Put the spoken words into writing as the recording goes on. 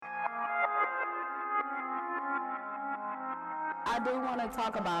I do want to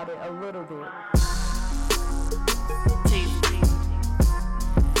talk about it a little bit.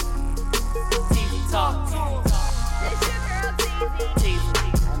 TV Talk. It's your girl, TZ.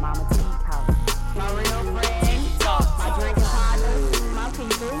 And Mama T House. My real friends. TV Talk. My drinking partners. My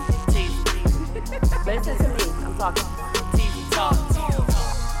people. Listen to me. I'm talking. TV Talk.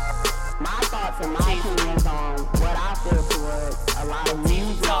 My thoughts and my opinions on what I feel towards a lot of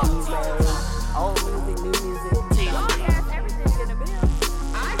music these days. Old music, new music. Y'all cast everything in the middle.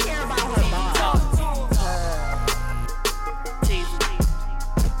 I care about her thoughts. TV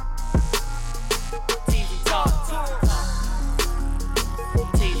Talk.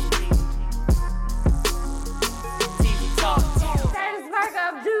 TV Talk. Curtis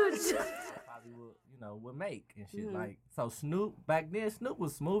Markup, dude. Hollywood, would make and shit. Like, so Snoop, back then, Snoop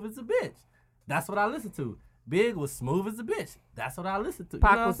was smooth as a bitch. That's what I listened to. Big was smooth as a bitch. That's what I listened to.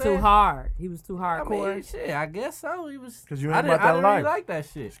 Pac was too hard. He was too hardcore. I mean, shit, I guess so. He was. Because you I ain't didn't, about that I didn't life. really like that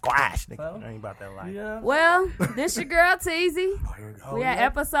shit. Squash, nigga. So? You ain't about that life. Yeah. Well, this your girl Teezy. We at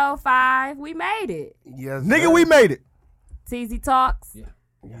episode 5. We made it. Yes, Nigga, we made it. Teezy Talks. Yeah.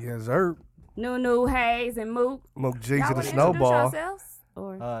 Yes, sir. Nunu, Hayes, and Mook. Mook G Y'all to the wanna introduce snowball. yourselves?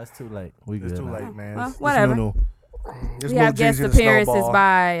 Or It's too late. We good. It's too now. late, man. Well, It's whatever. Nunu. It's we have Mook G guest to the appearances snowball.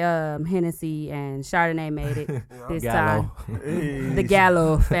 by Hennessy and Chardonnay made it this Gallo. time. Hey, The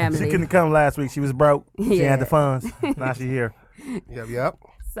Gallo She family. couldn't come last week. She was broke. She Yeah. had the funds. Now she here. Yep.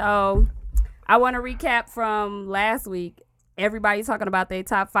 So I want to recap from last week. Everybody talking about their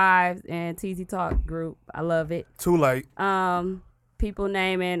top 5s and TZ Talk group. I love it. Too late. People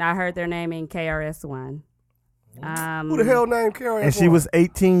naming, I heard their naming KRS-One. Who the hell named Karen? And she was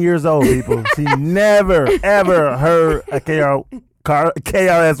 18 years old, people. She never, ever heard a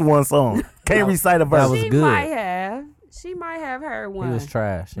KRS-One song. Can't recite a verse. was She good. might have. She might have heard one. He was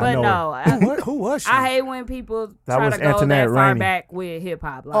trash. But know no, Who was she? I hate when people That try was to go Antoinette that far Rainey. back with hip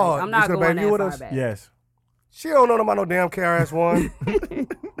hop. Like, Oh, I'm you not gonna going baby that with far us? back. Yes. She don't know about no damn KRS-One.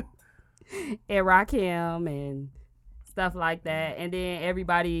 And Rakim and stuff like that. And then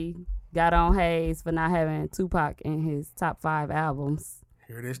everybody got on Hayes for not having Tupac in his top 5 albums.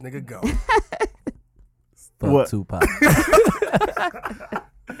 Here this nigga go. Fuck What? Tupac.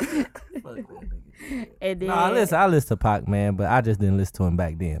 And then, No, I listen to Pac, man, but I just didn't listen to him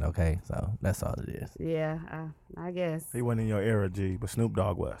back then, okay? So that's all it is. yeah, I guess. He wasn't in your era, G, but Snoop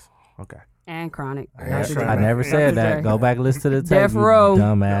Dogg was. Okay. And Chronic. And Dr. Chronic. I Dre. never said Dr. that. Dre. Go back and listen to the tape, Death you Row.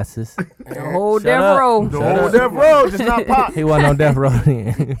 dumbasses. The whole Shut Death up. Row. The whole Death Row, just not Pop. He wasn't on Death Row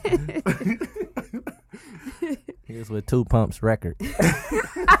then. He was with Two Pumps record.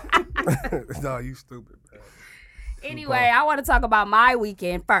 No, you stupid. Anyway, I want to talk about my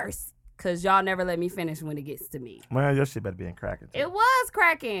weekend first, because y'all never let me finish when it gets to me. Man, your shit better be in cracking. It was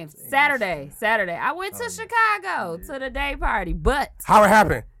cracking. Saturday. I went to Chicago to the day party, but How it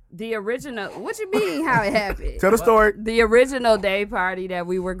happened? the original, what you mean how it happened? Tell the story. The original day party that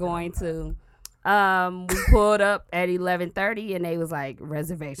we were going to, we pulled up at 11:30 and they was like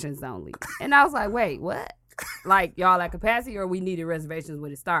reservations only. And I was like, wait, what? Like y'all at capacity or we needed reservations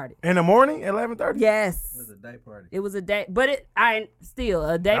when it started? In the morning, 11:30? Yes. a day party. It was a day, but a day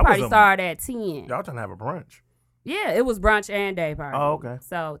That party was a- started at 10. Y'all trying to have a brunch. Yeah, it was brunch and day party. Oh, okay.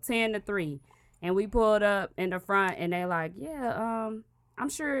 So 10 to 3. And we pulled up in the front and they like, I'm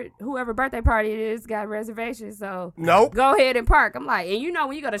sure whoever birthday party it is got reservations. So Nope. go ahead and park. I'm like, and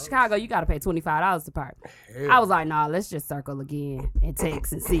when you go to Chicago, you got to pay $25 to park. I was like, nah, let's just circle again and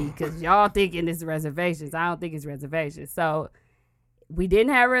text and see. Because y'all thinking it's reservations. I don't think it's reservations. So we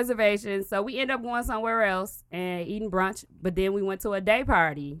didn't have reservations. So we ended up going somewhere else and eating brunch. But then we went to a day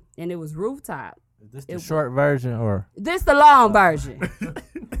party and it was rooftop. Is this the short version or? This the long version.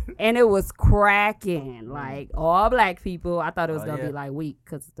 And it was cracking. Like all black people. I thought it was gonna be like weak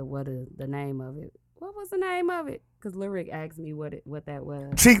because the name of it. What was the name of it? Because Lyric asked me what that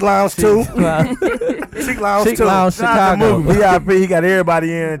was. Cheek Lounge 2. Cheek Lounge Cheek 2. Lounge Shout out to Chicago. Mook, VIP, he got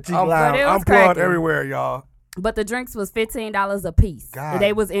everybody in. Cheek I'm, Lounge. it was I'm plugged cracking. everywhere, y'all. But the drinks was $15 a piece. God.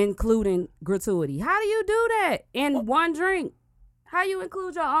 They was including gratuity. How do you do that in one drink? How you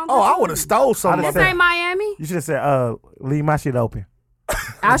include your own? Oh, I gratuity? would have stole some. This ain't Miami. You should have said, leave my shit open.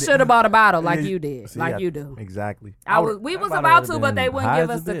 I should have bought a bottle like Yeah, you did, see, like yeah, you do. Exactly. We was bottle about would've to, but they been wouldn't high give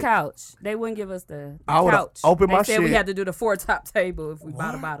as us a the bitch. couch. They wouldn't give us the I would've couch. opened they my said we shit. had to do the 4-top table if we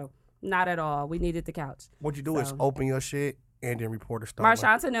bought a bottle. Not at all. We needed the couch. What you do is So. open your shit and then report a story.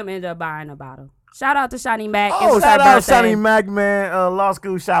 Marshant and them ended up buying a bottle. Shout out to Shawnee Mac. It Oh, was her shout out birthday. Sonny Mac, man. Law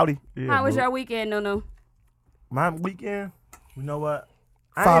school shouty. Yeah, How was Mook. your weekend, Nunu? My weekend? You know what?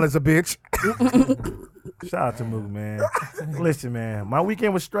 Foul as a bitch. Shout out to Mook, man. Listen, man. My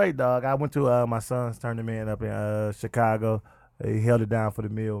weekend was straight, dog. I went to my son's tournament up in Chicago. He held it down for the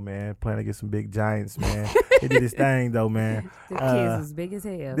meal, man. Playing against some big giants, man. He did his thing, though, man. The kids was big as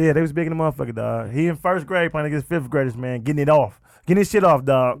hell. Yeah, they was big in the motherfucker, dog. He in first grade playing against fifth graders, man. Getting it off. Getting his shit off,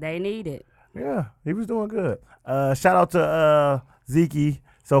 dog. They need it. Yeah, he was doing good. Shout out to Zeke.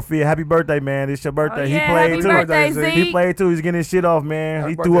 Sophia, happy birthday, man. It's your birthday. Oh, he yeah, played happy too. birthday, He Zeke. played too. He's getting his shit off, man.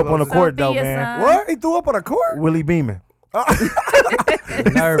 Happy He threw birthday, up on the little court, though, Sophia, man. son. What? He threw up on the court? Willie beaming.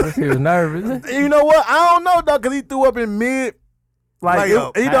 Nervous. He was nervous. You know what? I don't know, though, because he threw up in mid. Like,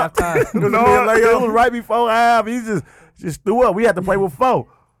 Layup. he don't- Halftime. it was it was right before half. He just threw up. We had to play with 4.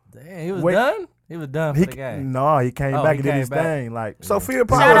 Damn, he was Wait. done? He was done for the game. No, he came Oh, back he and did came his back. thing. Like, Sophia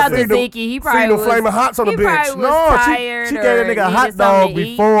probably Shout was out to feeding them- Zeke. He probably feeding them was flaming hots on the he bench. probably was no, tired she or gave that nigga a hot needed something dog to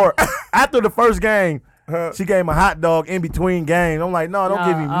eat. before. After the first game, she gave him a hot dog in between games. I'm like, no, don't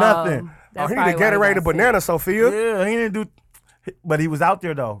give him No, nothing. Oh, he probably did why Gatorade got and banana, Sophia. Yeah, he didn't do. But he was out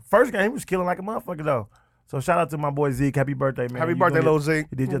there though. First game, he was killing like a motherfucker though. So shout out to my boy Zeke. Happy birthday, man. Happy You birthday, doing little it- Zeke.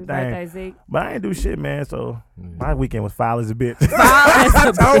 You did your Happy thing. birthday, Zeke. But I ain't do shit, man. So my weekend was foul as a bitch.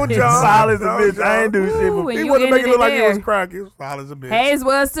 I told y'all. foul as a Told bitch. I y'all. ain't do shit. Ooh, But and He you wasn't making ended it look it like he was there. crack. He was foul as a bitch. Hayes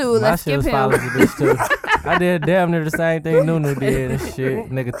was too. My Let's shit skip was foul him. as a bitch, too. I did damn near the same thing Nunu did and shit.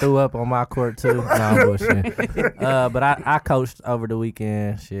 Nigga threw up on my court, too. Nah, bullshit. But I coached over the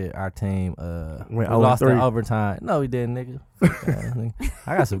weekend. Shit, our team Went we lost 0-3. in overtime. No, we didn't, nigga. Nigga.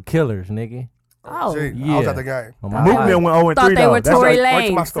 I got some killers, nigga. Oh, Gee, I was Yeah. at the game. On my Movement life. went 0-3 thought they though. were That's Tory like- Wait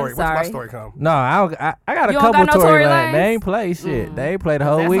till my Lanez. story. I'm Wait till my sorry. story come. No, I got a You don't couple got no Tory Tory Lanez. Lanez? They ain't play shit. They ain't played the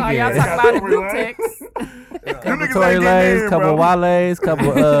whole That's all weekend. y'all talk about in Tory group Lanez. text. Couple niggas Tory ain't getting Lanez, in, couple bro. Wale's, couple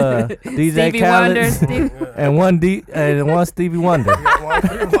DJ Stevie Wonder. Khaled, Stevie. and one Stevie Wonder.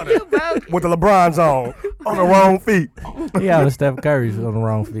 With the LeBrons on. on the wrong feet. He had a Steph Curry's on the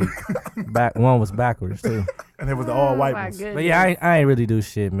wrong feet. One was backwards too. And it was the all white Oh, my ones. goodness. But yeah, I ain't really do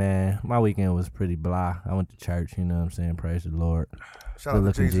shit, man. My weekend was pretty blah. I went to church, you know what I'm saying? Praise the Lord. Shout out to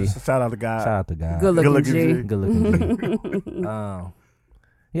Good-looking G. Jesus. Shout out to God. Shout out to God. Good looking Good-looking G. G. Good looking G.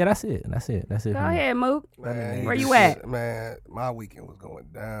 Yeah, that's it. That's it. Go for me. ahead, Mook. Man, Where this you at? shit, man, my weekend was going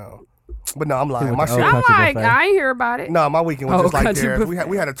down. But no, I'm lying. went My to shit. Old I'm Country like, buffet. I ain't hear about it. No, my weekend was Oh, just like country theirs. buffet.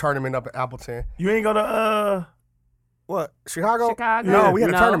 We had a tournament up at Appleton. You ain't go to What? Chicago? Chicago? No, we had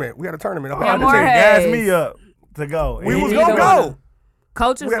a No. tournament. We had a tournament up Yeah, at more Appleton. gas Hayes. me up to go. We was He gonna don't go.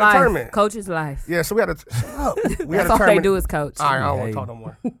 Coach's We had a life. tournament. Coach's life. Yeah, so we had a shut up. We had That's a all they tournament. do is coach. All right, I don't want Hey. to talk no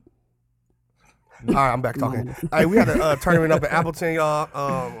more. All right, I'm back talking. Hey, we had a tournament up at Appleton, y'all.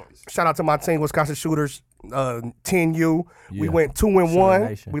 Shout out to my team, Wisconsin Shooters, 10U. We Yeah. went 2-1. Shooter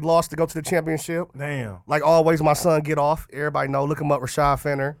Nation. We lost to go to the championship. Damn. Like always, my son get off. Everybody know. Look him up, Rashad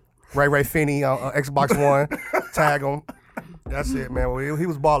Fenner, Ray Finney on Xbox One. Tag him. That's it, man. Well, he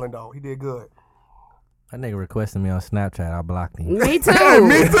was balling though. He did good. That nigga requested me on Snapchat. I blocked him. Me too.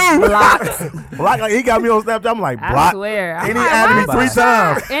 Me too. Blocked. Block, like, he got me on Snapchat. I'm like, I block. swear. I'm And he like, added me why 3 is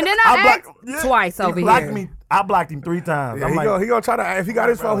that? times. And then I I blocked- asked yeah. twice over He blocked here. me. I blocked him 3 times. Yeah, I'm he like, gonna try to. If he got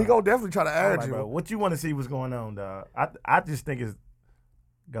his phone, he gonna definitely try to I'm add like, you. bro, what you want to see what's going on, dog? I just think it's.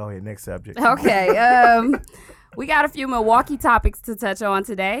 Go ahead, next subject. Okay. We got a few Milwaukee topics to touch on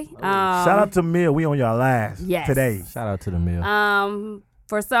today. Shout out to Mill. We on y'all last Yes. today. Shout out to the mill.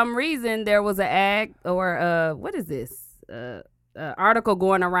 For some reason, there was an ad or what is this? Article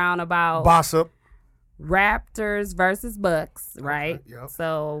going around about Boss up. Raptors versus Bucks, right? Yep.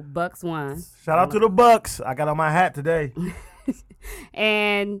 So Bucks won. Shout out to the Bucks. I got on my hat today.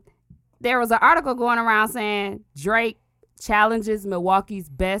 And there was an article going around saying Drake challenges Milwaukee's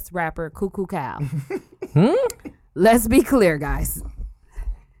best rapper, Cuckoo Cow. Let's be clear, guys.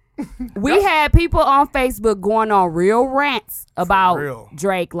 We had people on Facebook going on real rants about real.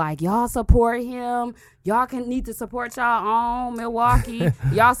 Drake, like, y'all support him. Y'all need to support y'all own Milwaukee.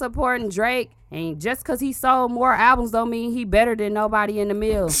 Y'all supporting Drake. And just because he sold more albums don't mean he better than nobody in the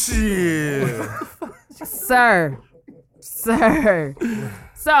mill. Shit. Sir.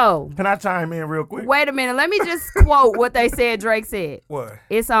 So, Can I chime in real quick? wait a minute. Let me just quote what they said Drake said. What?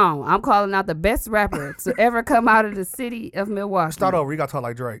 It's on. I'm calling out the best rapper to ever come out of the city of Milwaukee. Start over. You gotta talk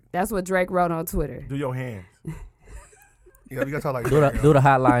like Drake. That's what Drake wrote on Twitter. Do your hands. Yeah, you gotta talk like Do the, Drake. do the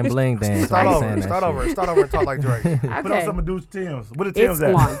hotline bling dance. Start while you over. saying that Start shit. over. Start over and talk like Drake. Put on Okay. some of Deuce Tim's. What the Tim's It's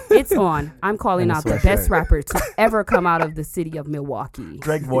at? on. It's on. I'm calling And a out the sweatshirt. best rapper to ever come out of the city of Milwaukee.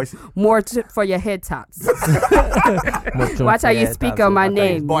 Drake voice. More for your head tops. Watch how you speak on my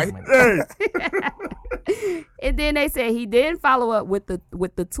name. Boy. And then they said he didn't follow up with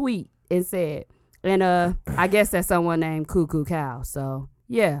the tweet and said, and I guess that's someone named Cuckoo Cow. So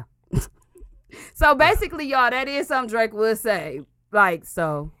yeah. So basically, y'all, that is something Drake would say. Like,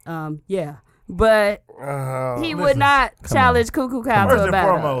 so, yeah. But he would not challenge Cuckoo Cow to First a and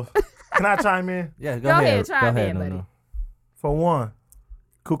battle. foremost, can I chime in? Yeah, Go ahead, chime Go ahead, in, buddy. Nunu. For one,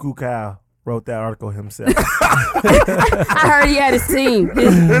 Cuckoo Kyle wrote that article himself. I heard he had his team. He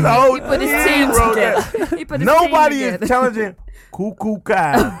put his team wrote together. that. He put his Nobody team is together. challenging Cuckoo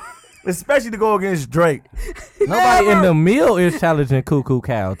Kyle, especially to go against Drake. Nobody in the mill is challenging Cuckoo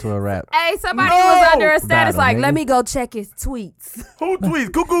Cow to a rap. Hey, somebody No. was under a status Battle, like, nigga. let me go check his tweets. Who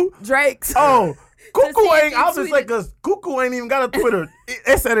tweets? Cuckoo? Drake's. Oh, Cuckoo see if ain't. he I was just like, cause Cuckoo ain't even got a Twitter.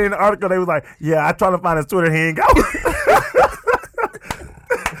 It said in the article they was like, yeah, I trying to find his Twitter. He ain't got one.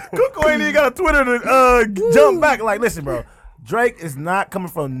 Cuckoo ain't even got a Twitter to jump back. Like, listen, bro. Drake is not coming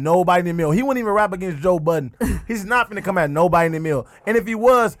from nobody in the mill. He wouldn't even rap against Joe Budden. He's not finna come at nobody in the mill. And if he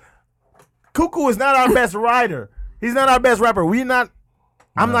was, Cuckoo is not our best writer. He's not our best rapper.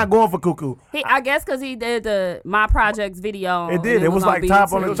 I'm not going for Cuckoo. I guess because he did the My Projects video. It did. and It was like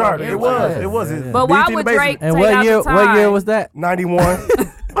top on the BET. chart. Yeah, It was. Yeah. It was. Yeah. But why BET in would the basement. Drake And take what out year? the time? What year was that? 91.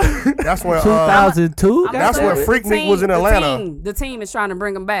 That's when 2002. That's The when Freaknik was in team- Atlanta. The team is trying to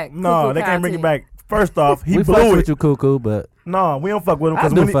bring him back. No, Cuckoo they Kyle can't bring it team. back. First off, he We fuck blew with it. you, Cuckoo, but No, we don't fuck with him. I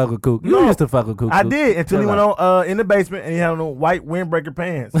 'cause do when he- fuck with Cuckoo. You No. used to fuck with Cuckoo. I did until he Chill went out. on in the basement and he had on white windbreaker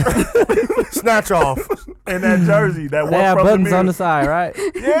pants Snatch off. and that jersey that They one had from buttons the on the mill. side, right?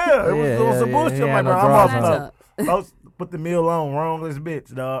 Yeah, it was, Yeah, it was some yeah, bullshit. yeah. I'm like, He bro, had I'm no off drawers stuff. Folks, put the meal on, wrong as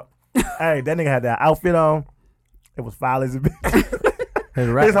bitch, dog. Hey, that nigga had that outfit on. It was foul as a bitch.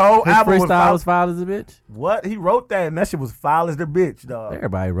 His whole album was freestyle foul. was foul as a bitch. What? He wrote that and that shit was foul as the bitch, dog.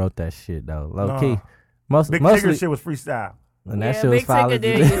 Everybody wrote that shit though, low Nah. key. Mostly, Big Tigger shit was freestyle. and that Yeah, shit was Big foul as a Tigger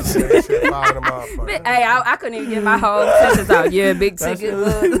did. bitch. That shit fire them motherfuckers. Hey, I couldn't even get my whole sentence out. Yeah, big That ticket.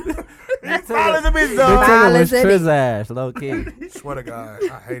 shit That's Foul as a bitch, Big dog. Tigger was as a Triz ass, low key. Swear to God,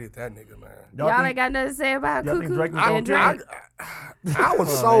 I hated that nigga, man. Y'all ain't got nothing to say about y'all think Cuckoo Drake was and gonna Drake. I was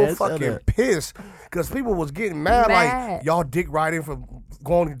Oh, so man, shut fucking up. pissed because people was getting mad, Mad. like y'all dick riding for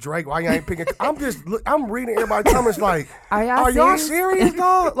going to Drake. Why you ain't picking? I'm reading everybody's comments like, Are are y'all serious,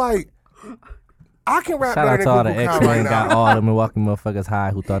 dog? Like, I can rap Shout better out than to all the Cuckoo Kyle X-Men right got now. all the Milwaukee motherfuckers high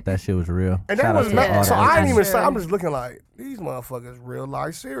who thought that shit was real. And Shout that out was to mad. all So the I didn't X-Men. even say. I'm just looking like these motherfuckers real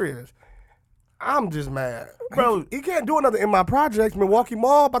life serious. I'm just mad, Bro. He can't do another in my projects. Milwaukee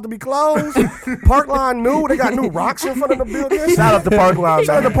Mall about to be closed. Parkline new. They got new rocks in front of the building. Shout out to Parkline.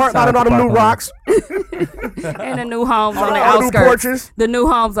 Shout out to Parkline and all them new rocks. And the new homes on the all the new outskirts. porches. The new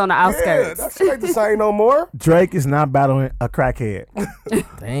homes on the Yeah, outskirts. that shit ain't the same no more. Drake is not battling a crackhead.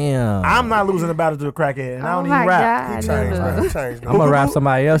 Damn. I'm not losing the battle to a crackhead, and I Oh don't my even rap. God. Changed, no. man. Changed. I'm gonna rap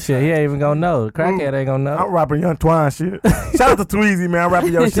somebody else shit. He ain't even gonna know. The crackhead ain't gonna know. I'm rapping Young Twine shit. Shout out to Tweezy, man. I'm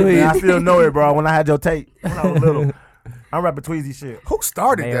rapping your shit, man. I still know it, bro. When I had your tape when I was little, I'm rapping Tweezy shit. Who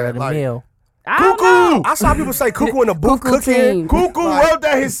started Mayor that? of the Like, mill. I don't know. I saw people say Cuckoo in the booth Cuckoo cooking. team. Cuckoo Like- wrote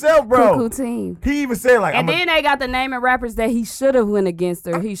that himself, bro. Cuckoo team. He even said like, And I'm then they got the naming rappers that he should have went against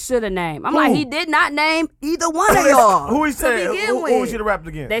or he should have named. I'm like, he did not name either one of y'all. who he to said? begin Who with. should have rapped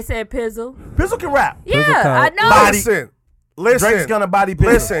against? They said Pizzle. Pizzle can rap. Yeah, Pizzle I count. know. Body. Listen. Drake's gonna body Pizzle.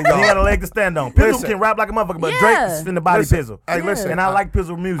 Listen, y'all. He got a leg to stand on. Pizzle Listen. can rap like a motherfucker, but Yeah. Drake's finna body Listen. Pizzle. Hey, listen. And I like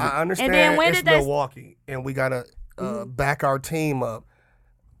Pizzle music. I understand. And then when it's did they- Milwaukee, and we gotta back our team up.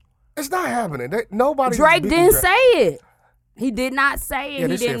 It's not happening. Nobody. Drake didn't say it. He did not say it. Yeah,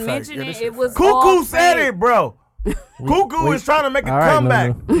 he this shit didn't fake. mention Yeah, this it. shit It was Cuckoo all said fake. it, bro. Cuckoo is trying to make a All right,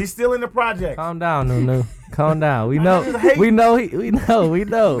 comeback. Nunu. He's still in the project. Calm down, Nunu. Calm down. We know. niggas hate. We know. We know. We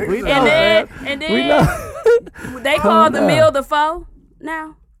know. We know. And man. then We know. they called the down. meal the foe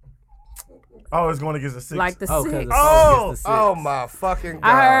now. Oh, it's going against the six. Like the Oh, 'cause six. it's- Oh, Oh my fucking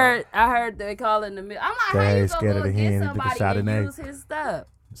god! I heard they call it the meal. I'm like, how They you scared gonna of go the get hen, he took a somebody shot and in use his stuff?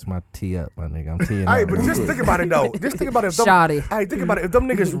 It's my tee up, my nigga. I'm teeing Hey, up. but just think about it though. Just think about it. If them, Shawty. Hey, think about it. If them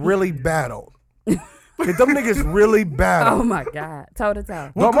niggas really battled, if them niggas really Oh battled, my God, toe to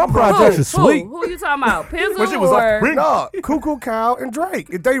toe. Well, my project is sweet. Who you talking about? Pizzle When she was off the or brink. no, Cuckoo Kyle and Drake.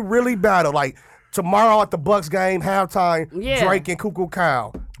 If they really battle, like tomorrow at the Bucks game halftime, Yeah. Drake and Cuckoo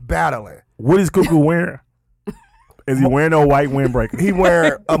Kyle battling. What is Cuckoo wearing? Is he wearing a white windbreaker? He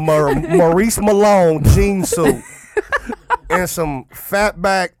wearing a Maurice Malone jean suit and some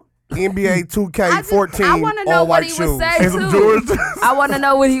fatback NBA 2K14 I want to know all what white he shoes. would say And some too. George, I want to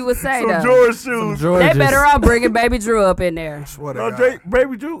know what he would say some though. George shoes. They George's. better off bringing Baby Drew up in there. Swear to No, God. Drake,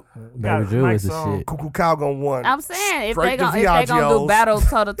 Baby Drew. Baby Drew is the shit. Cuckoo Kyle gonna win. I'm saying if Straight they to gonna do Viaggios. battle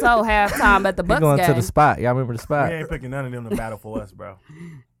toe to toe halftime at the We Bucks going to game. the spot. Y'all remember the We spot? ain't picking none of them to battle for us, bro.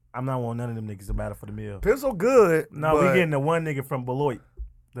 I'm not wanting none of them niggas to battle for the meal. Pizzle good. No, we but getting the one nigga from Beloit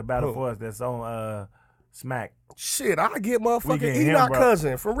to battle Who? for us that's on Smack. shit. I get motherfucking getting him, Enoch bro.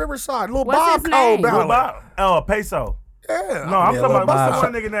 cousin from Riverside, Lil What's Bob his Cole name? Lil battling. Bob? Oh, Peso. Yeah, No, I'm Yeah, talking Lil about Bob. what's the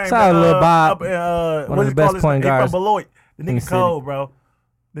one nigga name? Shout out to Lil Bob. Up in, One what of you the call best this? point He from guards Beloit. The in the nigga city. cold, bro.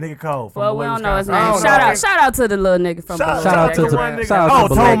 The nigga cold. From Well, we don't know his Wisconsin. name. I don't know. Shout out to the little nigga from Shout Shout out Below to Deck. the- nigga. shout out to Oh,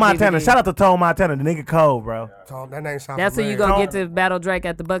 Black Tone Montana. DVD. Shout out to Tone Montana. The nigga cold, bro. That name sounds That's who you familiar. gonna get to battle Drake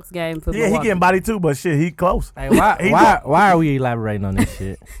at the Bucks game for Yeah, he Milwaukee. getting body too, but shit, he close. Hey, why are we elaborating on this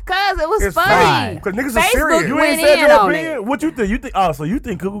shit? Cause it was It's funny. fine. 'Cause niggas are serious. You went ain't said in your on opinion. it. What you think? You think? Oh, so you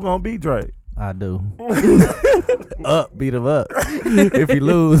think Cuckoo gonna beat Drake? I do. Beat him up. If he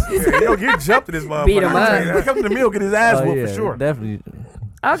lose. Yeah, yo, get jumped to this motherfucker. Beat him up. He come to the mill, get his ass Oh, whooped yeah, for sure. Definitely.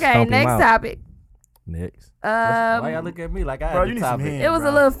 Okay, Stomp him next out. topic. Next. Why y'all Um, look at me like I Bro, had you the need some topic? hands. it was a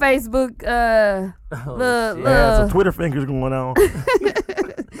bro. little Facebook Oh, little, shit. Yeah, some little Twitter fingers going on.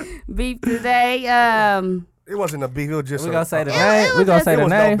 beef today. It wasn't a beef. It was just We a- gonna say the It name. was We gonna just- say It the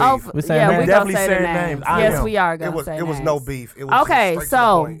was no name. beef. Oh, We say yeah, we names. gonna Definitely say say the the names. names. I Yes, am. we are It gonna was say it was names. no beef. It was Okay, straight to the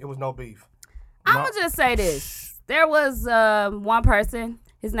so- point. It was no beef. I'm gonna just say this. There was one person.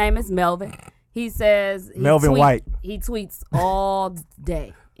 His name is Melvin. He says Melvin White. He tweets all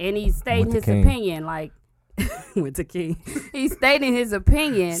day, and he's stating With the his king. opinion. Like with the king, he's stating his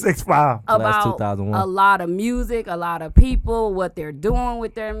opinion 6'5". Class about 2001. a lot of music, a lot of people, what they're doing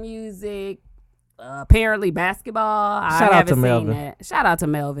with their music. Apparently basketball. Shout I out haven't to seen Melvin. that. Shout out to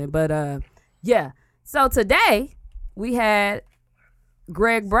Melvin. But yeah. So today we had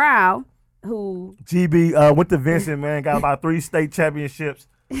Greg Brown, who GB went to Vincent, man. Got about 3 state championships.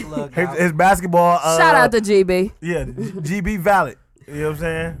 Look, His basketball. shout out to GB. Yeah, GB valid. You know what I'm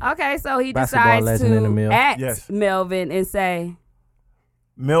saying? Okay, so he Basketball decides legend in the to mill. at Yes. Melvin and say,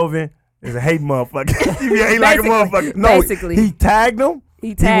 Melvin is a hate motherfucker. He be hating like a Basically. motherfucker. No, Basically. he tagged him.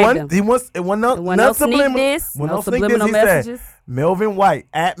 he tagged him. He wants. It wasn't no, There wasn't no subliminal. sneakness, wasn't no sneak subliminal this. He said, messages. Melvin White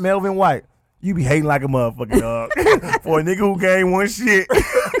at Melvin White. You be hating like a motherfucker, dog. For a nigga who gained one shit.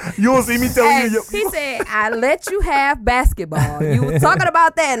 You don't see me telling Hey, you. he said, I let you have basketball. You was talking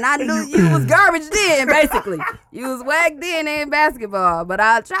about that, and I knew you was garbage then, basically. You was whacked then in basketball, but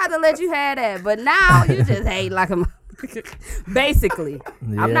I tried to let you have that. But now you just hate like a motherfucker. Basically.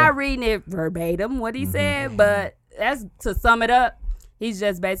 I'm Yeah. not reading it verbatim, what he said, but that's to sum it up. He's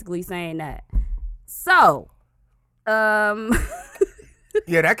just basically saying that. So,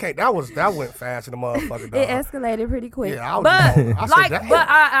 Yeah, that went fast in the motherfucker. it Dog. escalated pretty quick. Yeah, I was- but I said, damn.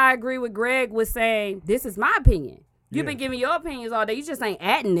 I agree with Greg with saying this is my opinion. You've been giving your opinions all day. You just ain't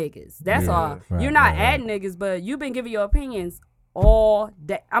adding niggas. That's Yeah, all. right, You're not right, adding niggas, but you've been giving your opinions all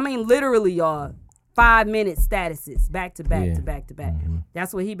day. I mean, literally, y'all. 5-minute statuses back to back Yeah. to back to back.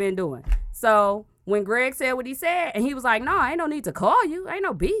 That's what he been doing. So when Greg said what he said, and he was like, "No, ain't no need to call you. Ain't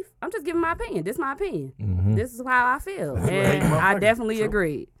no beef. I'm just giving my opinion. This is my opinion. This is how I feel." And I definitely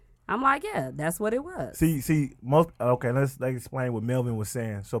agreed. I'm like, yeah, that's what it was. See, most okay. Let's explain what Melvin was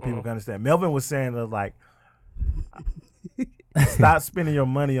saying so people can understand. Melvin was saying that like, stop spending your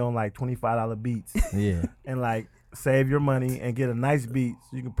money on like $25 beats Yeah. and like save your money and get a nice beat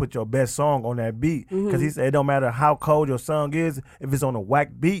so you can put your best song on that beat. Because he said it don't matter how cold your song is, if it's on a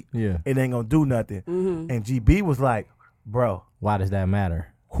whack beat, Yeah. it ain't gonna do nothing. And GB was like, bro, Why does that matter?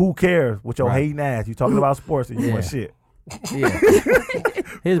 who cares with your Right. hating ass? You talking about sports and you want Yeah. shit.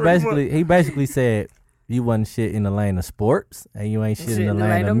 Yeah. He basically said you wasn't shit in the lane of sports and you ain't shit in the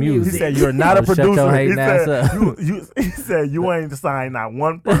lane of He music. said you're not a So shut your producer. He hating ass said, up. he said you ain't signed not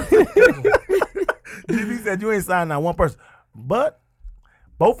one person. GB said you ain't signed not one person. But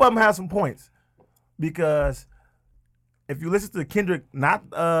both of them have some points because if you listen to the Kendrick, not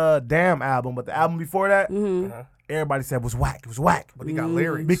Damn album, but the album before that, everybody said was whack. It was whack. But he got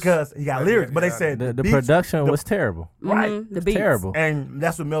lyrics. Because he got lyrics, but they said The beats- production was terrible. right. The beats. Terrible. And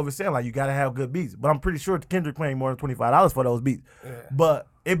that's what Melvin said. Like, you got to have good beats. But I'm pretty sure Kendrick paying more than $25 for those beats. But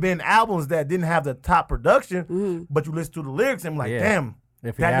it been albums that didn't have the top production, but you listen to the lyrics and I'm like, Yeah. damn.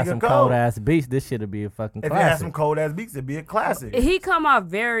 If he that had nigga some cold. cold ass beats, this should be a fucking If you had classic. some cold ass beats, it'd be a classic. He come off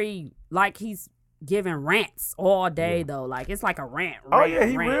very like he's giving rants all day though. Like it's like a rant. Oh yeah,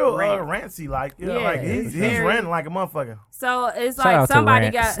 he rant, real rant. rancy. Like, Yeah, like he's very- ranting like a motherfucker. So it's Shout like out to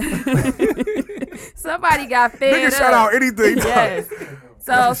somebody rants. got somebody got fed Nigga up. shout out anything. dog. Yes.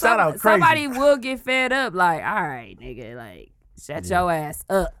 So Shout out crazy. somebody will get fed up. Like, all right, nigga, like shut your ass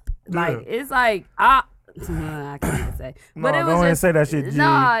up. Like it's like I can't even say. But No, it go was ahead and just say that shit, G.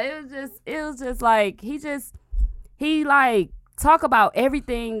 nah. It was just like he like talk about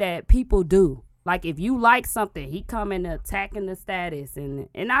everything that people do. Like if you like something, he come in attacking the status and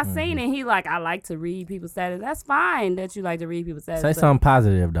I seen it. He like I like to read people's status. That's fine that you like to read people's status. Say but something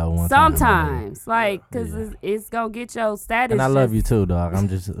positive though. One time. sometimes, like, cause it's gonna get your status. And I love just- you too, dog.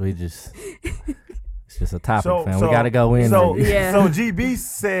 It's just a topic, So, fam. so We gotta go in. So, there. Yeah. so GB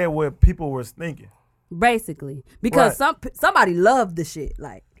said what people were thinking. basically because Right. somebody loved the shit.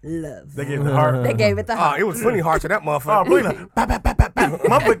 Like love. They gave it the heart. They gave it the Oh, heart. it was plenty hard to that Oh, motherfucker. bring it. Bap, bap, bap, bap,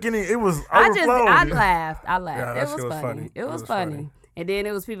 Motherfucker, it was I overflowing. laughed. Yeah, It that was shit was funny. funny. It was funny. And then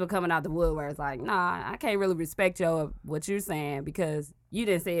it was people coming out the woodworks like, nah, I can't really respect what you're saying because you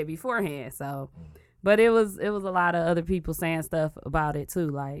didn't say it beforehand. So, but it was a lot of other people saying stuff about it too.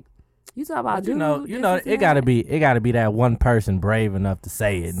 Like, you talk about You know, it gotta be that one person brave enough to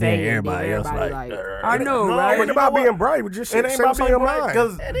say it. Then everybody else like, I know, No, right? It ain't about being brave. Just It ain't about on being your right mind.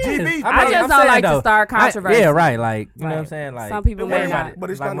 because GB. I just don't like to start controversy. Yeah, right. Like, you know what I'm Right. saying? Like, Some people may everybody- not.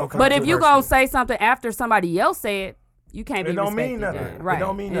 But it's like, not no But if you controversy. gonna say something after somebody else said, you can't be It don't mean respected nothing. then. Right. It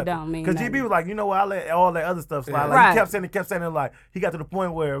don't mean nothing. It don't mean Because nothing. GB was like, you know what? I let all that other stuff slide. Like, Right. he kept saying it. Like, he got to the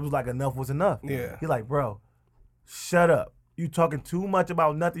point where it was like enough was enough. Yeah. He like, bro, shut up. You talking too much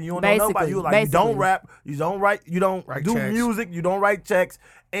about nothing. You don't know nobody. Basically, You like, you don't basically. rap. You don't write. You don't Write do checks. music. You don't write checks.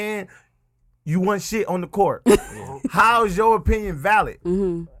 And you want shit on the court. How is your opinion valid?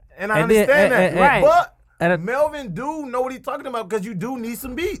 Mm-hmm. And I And then- understand that. and- Right. But and- Melvin do know what he's talking about because you do need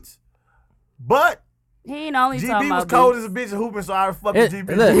some beats. But He ain't only talking GB was about cold beats. as a bitch hooping, so I fuck with It,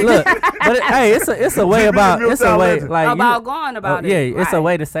 GB. look, but hey, it's a way GB about Milltown it's a way legend. like about going about it. Yeah, it's a Right.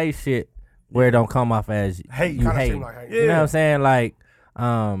 way to say shit where it don't come off as Hate. you Kinda hate. seem like hate. You know what I'm saying? Like,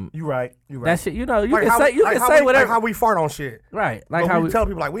 You right. You right. that shit. You know, you Like can how say we- you like can how say we- whatever. Like how we fart on shit. Right, like Like how we tell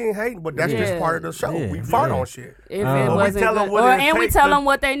people like we ain't hating, but that's just Yeah. part of the show. Yeah. We fart Yeah. on shit. If But it we wasn't tell 'em good, what it and we takes tell to- them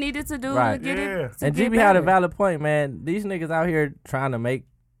what they needed to do Right. to get Yeah. it. To And get GB had a better. valid point, man. These niggas out here trying to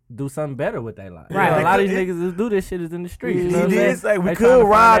do something better with their life. Right. You know, a lot of these It- niggas that do this shit is in the streets. You know He what I'm did saying? say we They could trying to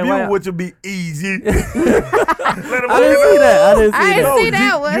rob find you, their way which would be easy. Let him I didn't see that. I didn't see I that. didn't see G-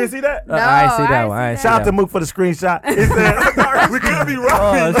 that one. You didn't see that? No, I ain't see I that ain't one. see I ain't that. see Shout out that to one. Mook for the screenshot. He said, we could be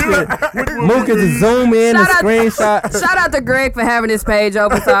robbing Oh, you. shit. Which would Mook be is a easy. zoom in and Shout out- screenshot. Shout out to Greg for having his page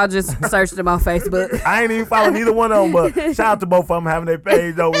open, so I'll just search them on Facebook. I ain't even following neither one of them, but shout out to both of them having their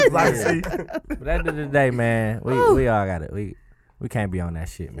page over. Like, see, But at the end of the day, man, we all got it. We can't be on that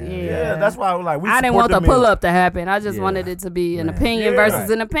shit, man. yeah, that's why I was like, we I didn't support want the mill. pull up to happen. I just Yeah. wanted it to be an Man. opinion Yeah. versus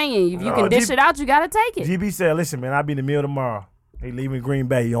an opinion. If you No, can dish G- it out, you gotta take it. GB said, listen, man, I'll be in the mill tomorrow. He leaving Green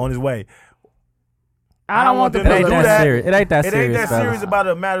Bay. He on his way. I don't want the them It to ain't do that that. serious. It ain't that It serious, ain't that fellas. serious about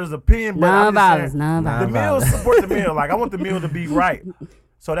a matters of opinion, but I'm Non-violence, just saying, non-violence. the mill support the mill. Like, I want the mill to be right.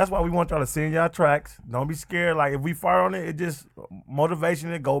 So that's why we want y'all to send y'all tracks. Don't be scared. Like, if we fire on it, it just motivation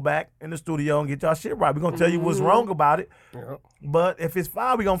to go back in the studio and get y'all shit right. We're going to tell you what's wrong about it. But if it's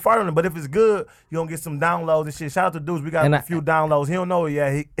fire, we going to fire on it. But if it's good, you're going to get some downloads and shit. Shout out to Deuce. We got And a few downloads. He don't know it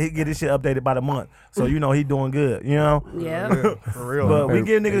yet. He get his shit updated by the month. So, you know, he doing good, you know? Yeah. For real. But we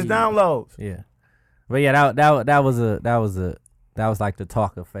give niggas downloads. Yeah, but yeah, that was like the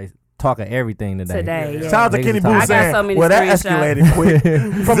talk of everything today. Today, yeah. Shout out to Niggas Kenny talking- Boo I got saying, so many well, that screenshots. escalated quick.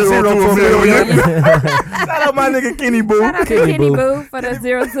 From 0 to a million. Shout out my nigga Kenny Boo. Shout out to Kenny Kenny Boo. Boo for the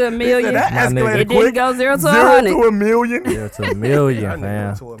 0 to a million. That My nigga. escalated It quick. didn't go 0 to 0 100. to a million. Yeah, to a million, I fam.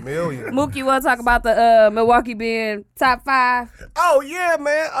 nigga to a million. Mookie, you want to talk about the Milwaukee being top 5 Oh yeah,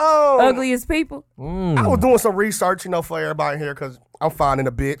 man. ugliest people? I was doing some research, for everybody here because I'm finding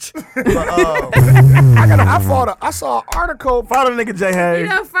a bitch. But, I saw an article. Follow the nigga J. You Hayes.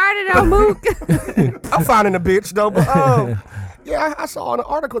 done fired it out, Mook. I'm finding a bitch though. But yeah, I saw an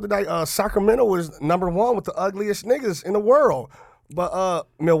article today. Sacramento was #1 with the ugliest niggas in the world. But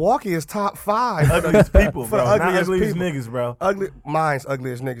Milwaukee is top 5. Ugliest people, For bro. the Not ugliest ugliest people. niggas, bro. Mine's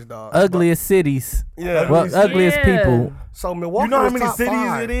ugliest niggas, dog. Ugliest cities. Yeah. Well, ugliest Yeah. people. So Milwaukee. You know how was many top cities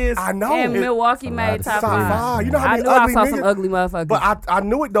 5. it is? I know. And Milwaukee lot made of top cities. 5. You know how I many knew I ugly saw niggas? some ugly motherfuckers. But I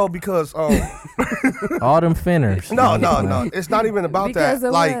knew it though because All them finners. no, it's not even about because that.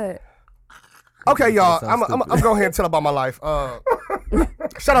 of Like, what? okay, y'all, So I'm stupid. going to go ahead and tell about my life.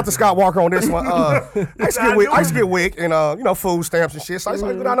 Shout out to Scott Walker on this one. I used to get WIC and food stamps and shit. So I used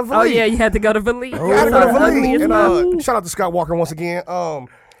to go down to Valee. Oh, yeah, you had to go to Valee. Yeah, I had to go to Ugly Valee. as And fuck. shout out to Scott Walker once again. It For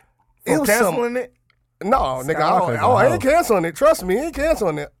was some, canceling it? no, nigga, Walker's I a ain't hoe. canceling it. Trust me, I ain't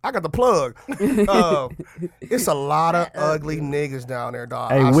canceling it. I got the plug. It's a lot of ugly niggas down there,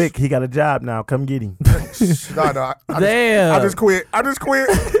 dog. Hey, Wick, he got a job now. Come get him. No, Damn. I just quit.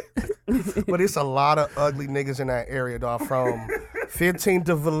 But it's a lot of ugly niggas in that area, dog. From 15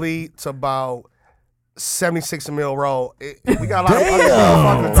 to Valee to about 76 Mill Road. We got a lot of ugly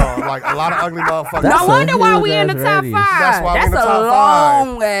motherfuckers, dog. Like a lot of ugly motherfuckers. That's No a wonder why huge we in the ass top 5. radius. That's why we in the a top 5.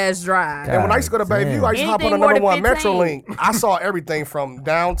 long ass drive. And when I used to go to God Bayview, damn. I used to hop on Anything the more #1 than 15. Metrolink. I saw everything from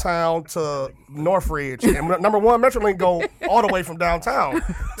downtown to Northridge. And #1 Metrolink go all the way from downtown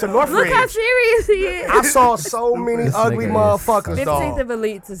to Northridge. Look how serious he is. I saw so many This ugly nigga is motherfuckers, 15th dog. of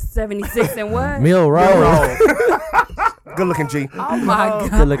Elite to 76 and what? Mill Road. Good looking G. Oh my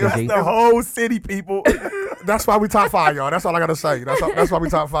God. Good looking That's G. the whole city, people. That's why we top 5, y'all. That's all I gotta say. That's why we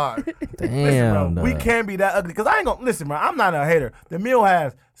top 5. Damn, Bro, we dog. can't be that ugly. Because I ain't gonna listen, bro. I'm not a hater. The Mill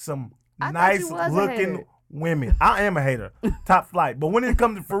has some I thought nice you was a looking hater. women. I am a hater. Top flight. But when it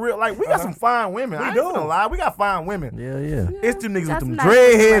comes to for real, like we got some fine women. I ain't gonna lie. We got fine women. Yeah. It's them niggas with That's them nice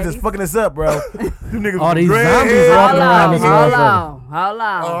dreadheads ladies. that's fucking us up, bro. Them niggas All with these them zombies dreadheads. walking around Hold this on, motherfucker. hold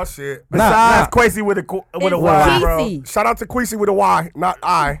on. Oh shit. Besides Quasi with a It's Y, bro. Keezy. Shout out to Queasy with a Y, not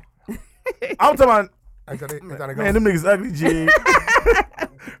I. I'm talking about, Ain't that it? man, them niggas ugly, G.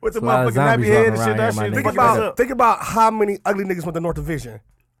 With the There's a lot of motherfucking nappy zombies head and walking shit, around that here, shit. my Think nigga. about it. Think about how many ugly niggas went to North Division.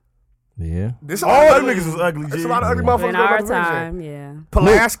 Yeah. This All them niggas was ugly, There's G. a lot of ugly motherfuckers In going our to North Division. time, yeah.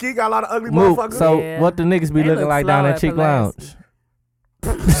 Pulaski got a lot of ugly Mook, motherfuckers. so Yeah. what the niggas be They looking look like down slow at at Cheek Pulaski. Lounge?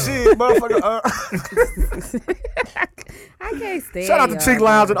 Shit, motherfucker. I can't stand Shout out to y'all, Cheek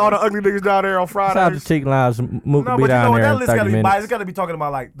Lounge man. and all the ugly niggas down there on Shout out to Fridays. Cheek Lounge. Mook No, be but you know down what? there That in list gotta 30 be biased. minutes. It's gotta be talking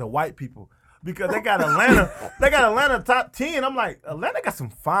about like the white people. Because they got Atlanta. They got Atlanta top 10. I'm like, Atlanta got some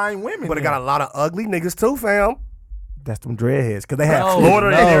fine women. But they there. got a lot of ugly niggas too, fam. That's them dreadheads. Because they had No,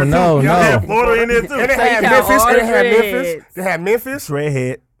 Florida in there too. no, They no. had Florida in there too. And they So you had got Memphis. all And they the had Memphis. dreads. They had Memphis.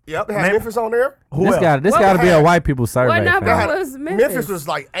 Dreadhead. Yep, they had Mem- Memphis on there. Who This else? got to What be a had- white people survey. What number fam. was Memphis? Memphis was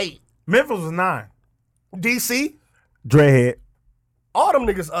like 8. Memphis was 9. DC, Dreadhead. all them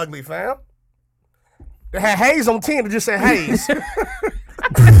niggas ugly, fam. They had Hayes on 10 to just say Hayes.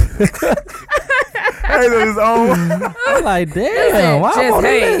 Hey, on his own. I'm like, damn, why just I'm on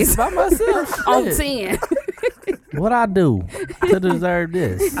Hayes. this by myself? On Shit. 10. What I do to deserve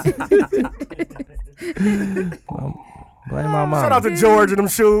this? Blame my mom. Shout out to George and them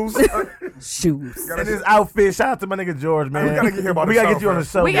shoes. Shoes. And his outfit. Shout out to my nigga George, man. We gotta get him on We the gotta show, get you on the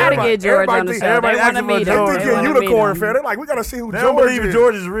first. show. We man. got to get George on the think- show. everybody They want to asking for meet They him. George. think They you're a wanna meet unicorn him. fan. They're like, we gotta see who They don't George believe is.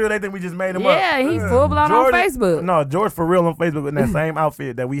 George is real. They think we just made him up. Yeah, he full blown on George- Facebook. No, George for real on Facebook in that same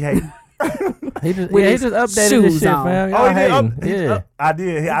outfit that we hate. He just, With he his just updated shoes this shit, on. fam. Oh, Y'all he did. hating. Yeah. I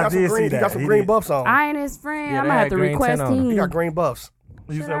did. I did see that. He got some He green did. buffs on. I ain't his friend. Yeah, I'm they gonna have had to green request tint on. He him. got green buffs.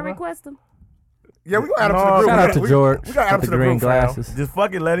 You Should said I what? request him? Yeah, we gonna add him to No, the group. Shout out to We- George We gotta add him with to the the green group, fam. glasses. Just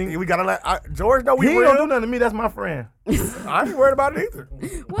fucking let him. We gotta let George know we He ain't gonna do real. nothing to me. That's my friend. I ain't worried about it either.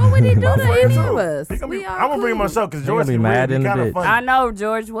 What would he do to friend any too. of us? He gonna be, We all I'm gonna bring him on the cool. show because He George gonna be can mad really in be a kind of bit. funny. I know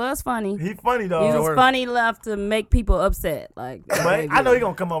George was funny. He funny though. He was George. funny enough to make people upset. Like, But I know he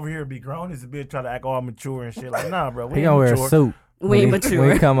gonna come over here and be grown as a bitch, try to act all mature and shit. Like, nah, bro. We He ain't gonna wear a mature. suit. We ain't when mature.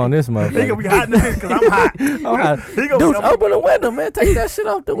 When he come on this He gonna be motherfucker. hot in the bitch because I'm hot. I'm hot. He gonna Dude, be open the window, man. Take that shit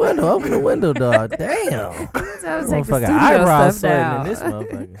off the window. Open the window, dog. Damn. take the Motherfucker, studio eyebrows stuff down. sweating in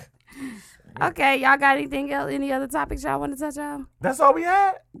this motherfucker. Okay, y'all got anything else? Any other topics y'all want to touch on? That's all we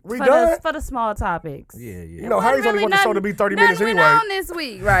had. We for done. for the small topics. Yeah, yeah. You know, Harry's only want the show to be 30 minutes nothing anyway. went on this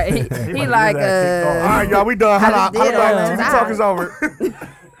week, right? he about like, to get that kicked All right, y'all, we done. Holla, I just did holla, it. TV All talk right. is over.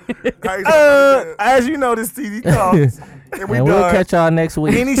 Guys, As you know, this TV talks. and we And we'll done. catch y'all next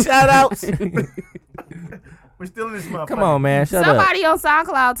week. Any shout outs? We're still in this motherfucker. Come on, man. Shut up. somebody on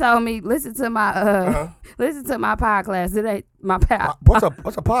SoundCloud told me listen to my listen to my podcast. It ain't my What's a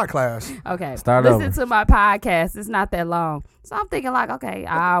podcast? Okay. Start Listen over. to my podcast. It's not that long. So I'm thinking like, okay, an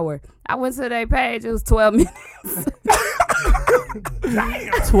hour. I went to their page. It was 12 minutes.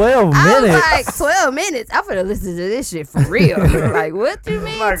 12 I was minutes. like, 12 minutes? I'm finna listen to this shit for real. Like, what you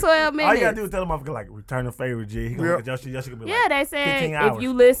mean Like, 12 All you gotta minutes? do is tell the motherfucker, like, return the favor, G. He gonna Yeah. look at your shit. Your shit gonna be Yeah, like, they 15 said hours. if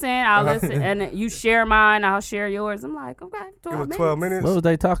you listen, I'll listen. And you share mine, I'll share yours. I'm like, okay, 12 It was minutes. 12 minutes. What was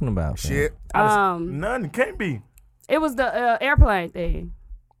they talking about? fam? Shit. None. Can't be. It was the airplane thing.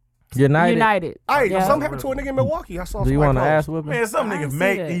 United. United. Hey, Yeah. something happened to a nigga in Milwaukee. I saw Do you somebody want to post. ass whooping? Man, some I niggas didn't see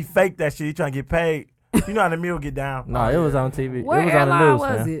make, that. he fake that shit. He trying to get paid. You know how the meal get down. No, it was on TV. Where it was on the airline news,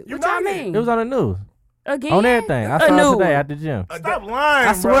 was fam. it? What y'all United. mean? It was on the news. Again? On everything. I A saw new it today one. at the gym. Stop lying,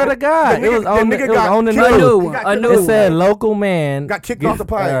 I swear bro. to God, The it was nigga- on the the, nigga it was got on the killed. A news. new one. A new It one. said local man Got kicked off the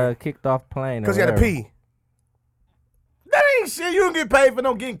plane. kicked off plane. Because he had to pee. That ain't shit. You don't get paid for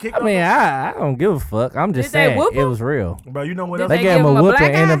no getting kicked I mean, I don't give a fuck. I'm just Did they saying whoop it him? was real. off. Bro, you know what Did else? They They gave give him him a a whooping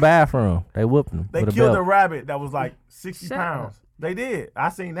black in the eye? bathroom. They whooped him They with a killed a belt. rabbit that was like 60 Shut pounds. They did. I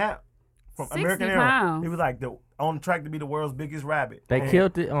seen that from 60 American Airlines. pounds? He was like on track to be the world's biggest rabbit. They And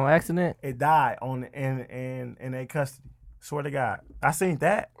killed it on accident. It died in their custody. Swear to God, I seen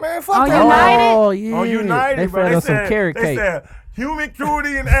that Man, fuck On that. United? Oh yeah. on United. They bro. fed on some said, carrot they cake. said human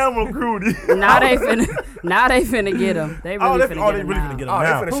cruelty and animal cruelty. Now they finna get him. They really they finna get him. really now. finna get him Oh, they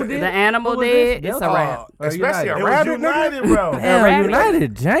now. finna shit. The animal Who was did. this? It's a wrap. Especially a It was rabbit, nigga. United, bro. Damn, rabbit.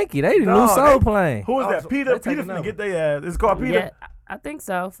 United janky. They the new No, soul they- plane. Who is that? Peter. they Peter taking finna over. get their ass. It's called Peter. Yeah, I think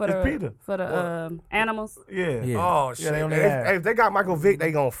so for It's Peter. the animals. Yeah. Yeah. Oh shit! they only Hey, have- if they got Michael Vick,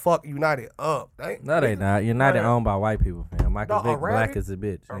 they gonna fuck United up. No, they not. United owned by white people, man. Michael No, a Vick black rabbit? as a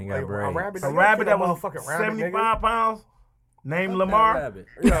bitch. Ain't got A braids. rabbit, A rabbit that was motherfucking rabbit, 75 pounds, named Lamar. Rabbit.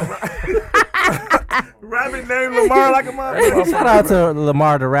 Rabbit named Lamar like a motherfucker. Shout out to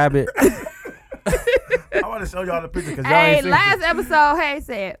Lamar the rabbit. I want to show y'all the picture because y'all Hey, ain't seen last episode, Hayes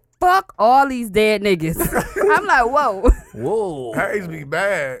said, "Fuck all these dead niggas." I'm like, whoa. Whoa. Hayes be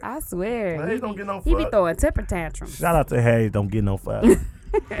bad. I swear. Hayes He don't be, get no he be fuck. throwing temper tantrums. Shout out to Hayes. Don't get no fuck.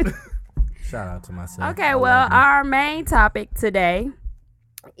 Shout out to myself. Okay, well, our main topic today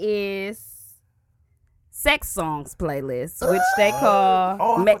is sex songs playlist, which they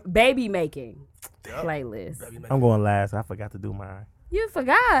call baby making playlist. I'm going last. I forgot to do mine. You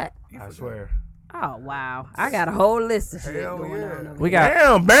forgot. I swear. Oh wow, I got a whole list of shit Hell going yeah. on. Over We got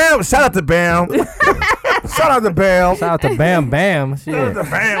Bam, Bam. Shout out to Bam. Shout out to Bam. shout out to Bam Bam. Shit. Shout out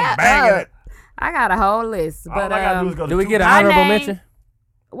to Bam. Shut Banging up. it. I got a whole list, All but I gotta do is go to Do we two- get an My honorable name- mention?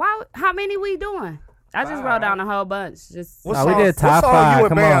 why? How many we doing? I just wrote down a whole bunch. Just What No, we song- did top what song five. you and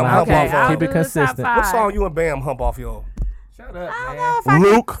Come Bam on, hump okay, off I'll of? keep do it the top consistent. five. What song you and Bam hump off your? Shut up, I don't man. know if I can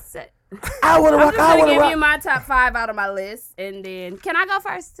Luke. say- I want to I'm rock. just I gonna want to give you rock. my top 5 out of my list, and then can I go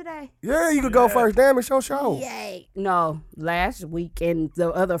first today? Yeah, you could go first. Damn, it's your show. Yay! No, last week and the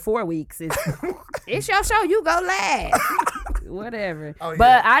other 4 weeks is it's your show. You go last. Whatever. Oh, yeah.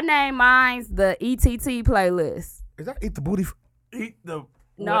 But I named mine's the ETT playlist. Is that eat the booty? Eat the.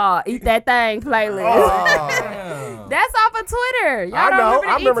 No, eat that thing playlist. Oh, That's off of Twitter. Y'all I don't know. remember the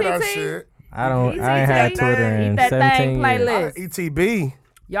I remember ETT? that shit. I ain't had Twitter in Eat that 17 thing years. playlist. ETB.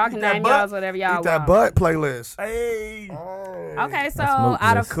 Y'all can that name butt. y'all's whatever y'all Eat that want. butt playlist. Hey. Okay, so That's Mook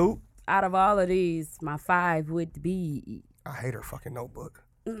out list. of Coop. out of all of these, my 5 would be I hate her fucking notebook.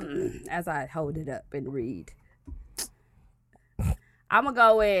 as I hold it up and read. I'm gonna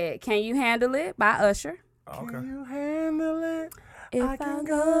go with "Can You Handle It" by Usher. Okay. Can you handle it? If I'm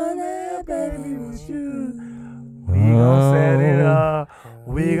gonna, baby, with you. We gon' set it up.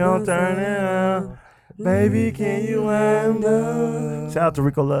 We gon' turn it up. Baby, can you handle? Shout out to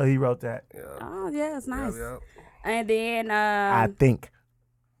Rico Love. He wrote that. Oh yeah, it's nice. Yeah. And then I think.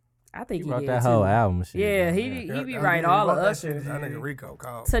 I think He he wrote did that too. whole album. Shit, Yeah, man. he be writing all of Usher. That nigga Rico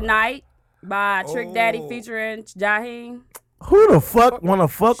called. Tonight by Trick Daddy Oh. featuring Jaheim. Who the fuck wanna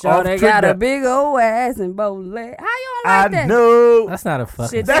fuck So off they Trick got a Daddy? big old ass and both legs. How you don't I like that? know. That's not a fucking.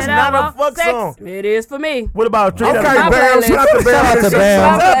 Shit, That's that not a album, fuck sex, song. It is for me. What about Trick Okay, Daddy? My Bam. playlist. Shout out to Bam. Shout out to This is- Bam.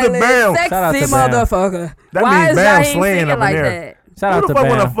 Shout out to Bam. Sexy Shout out to Bam. motherfucker. That Why means is Bam Jaheim slaying singing up in like there. that? Shout Who out the to fuck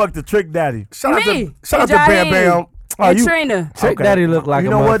wanna Bam. fuck the Trick Daddy? Shout out Me. to Shout out to And Bam Jaheim. Bam. Oh, And you- Trina. Trick Daddy look like You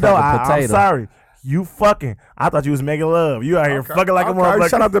a know what though? motherfucking I'm potato. sorry. You fucking. I thought you was making love. You out here Okay. fucking like a Okay, motherfucker.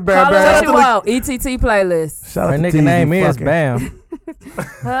 Shout out to Bam Call it what Bam. you want. ETT playlist. Shout Her out to nigga TZ name is fucking. Bam. See,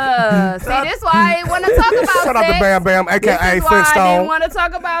 this why I want to talk about Shout out sex. to Bam Bam, This aka is why I didn't Flintstone, want to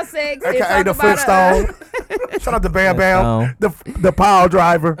talk about sex. and aka talk the about Flintstone. Shout out to Bam Bam. The power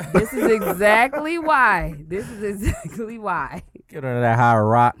driver. This is exactly why. This is exactly why. Get her that high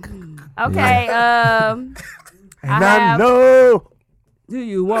rock. Okay. And I have- know. Do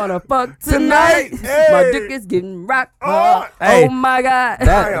you wanna fuck Tonight, tonight? hey. My dick is getting rocked. Oh, hey. Oh my god.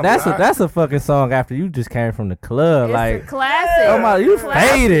 That's a fucking song after you just came from the club. It's like, a classic. oh my, you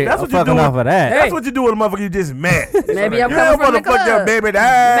faded. That's what you fucking doing. off of that. That's what you do with a motherfucker you just met. Maybe I'm You coming don't from the wanna fuck your club. baby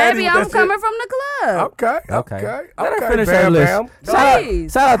daddy Maybe with I'm that coming shit. from the club. Okay, Okay. okay, Let okay. her finish her Bam list. Bam.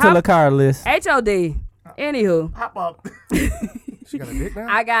 Please. Shout out How- to LaCar list. HOD. Anywho, Hop up. She got a dick now?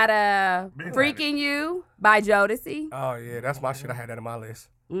 I got Freaking You by Jodeci. Oh yeah, that's my shit. I had that in my list.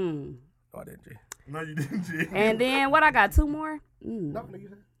 Mm. Oh, I didn't. G. No, you didn't, G. And then what I got? 2 more? No,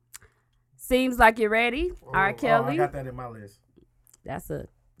 nigga. Seems Like You're Ready. R. I Kelly. got that in my list. That's a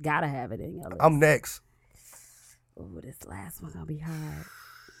gotta have it in your list. I'm next. Oh, this last one gonna be hard.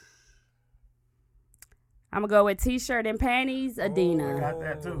 I'm gonna go with T-shirt and panties, Adina. Got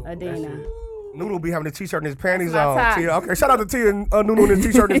that too. Adina. Nunu be having the t-shirt and his panties That's my on. top. Tia. Okay, shout out to Tia and Nunu and his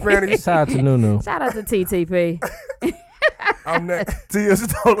t-shirt and his panties. Shout out to Nunu. Shout out to TTP. I'm next. Tia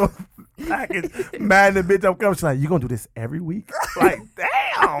total package. Mad the bitch I'm coming. She's like, you gonna do this every week? Like,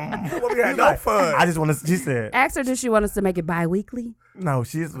 damn. What we had She's no like, fun. I just want to. She said, Asked her, does she want us to make it bi-weekly? no.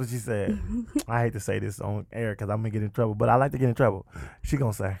 She's what she said. I hate to say this on air because I'm gonna get in trouble, but I like to get in trouble. She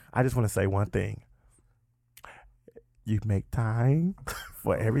gonna say, I just want to say one thing. You make time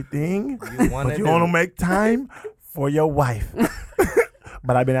for everything, but you want to make time for your wife.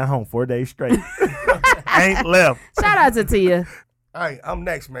 But I've been at home 4 days straight. Ain't left. Shout out to Tia. Hey, I'm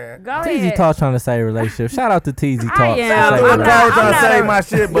next, man. Go TZ ahead. Talk trying to say relationship. Shout out to TZ Talk. I am. Say I'm I'm not- always trying to not say a- my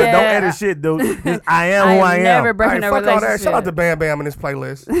shit, but Yeah. don't edit shit, dude. Just, I am who I am. never Hey, breaking a fuck all that. relationship. Shout out to Bam Bam in this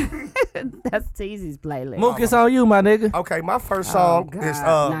playlist. That's TZ's playlist. Mook, it's on you, my nigga. Okay, my first Oh, song God. is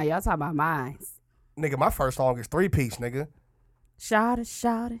Now y'all talking about mine. nigga. My first song is 3-piece, nigga. Shout it.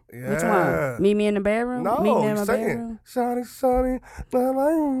 Which Yeah. one? Meet me in the bedroom? No, Meet me in you my singing. bedroom? Shawty,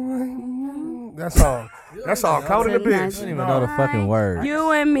 that song. That song, cold in the Tonight. I bitch. don't even know the fucking word.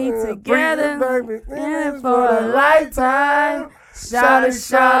 You and me together Baby, in it for a lifetime. Shout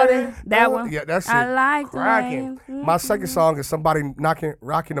it. That one? Yeah, that shit. I like the cracking. way. My second song is somebody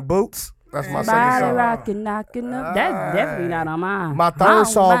rocking the boots. That's my second Body song. rocking, knocking up. That's definitely not on mine. My third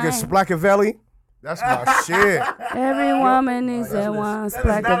song is mine. Splackavelli. That's my shit. Every woman needs that one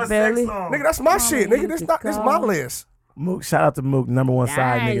Splackavelli. Nigga, that's my shit. Nigga, this my list. Mook, shout out to Mook, number one side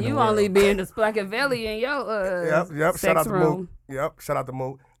Dang, nigga. in the you world. only be in the Splackavelli in your Yep. Shout sex out to room. Mook. Yep. Shout out to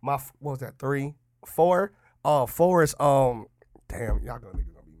Mook. My what was that? 3, 4. 4 is damn, y'all gonna be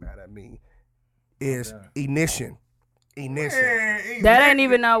mad at me. Is Ignition. That ain't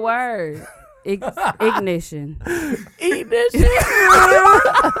even no word. Ignition. Ignition.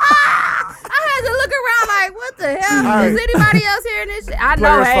 I had to look around like, what the hell? Alright. Is anybody else hearing this shit? I know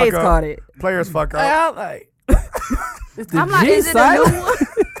Players Hayes fuck up. caught it. Players fuck up. I'm like, it's the I'm like, G is it a silent. new one?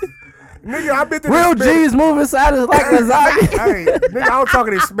 Nigga, I been to Real the Spanish. G's moving silent like lasagna. Hey, nigga, I was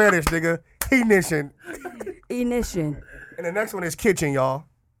talking in Spanish, nigga. Ignition. Ignition. And the next one is Kitchen, y'all.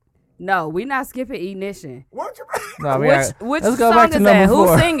 No, we not skipping Ignition. What you No, we Which are- which let's go song back to is that? number Who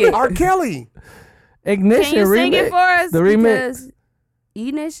 4. sing it? R. Kelly. Ignition Can you sing remix. it for us? The remix. Because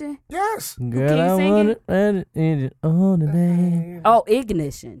Ignition? Yes. Girl, Can you I sing want it? it and it on the man. Oh,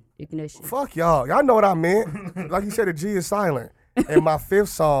 Ignition. Fuck y'all. Y'all know what I meant. Like you said, the G is silent. And my fifth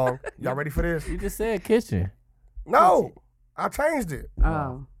song, y'all ready for this? You just said kitchen. No. I changed it.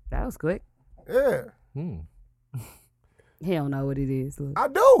 Oh, that was quick. Yeah. He don't know what it is. Look. I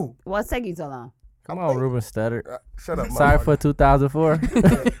do. What's taking so long? Come on, Ruben Studdard. Shut up, Sorry motherfucker. for 2004.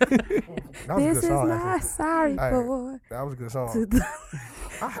 That was a This good is song, my actually. sorry Hey, for. That was a good song. Oh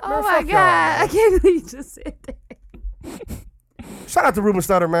Man, my fuck God. y'all, I man. can't believe you just said that. Shout out to Ruben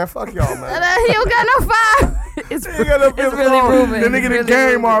Studdard, man. Fuck y'all, man. He don't got no fire. It's, He got no it's fifth really song. Ruben. The nigga in the It's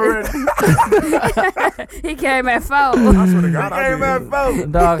game really already. He came at 4. I swear to God, I Came at did. four. The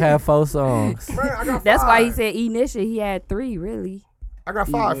dog had 4 songs. Man, I got That's why he 5. said Ignition. He had 3, really. I got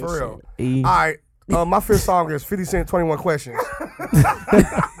 5 for real. E. All right. My fifth song is 50 Cent, 21 Questions.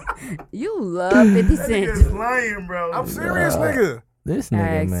 You love 50 Cent. lying, bro. I'm serious, nigga. This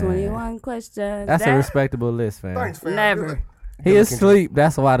nigga, Ask man. 21 questions. That's a That- respectable list, fam. Thanks, fam. Never. He is asleep.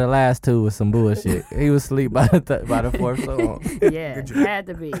 That's why the last 2 was some bullshit. He was asleep by the 4th song. Yeah, had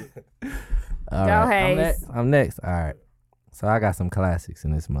to be. All Go, right, Hayes. I'm next. All right. So I got some classics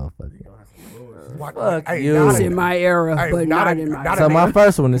in this motherfucker. What? Fuck Hey, you. now It's that- in my era, Hey, but not not a- in my not a- So my nigga-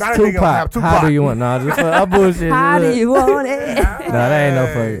 first one is not a nigga gonna have Tupac. How do Tupac. you want? No, just I bullshit. How do you want it? No, that ain't no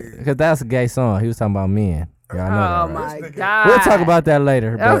fuck. Because that's a gay song. He was talking about men. Y'all know Oh that, right? my God. We'll talk about that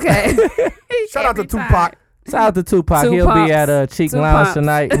later. but- Okay. Shout out to Every time. Tupac. Shout out to Tupac. Two He'll pumps. be at Cheek Two Lounge pumps.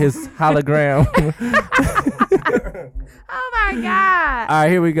 tonight. His hologram. Oh my God. All right,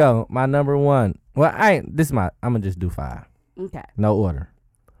 here we go. My number 1. Well, I'm gonna just do 5. Okay. No order.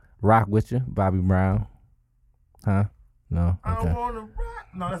 Rock with you, Bobby Brown. Huh? No. I Okay. don't want to rock.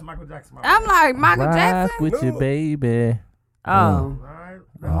 No, that's Michael Jackson. I'm like Michael Rock Jackson. with you, No. baby. Oh,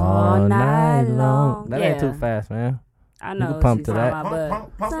 All night long. That ain't Yeah. too fast, man. I know. can pump she's to talking that.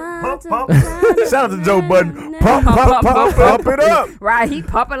 about, but- Shout out to Joe Budden. Pump, pump, pump, Pump it up. Right, he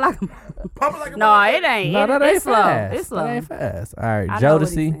pumping like a. pump it like a No, it ain't. No, that ain't it's slow. fast. It's slow. That ain't fast. All right, I know what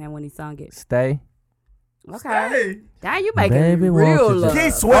he's Jodeci, saying when he sung it. Stay. Okay. Hey, Damn, you making Baby, won't real you love. just-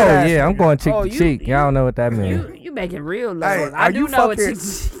 Keith Oh Sweat. yeah, I'm going cheek Oh, to you- cheek. Y'all don't know what that means. You making real love. Hey, I are do you know what fucking-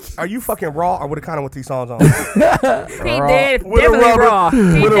 you. Are you fucking raw or would have kind of with these songs on? He Raw. dead, With a definitely rubber- raw. He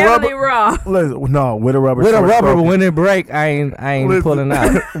with a definitely rubber- raw. Listen, no, with a rubber. With a short rubber, but stroking. when it break, I ain't Listen. pulling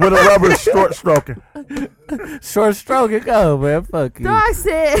out. With a rubber short stroking. Short stroke it go, man. Fuck you. Dog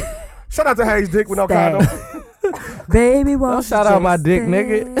said, Shout out to Hayes Dick with no Stay. condom. "Baby, won't Don't shout out my dick, stay?"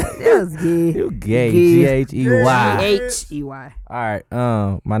 nigga. That was good. You gay. Gay. Ghey. H-E-Y. All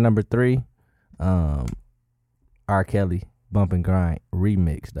right. My number 3, R. Kelly, Bump and Grind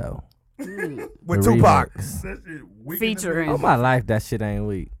remix though. With The Tupac. remix. Featuring. All my life, that shit ain't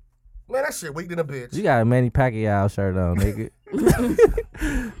weak. Man, that shit weak than a bitch. You got a Manny Pacquiao shirt on, nigga.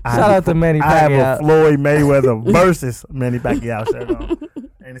 Shout out to Manny I have a Pacquiao. Floyd Mayweather versus Manny Pacquiao shirt on.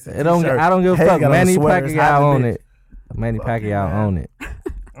 And it's a It don't. t-shirt. I don't give a Hey, fuck. got on a Manny sweater. It's hot Pacquiao as a on bitch. it. Manny Fuck you, Pacquiao man. on it.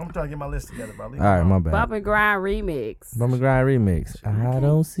 I'm trying to get my list together, bro. All right, my bad. Bump and Grind remix. Bump and Grind remix. I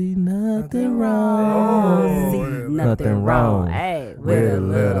don't see nothing wrong. See Nothing wrong Hey, with a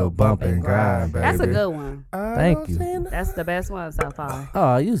little bump and grind, baby. That's a good one. Thank you. That's the best one so far.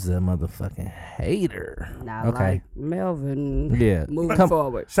 Oh, you a motherfucking hater. Not Okay. like Melvin. Yeah. Moving Come,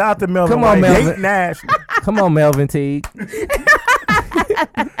 forward. Shout out to Melvin. Come on, White. Melvin. Hate Nash. come on, Melvin Teague.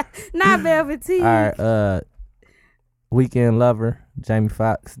 Not Melvin T. All right. Weekend Lover, Jamie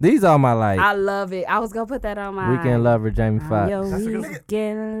Foxx. These are my like. I love it. I was gonna put that on my Weekend Lover, Jamie I'm your Foxx.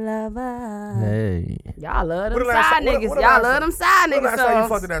 weekend lover. Hey. Y'all love What them the last- side what- niggas. what the Y'all last- love them side When niggas last time you songs.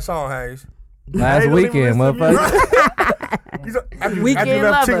 fucked to that song, Hayes? Last Hey, don't even weekend, listen to me. motherfucker. After Weekend you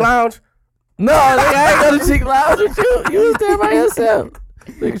left Cheek Lover. Lounge? No, nigga, I ain't go to Chicken Lounge with you. You was there by yourself.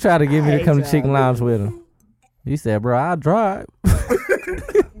 Nigga tried to get me to come to Chicken Lounge with him. He said, bro, I'll drive.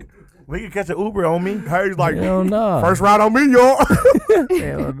 We can catch an Uber on me. Hayes like, Hell no. first ride on me, y'all.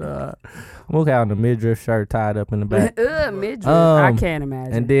 Hell no. I'm out in the midriff shirt tied up in the back. Midriff. I Um, can't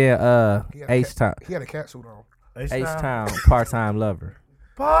imagine. And then H-Town. He had a cat suit on. H-Town, part-time lover.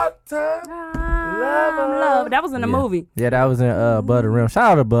 Part-time. Love. That was in the Yeah. movie. Yeah, that was in Butter Rim.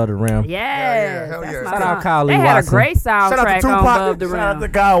 Shout out to Butter Rim. Yes. hell that's yeah. my Shout out song. Kylie They had a Watson. great Shout out to soundtrack on Tupac. Above the Shout out to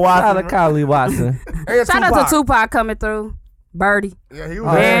Rim. Kyle Shout out Watson. to Kylie Watson. And Shout out to Tupac coming through. Birdie. Yeah, he Oh,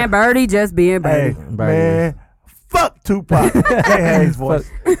 was Man, Birdie just being Hey, Birdie. man. Fuck Tupac. Hey, Hayes voice.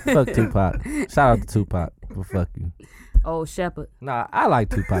 Fuck Tupac. Shout out to Tupac. Well, fuck you. Old Shepherd. Nah, I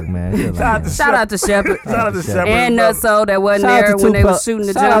like Tupac, man. Shit like Shout out that. to Shout out to Shepherd. Shout out to Shout Shepard. And Nutso that wasn't Shout out there to when they Tupac. was shooting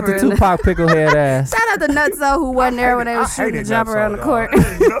the Shout out jumper. to Tupac picklehead ass. Shout out to Nutso who wasn't there when they was shooting the jumper on the court.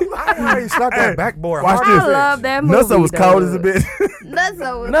 He stuck that backboard. Watch hard. this. I love that movie. Nutso was cold as a bitch.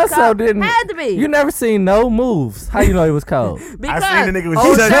 Nutso was Nutso cold. didn't. Had to be. You never seen no moves. How you know he was cold? Because I seen the nigga was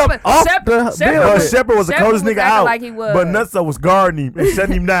old shut Shepherd, off Shepherd, the Shepherd building. was- Shepard was the Shepherd coldest was nigga acting out. like he was. But Nutso was guarding him and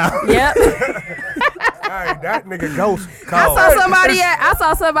shutting him down. Yep. Hey, that nigga ghost. I Cold. saw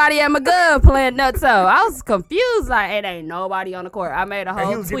somebody at McGovern playing Nutso. I was confused. Like, it ain't nobody on the court. I made a he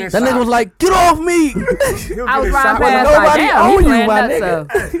whole was tweet. getting That nigga was like, "Get off me!" He was I was getting riding shot past with nobody like, damn, on he you, playing my Nutso.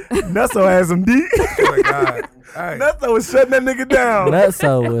 Nutso had some deep. Oh my God. Hey. Nutso was shutting that nigga down.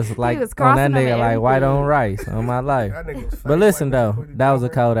 Nutso was like was on that crossing them nigga and like white everything. on rice on my life. That nigga was But fake. listen Like, though, put his that was a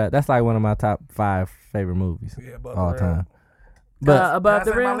jumper. cold ass. That's like one of my top 5 favorite movies Yeah, above all the rim. time. But Above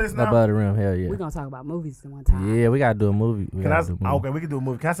the Can I say my rim. list now? Above the Rim, hell yeah. We're going to talk about movies at one time. Yeah, we gotta do a movie. Can I? Okay, we can do a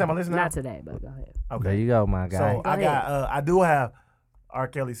movie. Can I say my list now? Not today, but go ahead. Okay. There you go, my guy. So I ahead. got. I do have. R.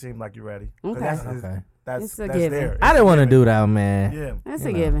 Kelly seemed like you ready. 'Cause Okay. Okay. That's It's a that's given. there. I didn't want to do that, man. Yeah, That's You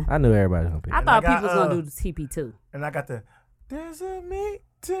a know, given. I knew everybody was gonna pick. I it. thought I got, people was going to do the TP2. and I got the. There's a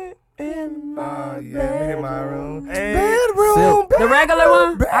meeting in my Yeah, in my room. Silk. The regular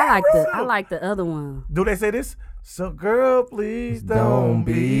one? I like the other one. Do they say this? So girl, please Don't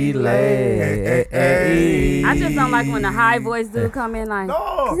be late. I just don't like when the high voice dude come in like,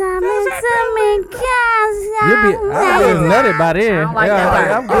 No. You'll be. I was nutted by then. I don't like Yeah,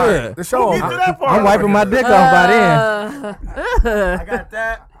 that I'm part. good. The show. Get to that part. I'm wiping my dick off by then. I got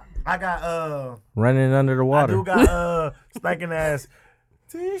that. I got Running under the I water. do got stinking ass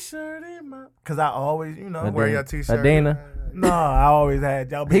t-shirt in my. Cause I always, you know. Wear your t-shirt. Adina. No, I always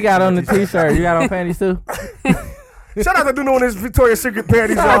had. Y'all be- He got on the t-shirt. You got on panties too? Shout out to Duno and his Victoria's Secret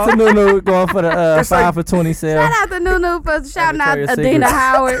panties, Shout out to y'all. Nunu going for the It's like- 5 for 20 sale. Shout out to Nunu for shouting out Victoria's Adina Secret.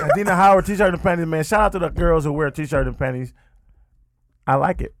 Howard. Adina Howard t-shirt and panties, man. Shout out to the girls who wear t-shirt and panties. I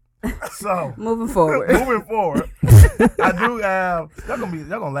like it. So Moving forward. moving forward, I do have. Y'all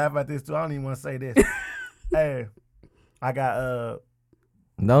gonna laugh at this too. I don't even want to say this. Hey, I got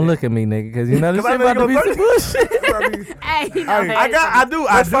Don't look at me, nigga, because you know this 'Cause I shit know about to you be gonna some bullshit. Hey, you know, Hey, I got. I do.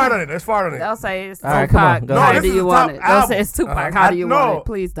 I Let's do. fart on it. Let's fart on it. Don't say it's All right, come on, Tupac. go How ahead. No, do this you is want the it? top Don't say album. it's Tupac. Uh, How do you want no. it?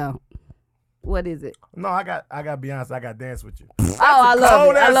 Please don't. What is it? No, I got Beyonce. I got Dance with You. Oh, I love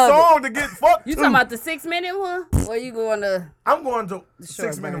Cold it. I ass love it. song to get fucked. You to. talking about the 6-minute one? Or you going to? I'm going to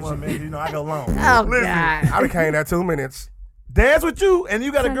short 6 minute version. one, man. You know I go long. Oh Listen, God. I became that 2 minutes. Dance with You, and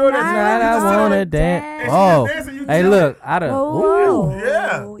you got a girl that's Tonight I just wanna sitting dance. she Oh, just dancing, you hey, chilling. look, I done. Oh,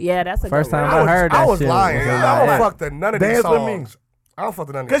 yeah. Yeah, that's a First good time one. I heard that I was shit. lying. was in I my don't head. fuck to none of these Dance with me. songs. I don't fuck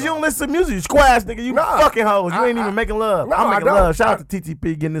to none of these Cause you don't songs. listen to music, you squash nigga. You Nah. fucking hoes. You ain't I- even making love. No, I'm I making don't. love. Shout out to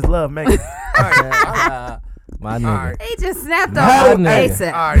TTP getting this love, man. My All nigga. right. He just snapped Nah, on nigga.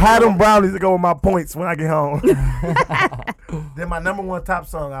 ASAP. All right. Had them brownies to go with my points when I get home. Then my number one top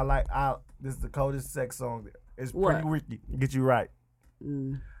song I like. This is the coldest sex song. It's What? Pretty Ricky. Get you right. I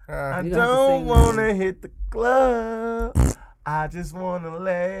You gonna have to don't sing wanna hit the club. I just wanna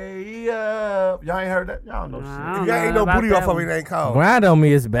lay up. Y'all ain't heard that? Y'all know Nah. shit. If y'all ain't no About booty that off of one. it, it ain't called. Grind on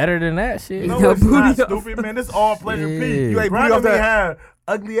me is better than that shit. No, No it's booty not off. stupid, man. This all pleasure Yeah. P. You ain't Grind booty on off me that. had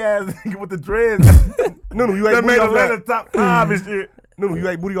ugly ass nigga with the dreads. Nunu, you ate That booty made off Atlanta that. top 5 and shit. Nunu, you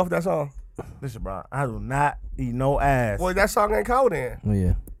ate booty off that song. Listen, bro, I do not eat no ass. Boy, that song ain't cold then.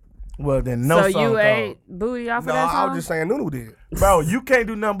 Yeah. Well, then no So song you called. ate booty off No, of that I song? was just saying Nunu did. Bro, you can't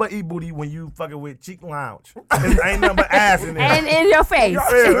do nothing but eat booty when you fucking with Cheek Lounge. It ain't nothing but ass in there. And in your face. Yeah,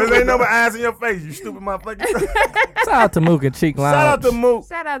 there ain't nothing but ass in your face, you stupid motherfucker. Shout out to Mook and Cheek Lounge. Shout out to Mook.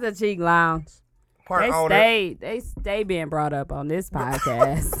 Shout out to Cheek Lounge. Part They owner. stay being brought up on this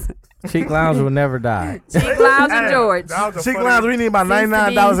podcast. Cheek Lounge will never die. Cheek Lounge and Hey, George. That was the Cheek funniest- Lounge, we need about Seems to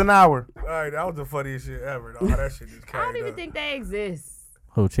 $99 an hour. All right, that was the funniest shit ever. Though. That shit just came I don't even up. think they exist.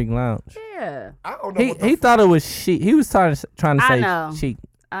 Who, Cheek Lounge? Yeah, I don't know He what the he thought it was chic. He was trying to I say know. cheek.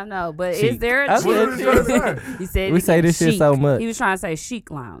 I know, but Chic. is there a That's chic? what it is. He said We it say again, this shit chic. so much. He was trying to say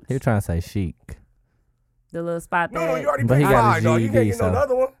Chic Lounge, He was trying to say chic. the little spot No, that you already But he picked got five, his dog. You can't GED, get no so-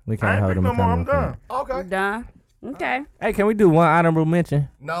 another one. We I can't ain't hold pick him no more, I'm accountable. done. Okay. done. Okay. Hey, can we do one honorable mention?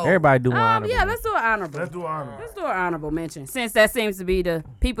 No. Everybody do one honorable Yeah, let's do an honorable. Let's do honor. Let's do an honorable mention, since that seems to be the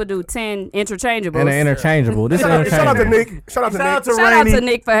people do 10 interchangeables. And an interchangeable. This is Shout out to interchangeable. Nick. Shout out to Shout out Nick. to Shout out Rainy. to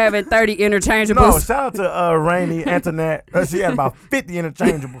Nick for having 30 No, interchangeables. shout out to Rainy Antoinette. She had about 50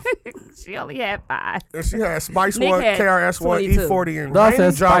 interchangeables. She only had 5. And she had Spice Nick 1, had KRS 1, 22. E40, and Dawg said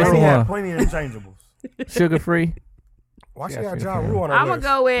Rainy Spice Rainy Ja Rule. had one. plenty of interchangeables. Sugar free. Why she Yeah, had she Ja had Rule on her I'm list?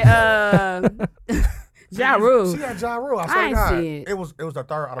 gonna go with Ja Rule. She had Ja Rule. I I swear ain't to God. see it. It was the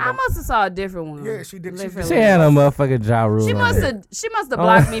third. I don't I know. must have saw a different one. Yeah, she did. She Different She list. had a motherfucking Ja Rule. She on must there. have. She must have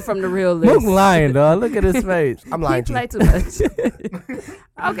blocked me from the real Mook list. lying, dog. Look at his face. I'm He lying to play you. too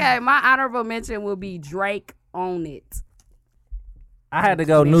much. Okay, my honorable mention will be Drake on it. I had to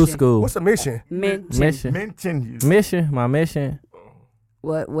go new Mission. school. What's the mission? Mission. Mention you. Mission. My mission.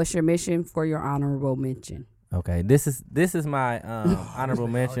 What's your mission for your honorable mention? Okay, this is my honorable Oh,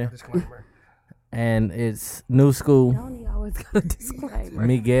 yeah, mention, disclaimer. and it's new school. Don't always got a disclaimer.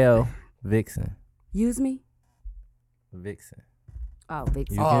 Miguel Vixen. Use me. Vixen. Oh,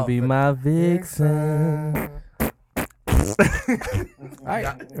 big. You Oh, can be my Vixen.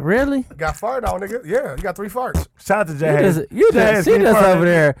 Really? Got fired out, nigga. Yeah, you got 3 farts. Shout out to You Jazz. just, you Jazz just, she came just first. over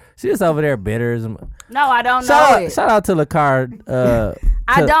there. She just over there bitter. No, I don't know Shout it. out to Lakar.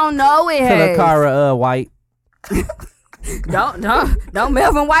 I don't know it. To Hayes. Lakara White. Don't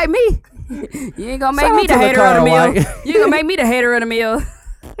Melvin White me. You ain't gonna make Shout me out the to hater of the Lakara meal. White. You gonna make me the hater of the meal.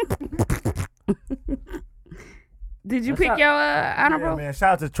 Did you pick your Yeah, honorable? man.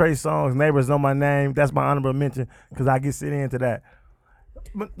 Shout out to Trey Songz. Neighbors Know My Name. That's my honorable mention because I get sit into that.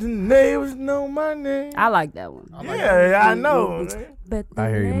 But the neighbors know my name. I like that one. Yeah, I know. But I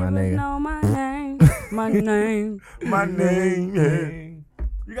hear you, my neighbors nigga. know my name. My name. My name.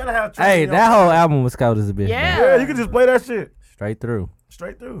 Yeah. You gotta have Trey. Hey, in your- that whole album was cold as a bitch. Yeah. man. Yeah, you can just play that shit Straight through.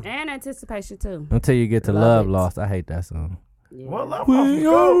 straight through. And anticipation too. Until you get to Love Love it. Lost. I hate that song. Yeah. Well, love off is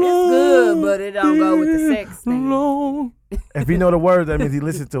cold. It's good, but it don't go with the sex thing. If he know the words, that means he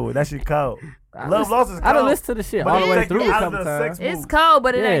listen to it. That shit cold. Love Lost is cold. I don't listen to the shit But all the it way take you through a out of couple the times. sex It's cold,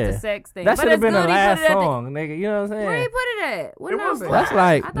 but it ain't Yeah. the sex thing. That but should have it's been the good he put last it at song, nigga. You know what I'm Where he saying? put it at? What It was number? That's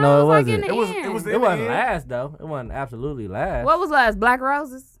like I thought no, it it was wasn't. like in the end. It was It wasn't in. last though. It wasn't absolutely last. What was last? Black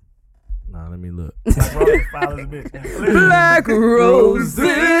Roses? No, let me look. Rose foul as a bitch. Black Roses.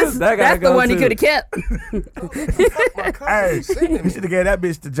 That gotta That's the go one he too. could have kept. Hey, you should have gave that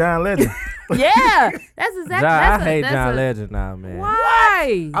bitch to John Legend. Yeah. That's exactly. John, that's I hate that's John Legend now, man.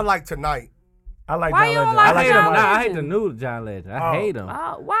 Why? I like Tonight. I like Why John you don't Legend. like I I like hate John him. John Nah, I Legend. hate the new John Legend. I Oh. hate him.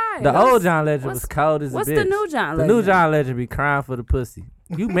 Why? The What's- old John Legend was what's- cold as a bitch. What's the new John The Legend? new John Legend be crying for the pussy.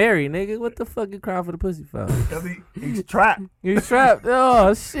 You married, nigga. What the fuck you crying for the pussy for? 'Cause he's trapped. You trapped?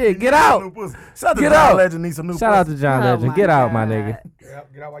 Oh shit! Get He out! needs some new pussy. Shout out to Get John out. Legend. Needs some new Shout out pussy. to John Oh Legend. my Get out, my God. nigga.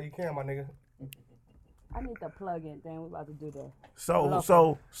 Get out while you can, my nigga. I need the plug-in thing. We're about to do that.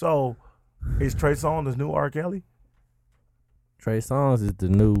 So, is Trey Songz the new R. Kelly? Trey Songz is the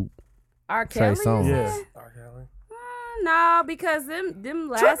new R. Trey Kelly? Songz. you Yeah. said? No, because them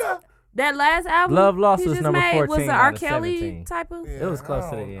last that last album Love Lost he was just number made 14 was the out R. of Kelly 17. type of. It was close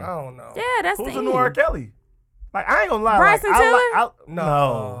to the end. I don't know. Yeah, that's Who's the the new end. R. Kelly? Like, I ain't gonna lie. Bryson like, Tiller?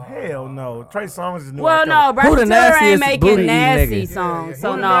 No, hell no. Trey Songz is the new Well, R. no, Kelly. Bryson the Tiller ain't nastiest making booty-eating nasty nigga? songs, Yeah, so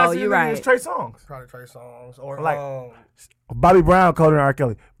Who the no, nastiest you're nigga right. is Trey Songz. Probably Trey Songz or Like- like. Bobby Brown colder than R.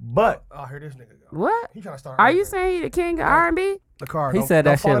 Kelly. But Oh, here this nigga go. What? He trying to start. Are you over. saying he the king of R&B? the car? He Don't- said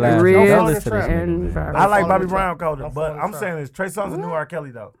don't that fall shit in last the- night. don't Real fall in the listen to trap. this and nigga, man. I like fall Bobby in the Brown trap. colder. Don't But fall in I'm the saying trap. is Trey Songz the new R.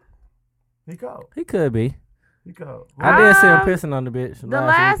 Kelly though. He cold. He could be. He cold. I did see him Um, pissing on the bitch. The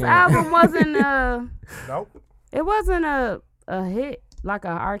last weekend. album wasn't Nope. it wasn't a hit like a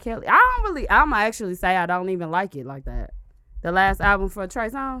R. Kelly. I'm actually say I don't even like it like that. The last album for Trey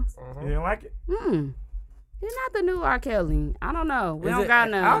Songz. You didn't like it? It's not the new R. Kelly. I don't know. We Is don't it- got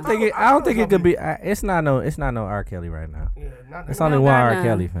none. I don't think it. I don't think it could be. It's not no. It's not no R. Kelly right now. Yeah, not It's that. only don't one got R. none.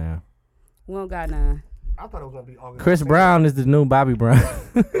 Kelly fan. We don't got none. I thought it was gonna be August. Chris 16th. Brown is the new Bobby Brown.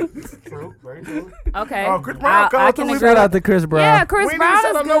 True, very true. Okay. Oh, Chris Brown I called can too. agree. Shout out to Chris Brown. Yeah, Chris we Brown didn't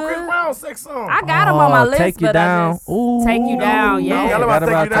is set up no Chris good. Brown sex song. I got him on my list, Take You but Down. I just Ooh. Take You Down. Yeah, Y'all Forgot about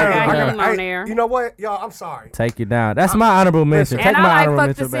about Take You Take Down. You I got Down. him on there. You know what, y'all? I'm sorry. Take You Down. That's my honorable mention. Listen, Take And my I honorable like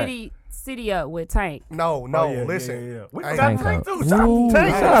Fuck the mention back. City Up with Tank. No, Oh, yeah, listen. yeah, yeah. We Hey, forgot Tank Tank up. too. Shout out Ooh, to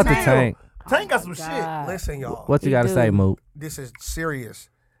Tank. shout out to Damn. Tank. Tank got some shit. God. Listen, y'all. What you He got to do. say, Moot? This is serious.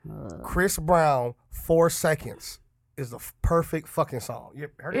 Chris Brown, 4 Seconds is the perfect fucking song. You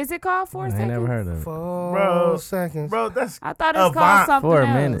heard it? Is it called I 4 ain't Seconds? never heard of it. 4 Bro, seconds. Bro, that's I thought it was called Avant. something 4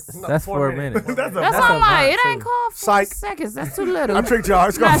 else. minutes. No, That's 4 4 minutes. minutes. that's a That's what I'm like. It Avant, ain't called 4 Psych. seconds. That's too little. I tricked y'all.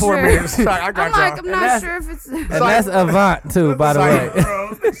 It's Not got 4 sure. minutes. I got I'm y'all. like, I'm not that's- sure if it's. And that's Avant too, by the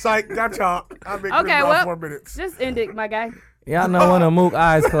way. Psych, Psych, got y'all. I've been Okay, well, 4 minutes. Just end it, my guy. Y'all know when a Mook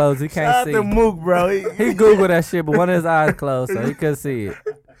eyes closed, he Shout can't out see. to Mook, bro. He Googled that shit, but one of his eyes closed, so he couldn't see it.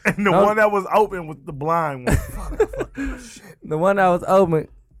 And the Oh. one that was open was the blind one. The one that was open,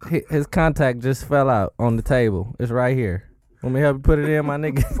 his contact just fell out on the table. It's right here. Want me to help you put it in, my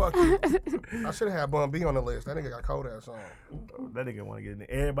nigga? Fuck you. I should have had Bun B on the list. That nigga got cold ass song. That nigga want to get in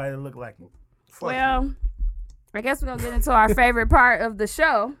there. Everybody that look like him. Fuck you. Well, I guess we're going to get into our favorite part of the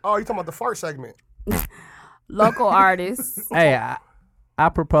show Oh, you talking about the fart segment? local artists. Hey, I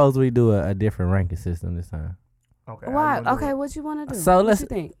propose we do a different ranking system this time. Okay. how Why? you gonna do Okay, it? what you want to do? So what let's- you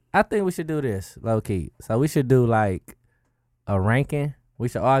think? I think we should do this low key. So we should do like a ranking. We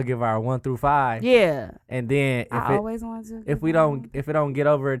should all give our 1 through 5, Yeah. and then I always wanted to. if it don't get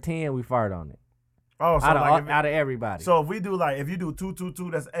over a 10, we fart on it. Oh, so Out of, like out of everybody. so if we do like if you do 2, 2,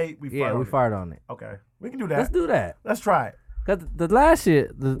 2, that's 8. We yeah, fart we on it. fart on it. Okay, we can do Let's that. do that. Let's try it. Cause the last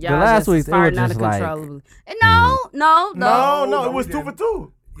shit, the Y'all last just week's it was farting out just of like. control. No, No, it was we 2 for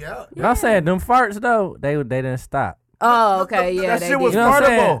 2. Yeah. But I'm saying them farts though, they didn't stop. Oh, okay, yeah, that they shit was did. You know what I'm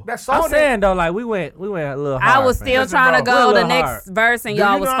saying? fartable. That song I'm saying though, like we went a little hard. I was still man. Listen, trying to bro, go we're a the little next hard. verse, and Do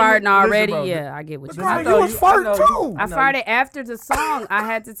y'all you was know how farting many- already. listen, bro, Yeah, I get what you Listen, mean. bro, you was farting too. I farted after the song. I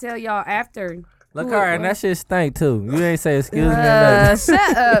had to tell y'all after. Look, Who- her, and that shit stank too. You ain't say excuse me or nothing.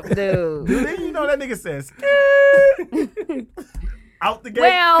 Shut up, dude. Then you know that nigga says out the gate.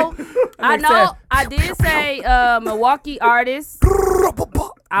 Well, I Nigga know said- I did say Milwaukee artists.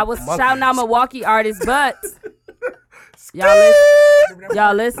 I was shouting out Milwaukee artists, but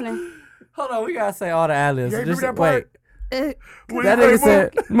y'all listening? Hold on, we gotta say all the ad-libs. You ain't Just do that wait. part? When That you nigga say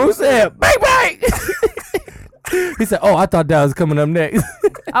said, Moose said, bang bang. He said, oh, I thought that was coming up next.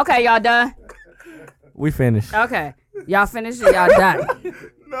 Okay, y'all done? We finished. Okay. Y'all finished or y'all done?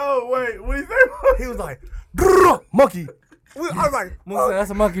 no, wait, what do you say? He was like, "Grrr, monkey." I was like, Moose said,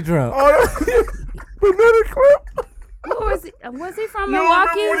 that's a monkey drum. Oh, that's banana clip. Who was he? Was he from You don't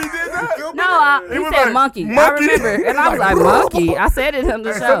remember Milwaukee? when he did that? No, He he was said like, monkey. I monkey. remember. And I was like, monkey. I said it on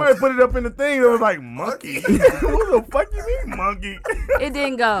the Hey, show. somebody put it up in the thing. It was like monkey. what the fuck you mean monkey? It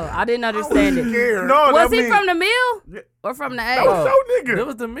didn't go. I didn't understand it. scared. No, Was that he mean, from the mill or from the That A? was so nigga. It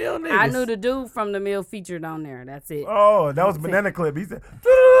was the mill niggas. I knew the dude from the mill featured on there. That's it. Oh, that was banana clip. He said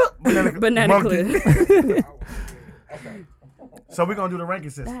banana, Banana monkey. clip. So we're gonna do the ranking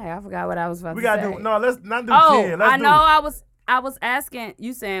system. Dang, I forgot what I was about We to gotta say. do no. Let's not do Oh, 10. Let's I do, know. I was asking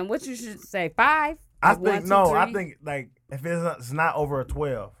you saying what you should say 5. I Like think 1, 2, no. 3? I think like if it's not over a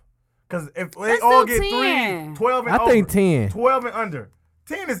 12, because if they Let's all do get 10. 3, 12 and I over. think 10. 12 and under.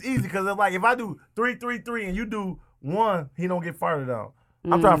 10 is easy because it's like if I do 3, 3, 3, and you do 1, he don't get farted on.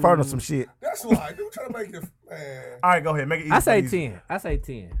 I'm trying to fart on some shit. that's why. Dude, trying to make it, man. All right, go ahead. Make it easy. I say easy. 10. I say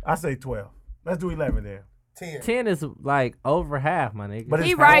 10. I say 12. Let's do 11 then. 10. 10 is like over half, my nigga. But it's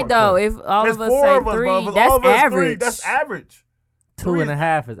He four right of though. us. If all It's of us 4 say of us, 3, bro. If all that's of us 3, average. that's average.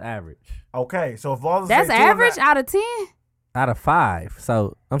 2.5 is average. Okay, so if all of us That's say 2 and a- average out of 10. Out of 5.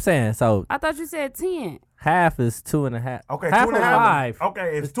 So I'm saying, so I thought you said 10. half is 2.5. Okay, half 2 and of a half. 5.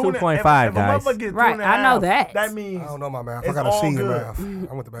 Okay, it's It's 2.5, 2.5, if guys. a motherfucker gets Right, 2 and a I know half, that. That means I don't know my math. I It's got a all C in good. math.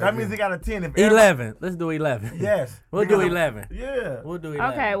 I went to bed. that means they got a 10. If 11. Let's do 11. Yes. We'll do Because- 11. Yeah. We'll do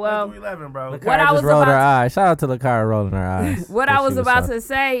 11. Okay, Let's well, do 11, bro. Lakara What I just was rolled her about to- eyes. Shout out to Lakara rolling her eyes. what I was about so- to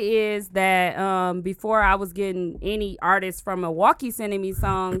say is that before I was getting any artists from Milwaukee sending me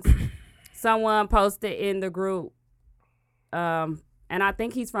songs, someone posted in the group, and I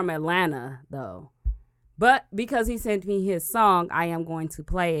think he's from Atlanta though. But because he sent me his song, I am going to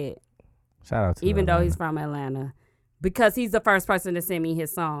play it, Shout out to even her, though he's man. from Atlanta, because he's the first person to send me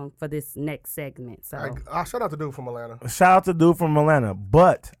his song for this next segment. So I shout out to dude from Atlanta. Shout out to dude from Atlanta.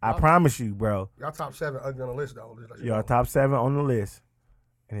 But I promise you, bro, Y'all top 7 ugly on the list though. Just let you you're know. top 7 on the list.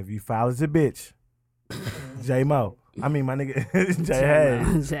 And if you foul as a bitch, J Mo. I mean, my nigga Jay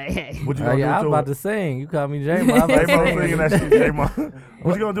Hayes. Jay Hayes. What you Oh, gonna yeah, I was do about to to sing. You call me J Mo. I was it? about J Mo to singing sing. that shit, J Mo.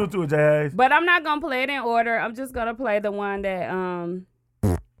 What you gonna do to it, Jay Hayes? But I'm not gonna play it in order. I'm just gonna play the one that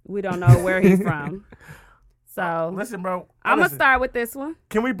we don't know where he's from. So Listen, bro. I'm gonna listen. start with this one.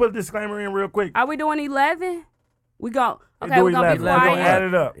 Can we put a disclaimer in real quick? Are we doing 11? We go. Okay, Do we're gonna be 11. We're gonna quiet. add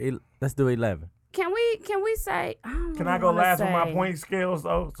it up. Let's do 11. Can we say? Can really I go wanna last with my say- point scales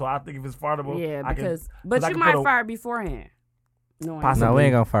though? So I think if it's fartable, Yeah, I can- because but I you can might put a- fire beforehand. No, Possibly. No, we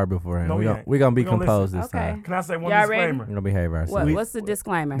ain't gonna fire beforehand. No, we we gonna ain't. we gonna be We gonna composed listen. this Okay. time. Can I say one Y'all ready? disclaimer? We're gonna behave ourselves. What's the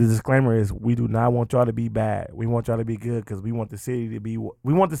disclaimer? The disclaimer is we do not want y'all to be bad. We want y'all to be good because we want the city to be.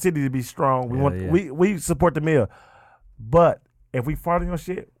 We want the city to be strong. We Yeah, want yeah. we support the mill. But if we fart on your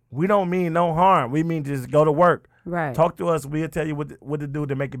shit, we don't mean no harm. We mean just go to work. Right. Talk to us. We'll tell you what to do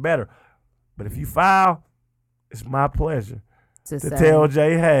to make it better. But if you foul, it's my pleasure to to say. tell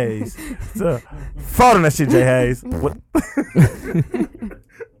Jay Hayes to fart on that shit, Jay Hayes. What-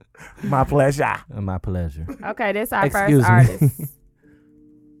 my pleasure. My pleasure. Okay, this our Excuse first me. artist.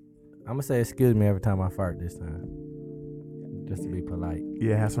 I'm gonna say excuse me every time I fart this time, just to be polite.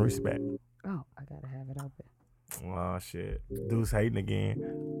 Yeah, have some respect. Oh, I gotta have it open. Oh shit, dude's hating again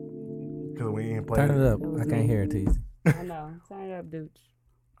because we ain't playing. Turn it up. That was I can't me. hear it, Teasy. I know. Turn it up, dude.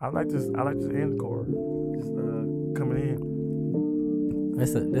 I like this end chord. Just coming in.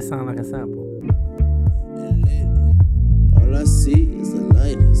 This sound like a sample. And lately, all I see is the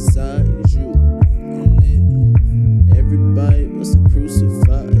light inside you. And lately, everybody wants to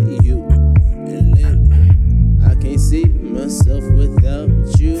crucify you. And lately, I can't see myself without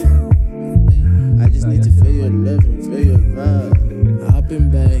you. And lately, I just need to feel your love and feel your vibe. Hopping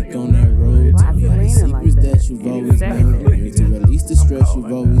back on that road Why to is it all the raining like secrets that? that you've always known. Here to release the stress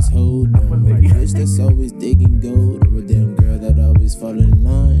you've always hold on. A bitch that's always digging gold, or a damn girl that always fall in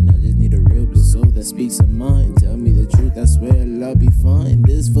line. I just need a real soul that speaks of mine. Tell me the truth, I swear I'll be fine.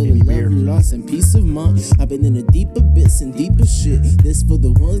 This for the love, loss, and peace of mind. I've been in the deeper bits and deeper shit. This for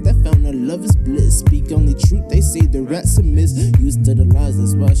the ones that found their love is bliss. Speak only truth, they say the rats are miss. Used to the lies,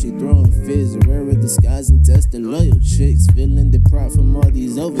 that's why she throwing fizz. Rare of the skies and test the loyal chicks. Feeling deprived from all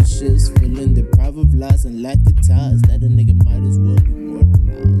these overshifts. Feeling deprived of lies and lack of ties. That a nigga might as well be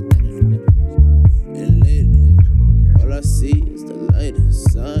modernized. And lately, all I see is the light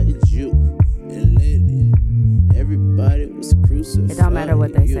inside you. And lately, everybody was crucified. It don't matter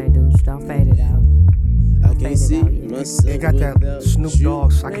what they say, dude. Don't fade it out. I Fade can't it see out yet. myself. It got that without Snoop you.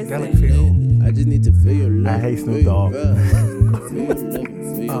 Dogg psychedelic And feel. lately, I just need to feel your love. I hate feel Snoop your Dogg. vibe. Feel your love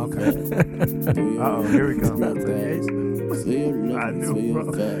and feel your Okay. vibe. Feel your Uh-oh, love here we and go. feel your vibe. Feel your love I and knew, feel your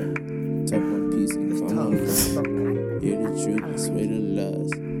bro. vibe. Talk one piece and come on. Hear the truth and sway the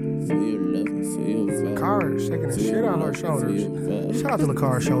lies. Feel your love and feel your vibe. Car shaking the Feel shit your out her love and feel shoulders. your vibe. Shout out to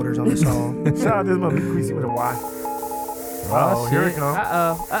LaCar's shoulders on this song. Shout out this mother Creasy with a Y. Oh, here it shit. comes.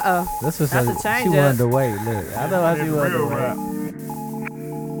 Uh-oh. This was That's a she change wanted up. to wait. Look, I know how she It's wanted real to rap.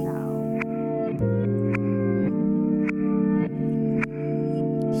 wait.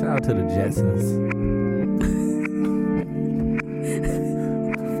 Shout out to the Jetsons.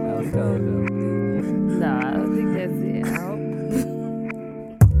 That was cold though. No, I don't think that's it. I hope.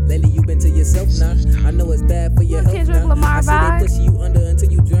 Lately you been to yourself now. I know it's bad for your Look, health Kendrick now. Lamar I see vibe. they push you under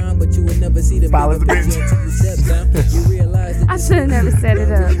until you drown, but you will never see the Follow bigger the bitch. picture until you step down. You realize that I should have never set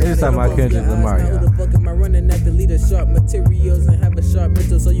it up. He was talking about Kendrick Lamar, Now who y'all. the fuck am I running at to lead a sharp materials and have a sharp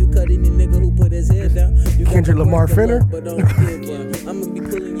mental? So you cut any nigga who put his head down. You got Kendrick the Lamar worst of Finner? luck, but don't give up. I'ma be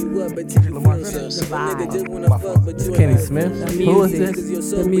pulling you up and Kendrick Lamar Lamar Finner? Nigga just wanna fuck, but This you Kenny ain't Smith? The Who was music.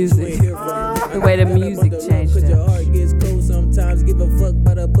 this? The music. The way the music changed Cause your up. heart gets cold sometimes. Give a fuck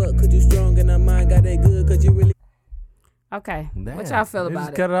by the buck. Cause you strong and our mind got that good. Cause you really. Okay. Damn. What y'all feel They about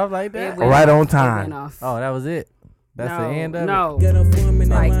just it? cut it off like It that? went Right off. on It time. went off. Oh, that was it. That's no, the end of it. no. Got a form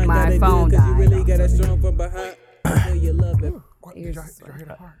and that Like mind my got that phone good. Cause you died. really got that strong from behind. Feel your love it. Did y'all hear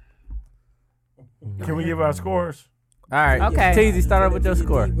that part? Can we give our scores? All right. Okay. Teasy, start off with your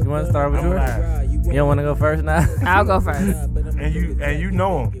score. You want to start with yours? You don't want to go first now? I'll go first. And you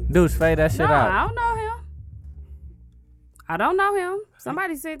know him. Dude, fade that shit No, out. I don't know him. I don't know him.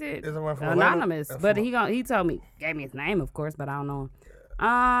 Somebody said it Is it one from Atlanta? anonymous, That's but from- he told me, gave me his name, of course, but I don't know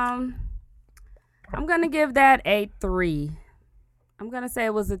him. I'm gonna give that a 3. I'm gonna say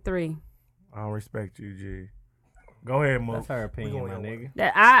it was a 3. I don't respect you, G. Go ahead, Mo. That's her opinion, my nigga.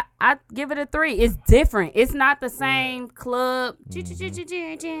 That I give it a 3. It's different. It's not the same club.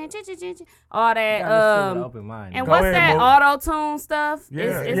 All that Open mind. and Go what's ahead, that Mo. auto tune stuff?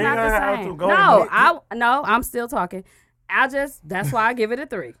 Yeah, It's you not ain't the gotta have same. to. Go ahead, No, Mo. I'm still talking. That's why I give it a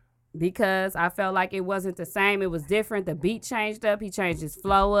 3. because I felt like it wasn't the same. It was different. The beat changed up. He changed his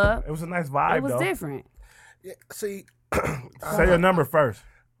flow up. It was a nice vibe, It was though. different. Yeah, see, Say your number first.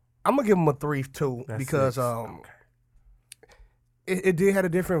 I'm gonna give him a 3 too That's because 6. it did have a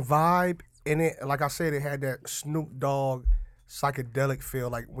different vibe in it. Like I said, it had that Snoop Dogg psychedelic feel,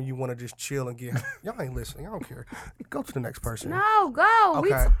 like when you want to just chill and get. Y'all ain't listening. I don't care. Go to the next person. No, go.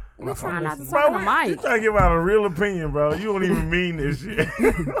 Okay. We trying not to Bro, talk on the you mic. trying to give out a real opinion, bro. You don't even mean this shit.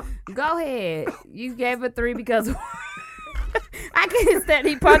 Go ahead. You gave it 3 because I can't stand.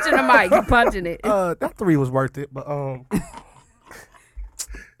 He punching the mic. He punching it. That 3 was worth it, but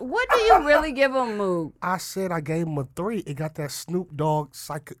What do you really give him, Moog? I said I gave him a 3. It got that Snoop Dogg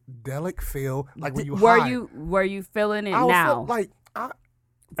psychedelic feel, like when you Were high. you feeling it I was now? like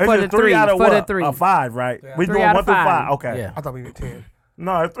It's For a the 3 3, out of for the what? 3. A 5, right? We 3 doing out 1 of through 5. 5. Okay. Yeah. I thought we did 10.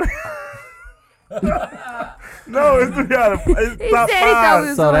 No, it's 3. No, it's 3 out of. It's He top said he thought 5. we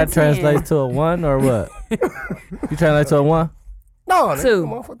was So on that 10. translates to a 1 or what? You translate to a 1? No, nigga, 2.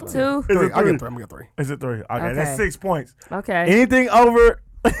 come on for 3. 2. It's 3. a I 3. get 3. I'm gonna get 3. It's a 3. Okay, Okay. that's 6 points. Okay. Anything over.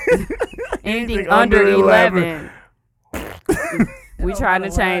 Anything under 11. We trying to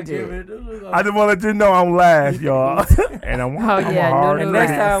change it. I just want to let you know I'm last, y'all. And I'm Oh, I'm yeah, a hard no,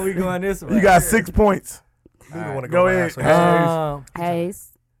 Next man. time we going this way. You got 6 points. You don't want to Go go ahead. last. So yeah.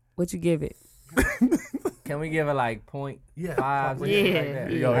 Hayes, what you give it? Can we give it like 0.5? Yeah. Like Yeah.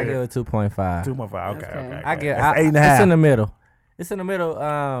 that? Yo, I yeah. give it 2.5. 2.5. Okay, Okay. okay. I get. That's I, 8.5. It's in the middle. It's in the middle.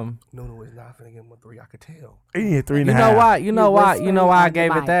 Nunu is not finna give him a 3. I could tell. He need 3.5. You know why? You know You why? You know why I whispering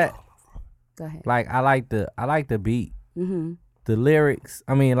gave on the it that? Go ahead. Like I like the beat, Mm-hmm. the lyrics.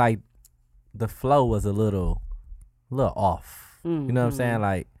 I mean, like the flow was a little off. You know what I'm saying?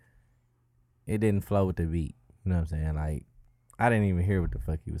 Like it didn't flow with the beat. You know what I'm saying? Like I didn't even hear what the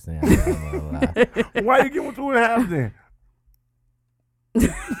fuck he was saying. I'm not gonna lie. Why you give him 2.5 then?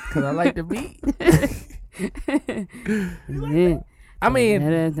 Cause I like the beat. Yeah. I mean,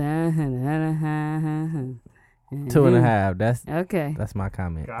 2.5. Okay. That's my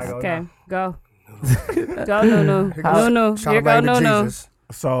comment. Can I go Okay. now? Go. Go, Nunu. Nunu. Shout Here out go back to Nunu. Jesus.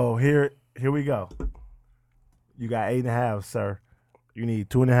 So here we go. You got 8.5, sir. You need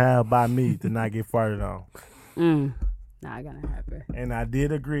 2.5 by me to not get farted on. Not gonna happen. And I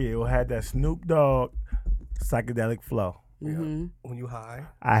did agree. It will have that Snoop Dogg psychedelic flow. Mm-hmm. When you high.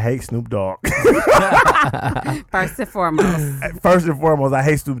 I hate Snoop Dogg. First and foremost. First and foremost, I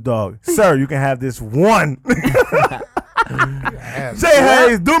hate Snoop Dogg. Sir, you can have this 1. Jay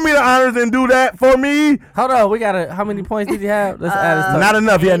Hayes, do me the honors and do that for me. Hold on, we got how many points did you have? Let's add this Not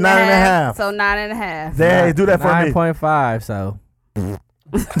enough. You had 9.5. So 9.5. Jay Hayes, do that for me. 9.5. So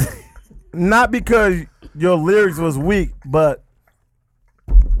Not because your lyrics was weak, but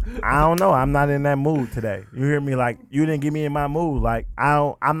I don't know. I'm not in that mood today. You hear me? Like you didn't get me in my mood. Like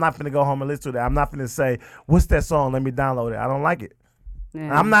I'm not finna go home and listen to that. I'm not finna say what's that song. Let me download it. I don't like it.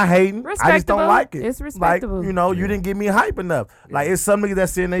 Yeah. I'm not hating. I just Respectable. don't like it. It's respectable. Like, you know, you didn't give me hype enough. Like it's some niggas that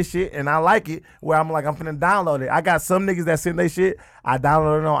send their shit and I like it. Where I'm like I'm finna download it. I got some niggas that send their shit. I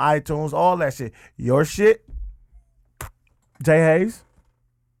download it on iTunes. All that shit. Your shit, Jay Hayes.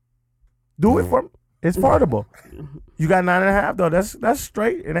 Do it for me. It's fartable. You got 9.5 though. That's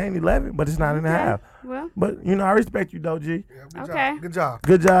straight. It ain't 11, but it's 9.5. Well, But you know, I respect you though, G. Good Okay. Job. Good job.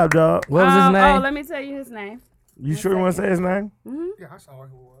 Good job, dog. what was his Oh, name? let me tell you his name. You sure you want to say his name? Yeah, I saw who it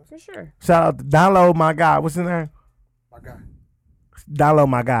was. For sure. Shout out to Download My Guy. What's his name? My guy. Download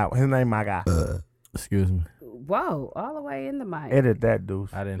My Guy. His name My Guy. Excuse me. Whoa, all the way in the mic. Edit that, dude.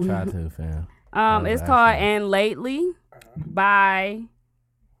 I didn't try to, fam. It's called And Lately by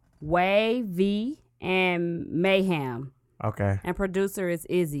Way V and Mayhem. Okay. And producer is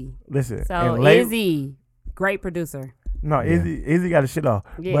Izzy. Listen. So and late- Izzy, great producer. No, Izzy got his shit off.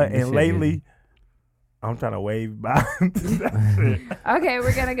 Yeah. But Good and shit, lately, Izzy. I'm trying to wave by. That's it. Okay,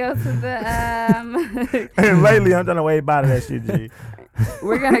 we're gonna go to the And lately, I'm trying to wave by to that shit, G.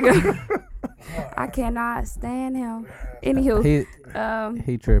 we're gonna go. I cannot stand him. Anywho,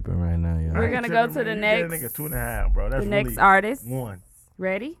 He tripping right now, y'all. we're gonna go to the That next nigga 2.5, bro. That's the next really artist. 1.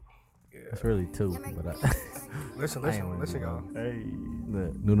 Ready? It's really 2. But Listen, y'all. Hey.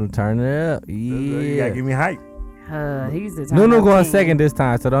 Nunu turn it up. You gotta Yeah. give me hype. He's the Nunu turn-up going king. second this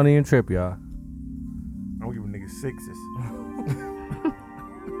time, so don't even trip, y'all. I'm giving niggas 6s.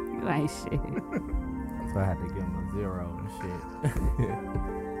 You ain't shit. So I had to give him a 0 and shit.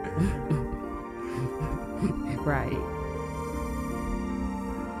 Right.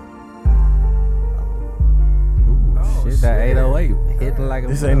 Shit, that 808 hitting like a.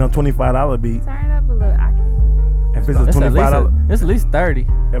 This ain't no $25 beat. Turn it up a little. I can. If it's a It's at least $25, it's at least 30.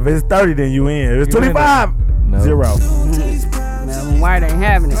 if it's 30, then you in. If it's You in 25, No. 0. Melvin White ain't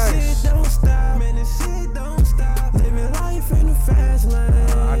having it.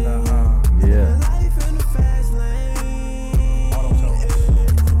 I know. Yeah.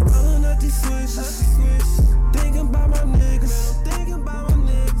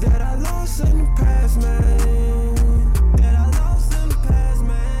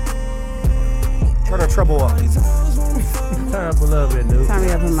 Turn the treble up. Turn up a little bit, dude. Turn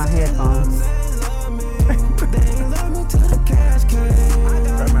me up in my headphones.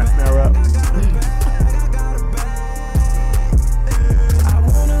 Turn my snare up.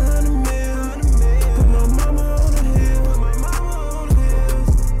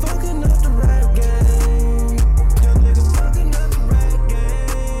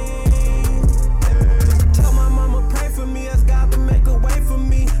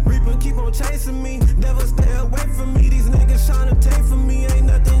 Chasing me, never stay away from me. These niggas tryna take from me. Ain't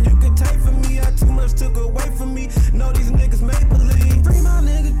nothing you can take from me. I too much took away from me. Know these niggas make believe. Free my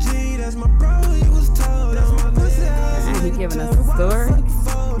nigga G, that's my bro. He was told. That's my pussy. And he giving us a story.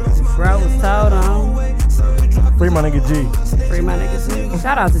 Bro was told on. Free my nigga G. Free my nigga G.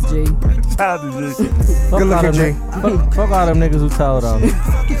 Shout out to G. Shout out to G. Good looking G. Fuck all them niggas who told on me.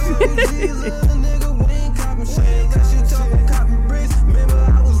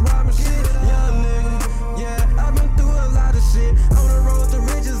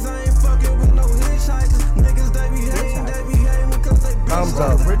 Thumbs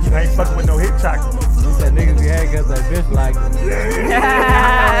up. Richard ain't fucking with no hitchhiker. He said niggas be hanging cause that bitch like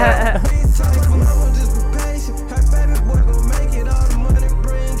it.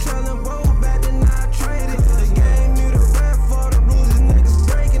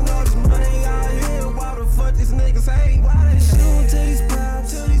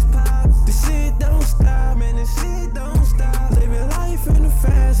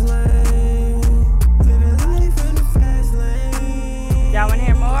 Y'all want to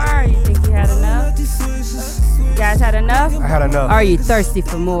hear more? Or you think you had enough? You guys had enough? I had enough. Or are you thirsty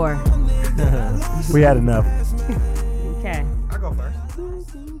for more? We had enough. Okay. I go first.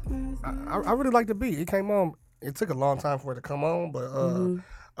 I really like the beat. It came on. It took a long time for it to come on, but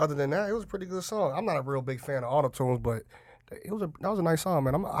other than that, it was a pretty good song. I'm not a real big fan of auto-tunes, but that was a nice song,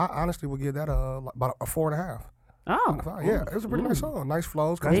 man. I honestly would give that about a 4.5. Oh. Yeah, it was a pretty nice song. Nice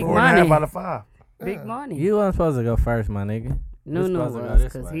flows. That's Big 4.5 money. out of 5. Big money. You wasn't supposed to go first, my nigga. No, You no, supposed to go was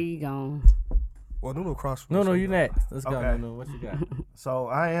this because way. he gone. Well, Nunu cross. No, you next. Let's go, Okay. Nunu. What you got? So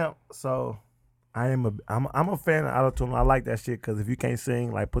I'm a fan of autotune. I like that shit because if you can't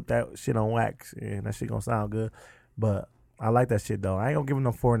sing, like put that shit on wax and that shit gonna sound good. But I like that shit though. I ain't gonna give it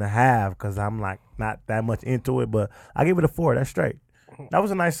no 4.5 because I'm like not that much into it. But I give it a 4. That's straight. That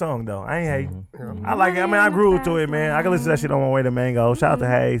was a nice song though. I ain't hating. I like it. I mean, I grew to it, man. I can listen to that shit on my way to Mango. Shout out to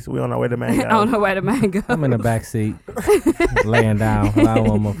Hayes. We on our way to Mango. On the way to Mango. I'm in the back seat, laying down. I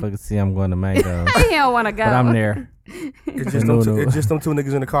don't want motherfuckers to see I'm going to Mango. He don't want to go. But I'm there. It's just them two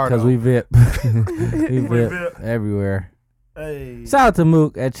niggas in the car. Because though. we VIP. we VIP everywhere. Hey. Shout out to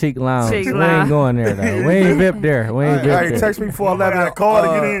Mook at Cheek Lounge. Cheek we Lounge. ain't going there, though. We ain't VIP there. We ain't VIP Hey, there. text me before 11. got a call to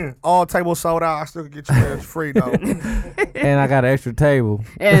get in. All tables sold out. I still can get you there. It's free though. And I got an extra table.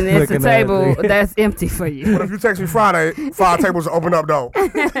 And it's a Looking at table it. that's empty for you. But if you text me Friday, 5 tables will open up though.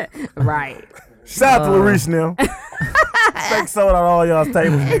 Right. Shout out to Larice now. Steak sold out all y'all's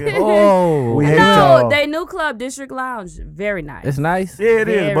tables, nigga. Oh, We hate No, y'all. they new club, District Lounge. Very nice. it's nice. Yeah, it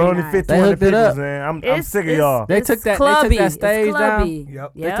is, Very but only nice. 50 They hooked it up. man. I'm It's- sick of it's- y'all. They it's took that- they took clubby. that It's stage down. clubby.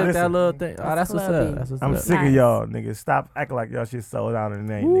 Yep. They Yep. took Listen. that little thing. Oh, that's what's clubby. up. That's what's I'm up. sick of Nice. y'all, niggas. Stop acting like y'all shit sold out in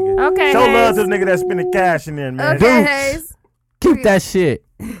the name, nigga. Okay, Show love Hayes. to the nigga that's spending cash in there, man. Okay, Hayes. Keep that shit.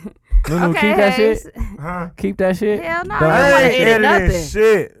 Nunu, Okay, keep that Hayes. shit. Huh? Keep that shit. Hell no. Don't- I don't wanna I ain't edit editing nothing.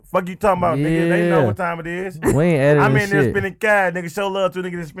 shit. Fuck you talking about, nigga. They know Yeah. what time it is. We ain't editing I'm in there shit. spending cash, nigga. Show love to a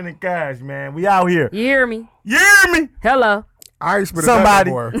nigga that's spending cash, man. We out here. You hear me? You hear me? Hello. I ain't spent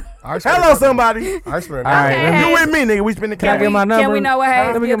Somebody. Hello, somebody. I ain't spent All right, Okay, let me- You Hayes. with me, nigga. We spending Can I cash. get my number? Can we know what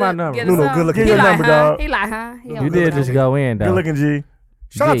Hayes? Let me get my number. us Nunu, some? good looking. He Get your like, number, huh? dog. He like, huh? He You don't did know. just go in, though. Good looking G.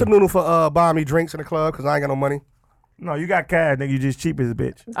 Shout out to G. Nunu for buying me drinks in the club because I ain't got no money. No, you got cash, nigga. You just cheap as a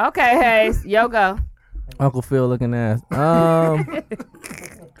bitch. Okay, Hayes. Yo, go. Uncle Phil looking ass.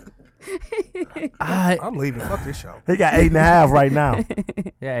 I'm leaving. Fuck this show. He got 8.5 right now.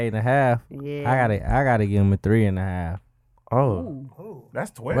 Yeah, 8.5. Yeah. I gotta give him a 3.5. Oh,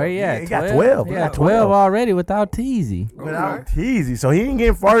 that's 12. Where you at? He got 12. He got 12 already without Teasy. Without Teasy. So he ain't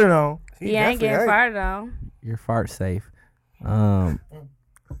getting farted on. He ain't getting definitely fired on. Your fart safe.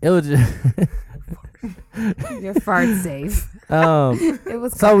 It was just Your fart safe. It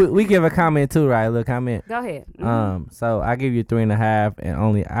was. so we give a comment too, right? Look, comment. Go ahead. So I give you 3.5,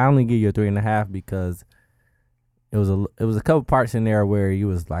 and I only give you a 3.5 because it was a couple parts in there where you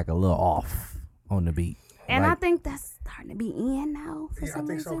was like a little off on the beat. And like, I think that's starting to be in now for Yeah, I some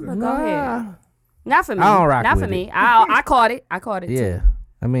think so, reason. too. But go ahead. Not for me. I don't rock Not with for me. it. I caught it. I caught it too. yeah.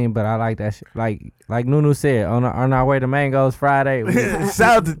 I mean, but I like that shit. Like Nunu said, on our way to Mangoes Friday.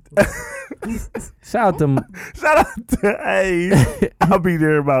 Shout out Shout out to hey, I'll be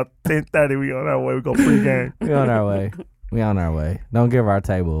there about 10:30. We on our way. We go pregame. we on our way. We on our way. Don't give our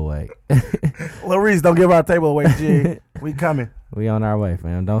table away. Larice, don't give our table away, G. We coming. We on our way,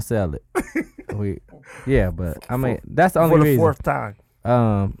 fam. Don't sell it. But I mean that's the only For the reason. fourth time.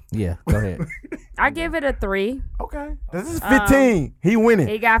 Yeah. Go ahead. I give it a 3. Okay. This is 15. He winning.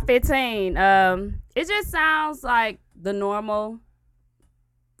 He got 15. It just sounds like the normal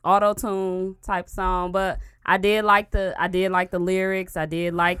auto-tune type song, but I did like the lyrics. I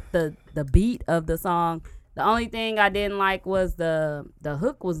did like the beat of the song. The only thing I didn't like was the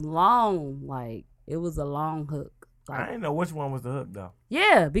hook was long. Like it was a long hook. I didn't know which one was the hook though.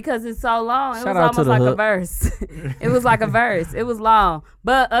 Yeah, because it's so long. It Shout was out to almost the like a hook. verse. It was like a verse. It was long.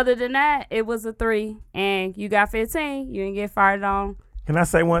 But other than that, it was a 3. And you got 15. You didn't get fired on. Can I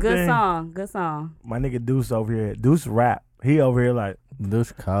say one Good thing? song. Good song. My nigga Deuce over here. Deuce rap. He over here like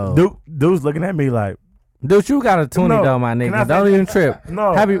Deuce cold. Deuce looking at me like Dude, you got a 20 No. though, my Can I nigga. say Don't this? even trip.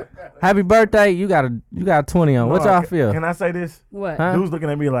 No. Happy birthday. You got a 20 on. What No, y'all feel? Can I say this? What? Huh? Dude's looking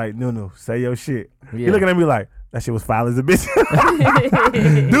at me like, no, say your shit. He Yeah. looking at me like, that shit was foul as a bitch.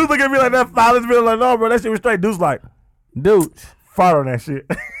 Dude's looking at me like, that foul as a bitch. Like, no, bro, that shit was straight. Dude's like, Dude, fart on that shit.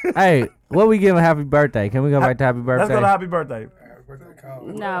 hey, what we giving happy birthday? Can we go back to happy Let's birthday? go to happy birthday.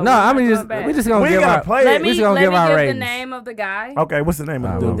 No, No, I mean we're just not going we just back. gonna We ain't give gotta our play Let it. me just gonna let give me our give the ratings. name of the guy. Okay, what's the name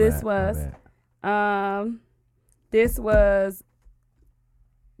of the my dude? this bad, was- my bad. This was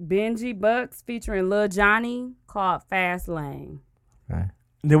Benji Bucks featuring Lil Johnny called Fast Lane. Okay.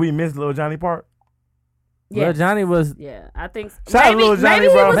 Did we miss Lil Johnny part? Lil Yes. Johnny was Yeah, I think. Shout out to Lil Johnny,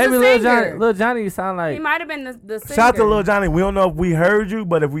 maybe bro. He was maybe the Lil singer. Johnny sound He like might have been the singer. Shout out to Lil Johnny. We don't know if we heard you,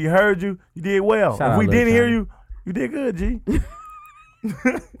 but if we heard you, you did well. Shout if out we Lil didn't hear Johnny. you, you did good, G.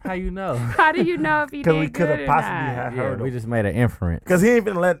 how you know? How do you know if he Because we did could good have or possibly not? had Yeah, heard we him. just made an inference. Because he ain't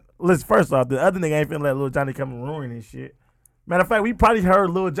finna let, listen, first off, the other nigga ain't finna let Lil Johnny come and ruin his shit. Matter of fact, we probably heard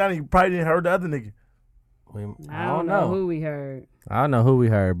Lil Johnny. You probably didn't heard the other nigga. I don't know who we heard. I don't know who we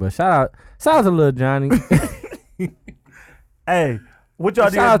heard, but shout out to Lil Johnny. Hey, what y'all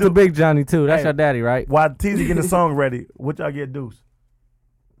Shout out did to do? Big Johnny too. That's Hey. your daddy, right? While Teezy getting the song ready, what y'all get Deuce?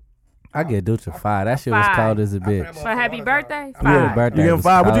 I get Deuce a 5. That shit was 5. cold as a bitch. For happy birthday? Yeah, Five. birthday You get was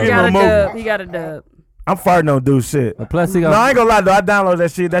 5. What you cold. He get got a on the dub. movie? He got a dub. I'm farting on Deuce shit. But plus he No, gonna. I ain't gonna lie though. I downloaded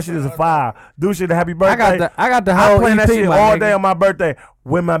that shit. That shit is a 5. Deuce shit, a happy birthday. I got the I whole playing EP, that shit my all nigga. day on my birthday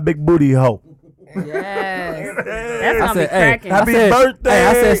with my big booty hoe. Yes. That's I gonna be said, hey, cracking. Happy said- birthday hey,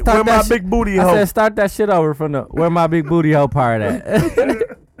 I said start with that my sh- big booty I hoe. said start that shit over from the where my big booty hole part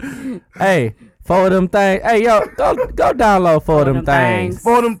at. Hey, 4 of them things. Hey, yo, go download 4 of them things.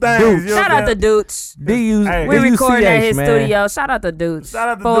 For them things. Dude, you know Shout what out to I'm Dooch. D-U- Hey. We recording at D-U-C-H, his man. studio. Shout out to Dooch. Shout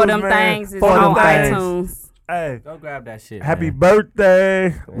out to For Dooch, them man. things is For them on things. iTunes. Hey, Go grab that shit. happy man.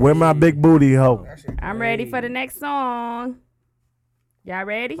 birthday with my big booty hoe. I'm ready for the next song. Y'all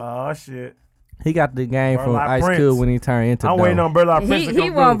ready? Oh shit. He got the game from Burlap Ice Prince. Cube when he turned into I'm waiting on Burlap Prince to He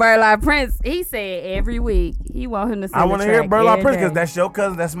come want through. Burlap Prince. He said every week he want him to sing I want the to hear track Burlap every Prince because day. that's your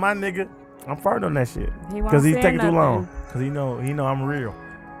cousin. That's my nigga. I'm farting on that shit. He won't Because he's say taking too nothing. long. Because he know I'm real.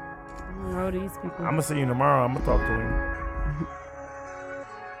 Know these people. I'm going to see you tomorrow. I'm going to talk to him.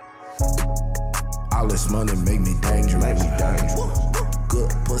 All this money make me dangerous.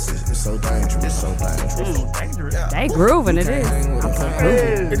 Good pussy, it's so dangerous. It's so dangerous. They grooving it is.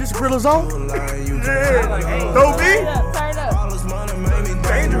 Is this Gorilla's on? Yeah. Don't be Turn up. All this money make me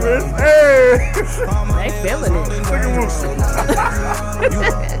dangerous. Hey. They feeling it. Look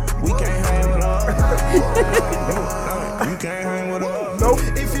at We can't hang with us. You can't hang with us. Nope.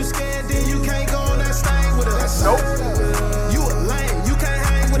 If you scared, then you can't go on that stain with us. Nope. You a lame, you can't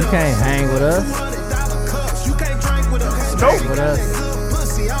hang with You us. can't hang with us. $200 cups, you can't drink with us. Nope. With us. Good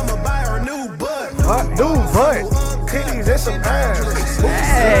pussy, I'ma buy her a new butt. Dude, but titties and some ass.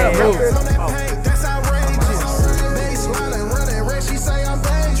 Hey. On that paint, that's outrageous. They smiling, running red, she say I'm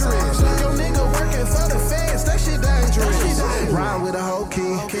dangerous. Your nigga working for the feds, that shit dangerous. Ride with a whole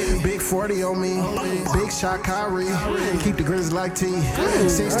key, big 40 on me, big shot Kyrie, keep the grizzly like T.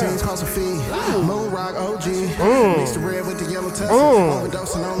 16s cost a fee, Moon Rock OG, mix the red with the yellow tussle,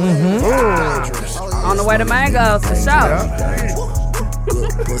 overdosing on me. Dangerous. On the way to Mangoes for sure.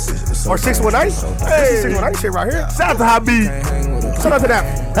 Or 619? Hey, 619 shit right here. Shout out to Habib. Shout out to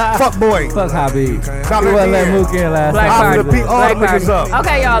that fuck boy. Fuck Habib. He Stop wasn't let in. Mook in last Black night. After Party. the peak, all Black the niggas Party. up.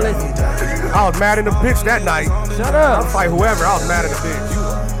 Okay, y'all listen. I was mad in the bitch that night. Shut up. I'll fight whoever. I was mad in the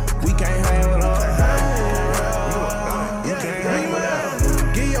bitch. We can't hang with all. You can't hang with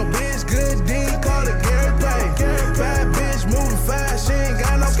all. Give your bitch good D, call it Gary Pay. Bad bitch moving fast, she ain't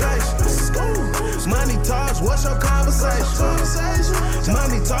got no patience. Money talks, what's your conversation?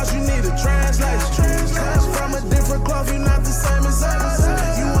 Money talks, you need a translation. Cause from a different cloth, you not the same as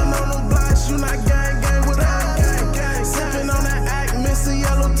us. You ain't on them blocks, you not gang with us. Sipping on that act, missing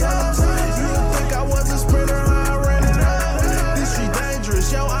yellow tops. You didn't think I was a sprinter, how I ran it up. This street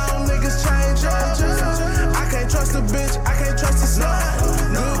dangerous, yo, I don't niggas change up. I can't trust a bitch, I can't trust a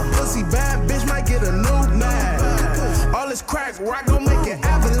slut. Good pussy, bad bitch might get a new man. All this crack, rock gon' make it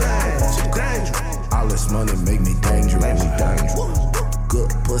avalanche. Dangerous. All this money make me dangerous. Good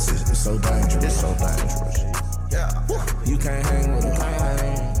pussy, it's so dangerous. You can't hang with it.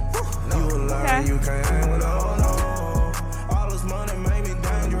 You a liar, you can't hang with it. All this money make me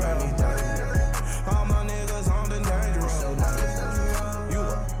dangerous. All my niggas on the dangerous.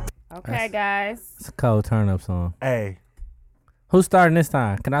 Okay, guys. It's a cold turn up song. Hey. Who's starting this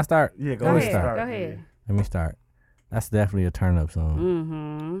time? Can I start? Yeah, Go go ahead. ahead. Go ahead. Let me start. That's definitely a turn up song.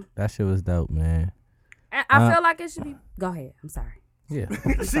 Mm-hmm. That shit was dope, man. I feel like it should be. Go ahead. I'm sorry. Yeah.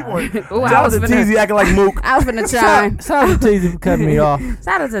 She went. Ooh, Shout out to Teezy acting like Mook. I was finna chime. Shout out to Teezy for cutting me off.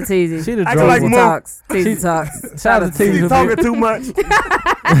 Shout out to Teezy. She the Acting like drunk Mook. one. Talks. Teezy talks. Shout out to Teezy Teezy for talking being, too much.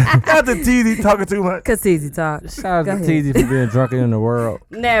 Shout out to Teezy talking too much. Cause Teezy talks. shout out Go to ahead. Teezy for being drunker than the world.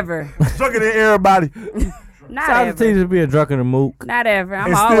 Never. Sucking in everybody. Not Shout out to ever. Teezy for being drunker than Mook. Not ever. I'm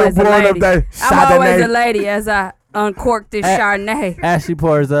And still always a pouring up lady. that I'm always Chardonnay. a lady as I uncork this Chardonnay As she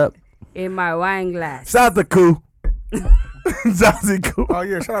pours up. in my wine glass. Shout out to Koo. Jazzy Koo. Oh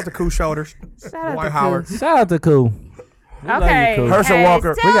yeah, shout out to Cool Shoulders. Shout out Dwight to Howard. Cool. Shout out to Cool. We love you, Okay. Cool. Herschel Hey,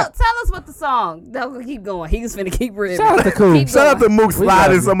 Walker. Tell, We got- tell us what the song. No, keep going. He was finna keep ripping. Shout out to Cool. Keep Shout out to going. Mook We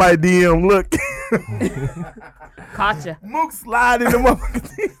sliding love you. somebody DM. Look. Caught ya. Mook sliding the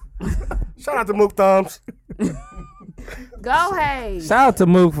motherfucker. Shout out to Mook Thumbs. Go, hey. Shout out to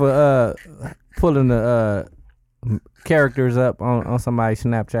Mook for pulling the characters up on somebody's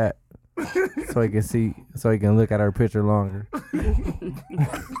Snapchat so he can see, so he can look at her picture longer.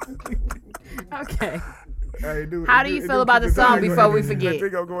 Okay. Hey, dude, How do you feel about the song before we forget? You're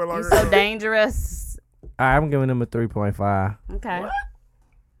You so dangerous. All right, I'm giving him a 3.5. Okay.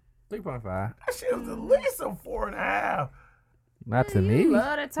 3.5. That shit was at least a 4.5. Not to You me.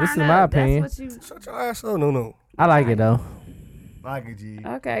 love to turn This is up. my opinion. That's what you. Shut your ass up, no. I like it though. Like a G.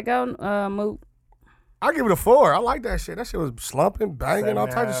 Okay, go, Mook. I give it a 4. I like that shit. That shit was slumping, banging, all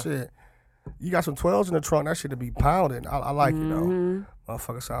types of 7.5. shit. You got some 12s in the trunk. That shit to be pounding. I like it though.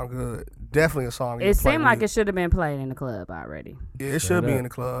 Motherfucker sound good. Definitely a song. you It can play seemed like with. it should have been played in the club already. Yeah, it should be in the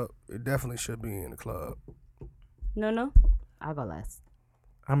club. It definitely should be in the club. No. I'll go last.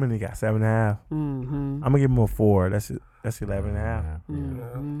 How many got? 7.5. Mm-hmm. I'm gonna give him a 4. That's it. That's 11.5.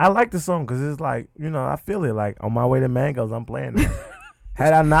 Mm-hmm. I like the song because it's like, I feel it. Like on my way to Mangoes, I'm playing that.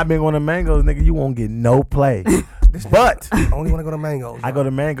 Had I not been going to Mangoes, nigga, you won't get no play. But I only want to go to Mangoes. I go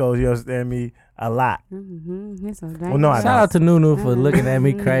to Mangoes, you understand me, a lot. Mm-hmm. It's so Well, no, I Shout out to Nunu for looking at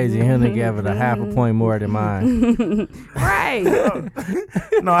me crazy. Him to give it a half a point more than mine. Right.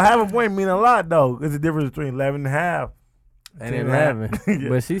 No, half a point mean a lot though. There's a difference between 11.5 And 10.5. 11.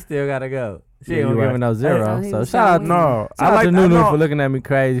 But she still got to go. She Yeah, ain't you gonna give right. it no zero. Hey, So so shout out, he- No, shout out to I Nunu know- for looking at me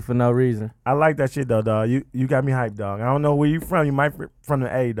crazy for no reason. I like that shit though, dog. You got me hyped, dog. I don't know where you from. You might from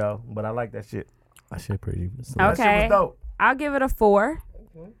the A though, but I like that shit. That shit pretty. That shit Okay. was dope. I'll give it a 4.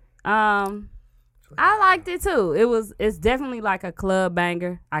 I liked it too. It's definitely like a club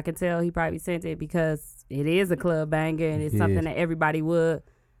banger. I can tell he probably sent it because it is a club banger and it's It something is. that everybody would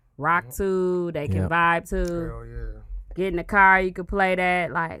rock to. They can Yep. vibe to. Hell yeah. Get in the car, you could play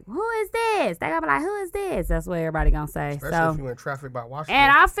that. Like, who is this? They gonna be like, who is this? That's what everybody gonna say. Especially So, if you in traffic by Washington.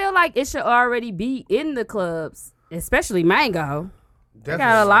 and I feel like it should already be in the clubs, especially Mango. They got a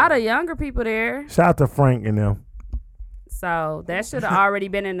Definitely. lot of younger people there, Shout out to Frank and them. so that should have already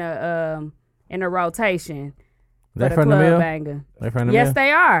been in the rotation. They For the from the club mill? banger. They from the Yes, mill?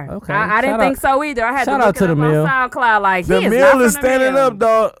 they are. Okay. I didn't Shout think out- so either. I had to shout look out to it the up mill. on SoundCloud. Like, The he is mill not is from the standing mill. up,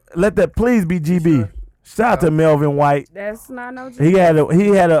 dog. Let that please be GB. Shout out to Melvin White. That's not no He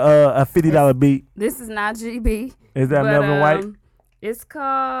GB. had a $50 beat. This is not GB. Is that But, Melvin White? It's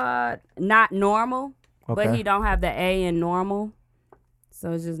called Not Normal, but Okay. he don't have the A in normal.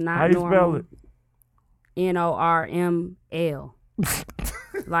 So it's just not How you normal. spell it? NORML.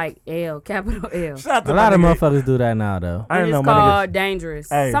 Like L, capital L. Shout out to A lot of my nigga. motherfuckers do that now, though. I And didn't know it's my nigga. called Dangerous.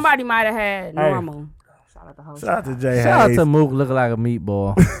 Hey. Somebody might have had Hey. normal. Shout out to Shout out to Jay Shout out Hayes. to Mook looking like a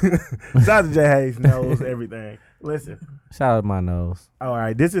meatball. Shout out to Jay Hayes knows everything. Listen. Shout out my nose. All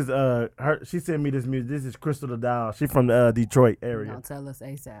right, this is her. She sent me this music. This is Crystal the Doll. She from the Detroit area. Don't tell us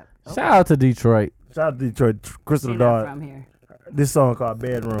ASAP. Shout out to Detroit. Shout out to Detroit. Crystal She the not Doll. from here. This song called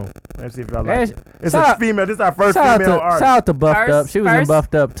Bedroom. Let's see if y'all like Hey, it. It's shout a out- female. This is our first Shout female out artist. to Buffed Up. She was in First-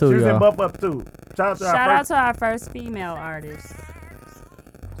 Buffed Up too, She was in y'all. Buff Up too. Shout out to Shout our out first. to our first female artist.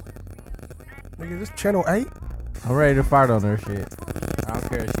 Nigga, this Channel 8? I'm ready to fart on her shit. I don't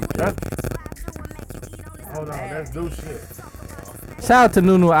care if she That's- thick. Hold on, that's do shit. Shout out to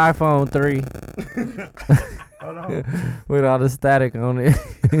Nunu iPhone 3 Hold on, with all the static on it.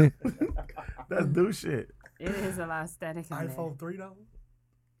 that's do shit. It is a lot of static on there. iPhone 3 though?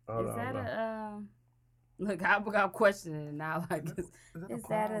 Hold Is on, that bro. a look? I'm questioning it now. Like, is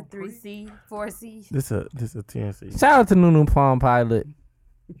that a 3C, 4C? This a TNC. Shout out to Nunu Palm Pilot.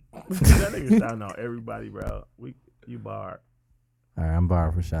 That nigga shouting out everybody, bro. You barred. All right, I'm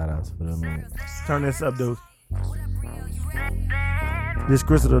barred for shout outs for the minute. Turn this up, dude. This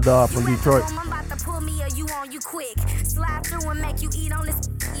Crystal the Doll from Detroit. I'm about to pull me a you on you quick. Slide through and make you eat on this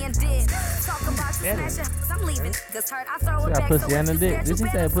and dip. Talk about you smash your I'm leaving. Cause hurt, I throw She it got back. pussy and a dick. Did she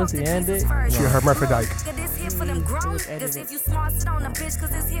say pussy and dick? She a hermaphrodite. This here for them grown niggas. If you smart, sit on a bitch,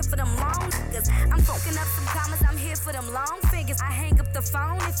 cause it's here for them long niggas. I'm fucking up some commas, I'm here for them long figures. I hang up the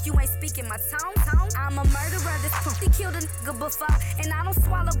phone if you ain't speaking my tone. I'm a murderer, this pussy killed a nigga before. And I don't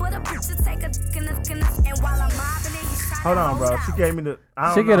swallow, but a bitch will take a dick in the. And while I'm mobbing it, he's trying Hold to on, bro. hold She out. gave me the.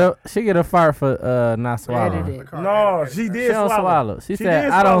 I She don't know. get a fart for not swallowing. Edit it. No, she did She don't swallow. She said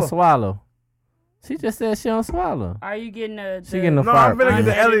did I don't swallow. She just said she don't swallow. Are you getting a? She getting a No, fart. I'm gonna get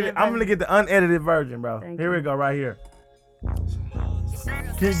the Unedited edited. I'm gonna get the unedited version, bro. Thank Here you. we go, right here.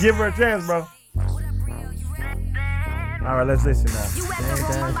 Can you give her a chance, bro? All right, let's listen now. You at the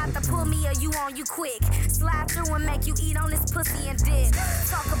room, I'm about to pull me a you on you quick. Slide through and make you eat on this pussy and dip.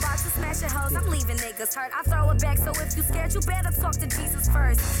 Talk about you smashing hoes, I'm leaving niggas hurt. I throw it back, so if you scared, you better talk to Jesus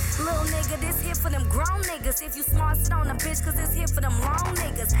first. Little nigga, this here for them grown niggas. If you smart, sit on a bitch, cause it's here for them long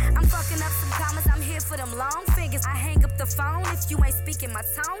niggas. I'm fucking up some commas, I'm here for them long figures. I hang up the phone if you ain't speaking my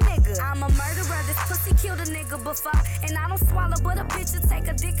tone, nigga. I'm a murderer, this pussy killed a nigga before. And I don't swallow, but a bitch will take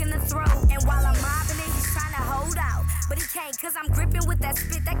a dick in the throat. And while I'm mobbing it, he's trying to hold out. But he can't, cause I'm gripping with that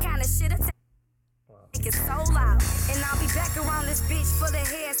spit, that kind of shit. Make it so loud. And I'll be back around this bitch for the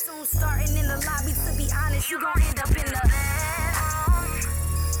hair soon, starting in the lobby. To be honest, you gon' end up in the bedroom.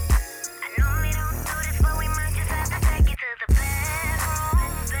 I know we don't do this, but we might just have to take it to the bedroom.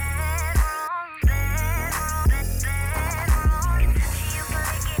 Bedroom. You can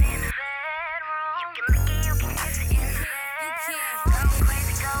lick it in the bedroom. You can lick it, you can kiss it in the bedroom.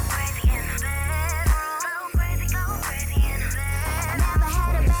 Go crazy in the bedroom. Go crazy in the bedroom. Never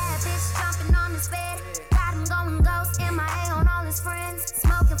had a bad bitch jumping on this bed. Got him going ghost, MIA on all his friends.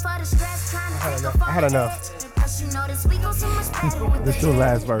 Smoking for the stress, trying to take up I had enough. This is the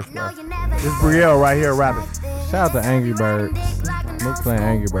last verse, bro. This Brielle right here rapping. Shout out to Angry Birds. Mook playing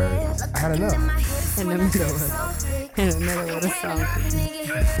Angry Birds. I had enough. In the middle of the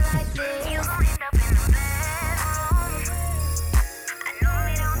song.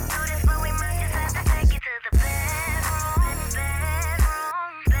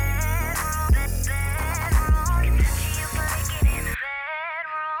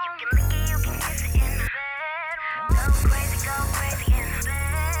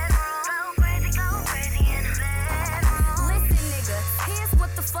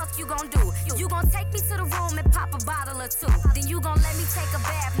 You gon' do? You gon' take me to the room and pop a bottle or two. Then you gon' let me take a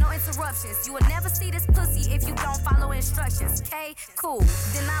bath, no interruptions. You will never see this pussy if you don't follow instructions. Okay, cool.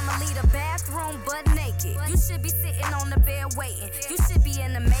 Then I'ma leave the bathroom butt naked. You should be sitting on the bed waiting. You should be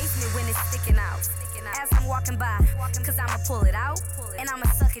in amazement when it's sticking out. As I'm walking by, cause I'ma pull it out and I'ma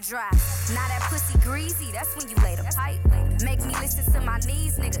suck it dry. Now that pussy greasy, that's when you lay the pipe. Make me listen to my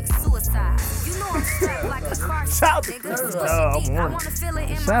knees, nigga. Suicide. You know I'm strapped like a car. Shout out nigga. to Pussy Crystal. deep. I wanna feel it in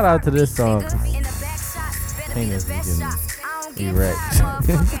my Shout out to this song. nigga. In the back shots, better be Penis the is best getting shots. I don't get erect. tired,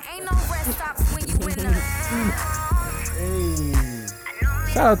 motherfucker. Ain't no rest stops when you in the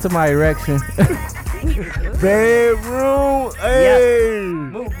Shout out to my erection. Bedroom. Hey.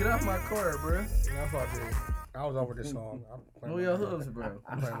 Move, get off my court, bro. I was over this song. Move your hooves, bro.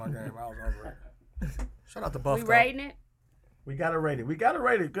 I'm playing my game. I was over it. Shout out to Buff. We rating it? We gotta rate it. We gotta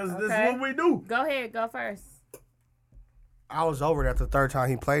rate it because this is Okay. what we do. Go ahead, go first. I was over it after the third time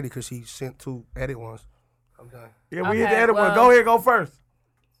he played it because he sent 2 edit ones. I'm done. Yeah, we hit Okay, the edit one. well- Go ahead, go first.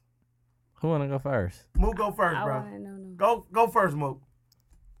 Who wanna go first? Mook, go first, I bro. wanna know. Go first, Mook.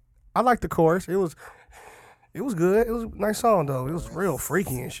 I like the chorus. It was good. It was a nice song though. It was real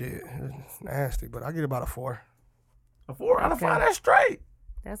freaky and shit. It was nasty, but I get about a 4. A 4 out of 5. That's straight.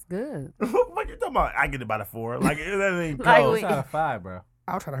 That's good. What you talking about? I get it by the 4. Like that ain't Like close. we- It's out of 5, bro.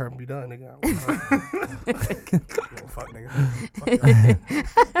 I was trying to hurry him be done, nigga. Fuck, nigga.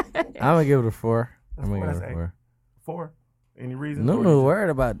 I'm gonna give it a 4. I'm gonna That's give it a eight. 4. 4. Any reason? No, no worried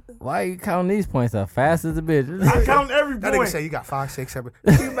about why you counting these points up fast as a bitch. I count every That nigga point say you got 5, 6, 7.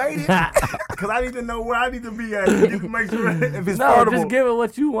 You made it. because I need to know where I need to be at. You can make sure if it's No, portable. just give it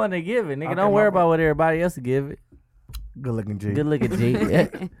what you want to give it, nigga. Okay, Don't my worry fault. about what everybody else give it. Good looking G. Good looking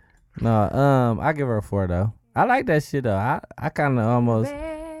G. No, I give her a 4 though. I like that shit though. I kind of almost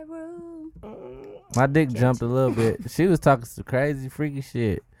my dick jumped a little bit. She was talking some crazy freaky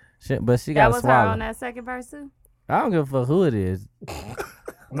shit, but she That got to was her swallow. on that second verse too. I don't give a fuck who it is.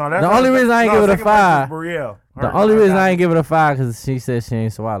 No, The only reason I ain't give it a 5. Brielle. The only reason I ain't give it a 5 because she said she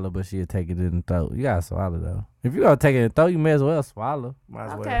ain't swallow, but she'll take it in the throat. You gotta swallow though. If you gonna take it in the throat, you may as well swallow. Might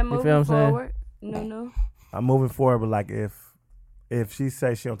as well. Okay, You feel what moving I'm saying? forward. No. I'm moving forward, but like if she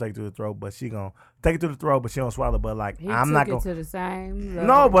say she don't take it to the throat, but she gonna take it to the throat, but she don't swallow. But like He I'm took not it gonna. to the same level.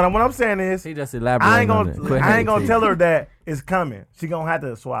 No, but what I'm saying is, He just I elaborated ain't on it. gonna Quit I ain't hating gonna T. tell her that it's coming. She gonna have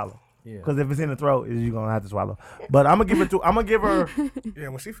to swallow. Yeah. Because if it's in the throat, you gonna have to swallow. But I'm gonna give her. Yeah,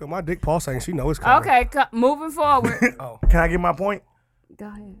 when she feel my dick pulsating, she know it's coming. Okay, moving forward. Can I get my point? Go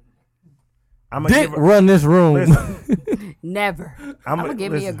ahead. I'm gonna Dick give her. run this room. Listen, Never. I'm gonna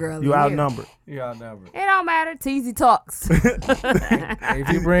give me a girl. You a year. outnumbered. You outnumbered. It don't matter. Teasy talks. If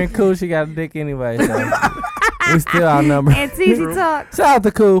you bring Cool, she got a dick anyway. So we still outnumbered. And Teasy talks. Shout out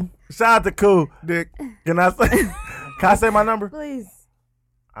to Cool. Shout out to Cool. Dick. Can I say my number? Please.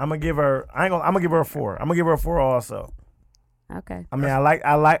 I'm gonna give her. I'm gonna give her a 4. I'm gonna give her a 4 also. Okay. I mean, I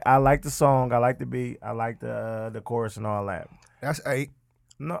like the song. I like the beat. I like the chorus and all that. That's 8.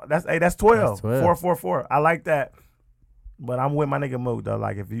 No, that's 8. That's 12. That's 12. 4, 4, 4. I like that. But I'm with my nigga Mook though.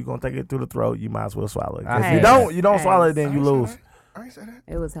 Like if you gonna take it through the throat, you might as well swallow it. 'Cause I If you hate don't, that. you don't swallow it, then you lose. I ain't say that.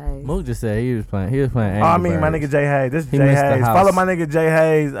 It was Hayes. Mook just said he was playing. Oh, Angry I mean, my Birds. nigga Jay Hayes. This is He Jay missed the Hayes. house. Follow my nigga Jay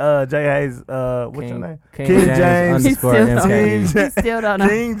Hayes. Jay Hayes. What's your name? King James underscore He still don't- MKE. He still don't know.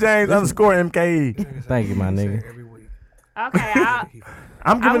 King James underscore MKE. Thank you, my nigga. Every week. Okay.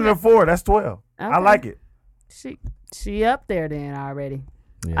 I'm giving it a 4. That's 12. I Okay. like it. She up there then already.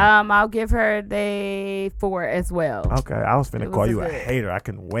 Yeah. I'll give her the 4 as well. Okay, I was finna It call was you a a good- hater. I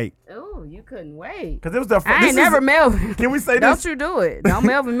couldn't wait. Oh, you couldn't wait. Cause it was the I ain't never Melvin. Can we say Don't this? you do it. Don't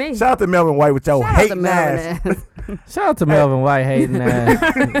Melvin me. Shout out to Melvin White with your Shout out to hating ass. Melvin ass. Shout out to Melvin White hating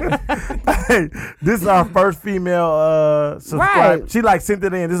ass. Hey, this is our first female subscribe. Right. She like sent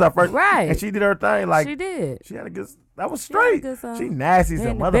it in. This is our first, Right. and she did her thing. Like She did. she had a good. That was She had a straight. good song. She nasty as a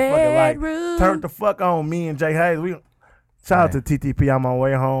In the motherfucker. Like bedroom. turned the fuck on me and Jay Hayes. We shout out to TTP. I'm on my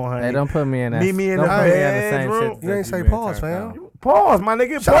way home, honey. Hey, don't put me in that. Meet me in don't the put me in the same bedroom. sentence You ain't as say being pause, turned fam. on. Pause, my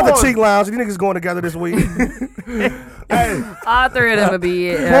nigga. Shout out Pause. to Cheek Lounge. These niggas going together this week. Hey, All 3 of them will be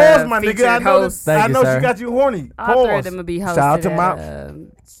pause, my nigga. featured I know, hosts. Thank I you, know sir. she got you horny. All 3 of Pause. them will be hosted Shout out to my. at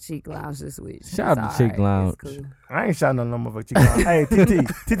Cheek Lounge this week. Shout out It's to Cheek alright. Lounge. It's cool. I ain't shouting no motherfucker. Cheek Lounge. Hey,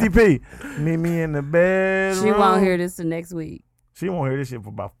 TTP. Meet me in the bedroom. She won't hear this till next week. She won't hear this shit for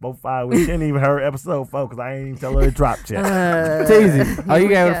about 4-5 weeks. She ain't even heard episode 4 because I ain't even tell her it dropped yet. Teasy. Oh, you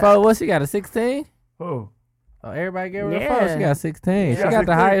gave her go. a 4? What, she got a 16? Who? Oh, everybody gave her a Yeah. 4. She got 16. She got got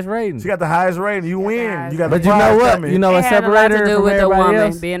the 16. highest rating. She got the highest rating. You win. You got the But you know prize what? coming. You know It what had a lot separated to her do from with the everybody woman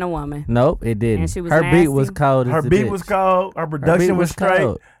else? being a woman. Nope, it didn't. And she was her beat was nasty. cold as Her a beat bitch. was cold. Her production beat was was straight.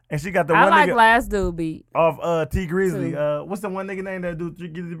 cold. And she got the I one like nigga last dude beat. off T Grizzly. What's the one nigga name that do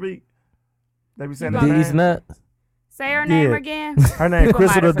Get the Beat? They be saying that D's name. Nuts. Say her name Yeah. again. Her name People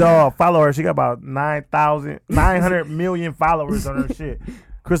Crystal might the have Dog. Follow her. She got about 900 million followers on her shit.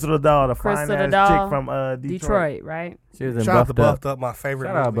 Crystal the Dog, the Crystal fine the ass chick Dog. from Detroit. Detroit, right? She was in Shout out to Buffed Up. Buffed Up, my favorite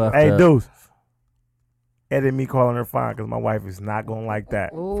Shout out movie. Buffed Hey, Up. Deuce. Edit me calling her fine because my wife is not gonna like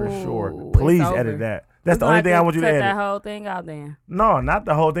that for sure. Ooh, Please it's over. edit that. That's the We're only gonna thing I have want you to cut edit. that whole thing out then. No, not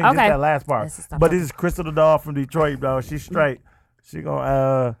the whole thing. Just Okay. that last part. Let's just stop But talking. this is Crystal the Dog from Detroit, bro. She's straight. She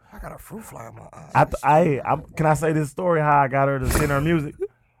gonna I got a fruit fly in my eye. can I say this story how I got her to send her music?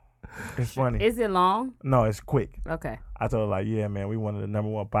 It's funny. Is it long? No, it's quick. Okay. I told her like, yeah, man, we one of the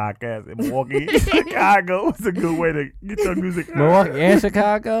 #1 podcasts in Milwaukee, Chicago. It's a good way to get your music. out. Milwaukee and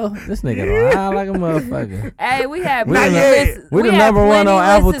Chicago? This nigga lying like a motherfucker. Hey, we had We plenty the- listens. we the had number one plenty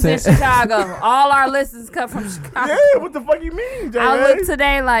on listens in Appleton. Chicago. All our listens come from Chicago. Yeah, what the fuck you mean, Jay? I looked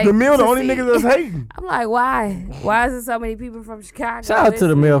today like the mill, the to only see- niggas that's hating. I'm like, why? Why is there so many people from Chicago? Shout out to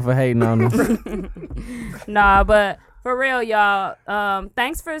the listening? mill for hating on us. Nah, but for real, y'all.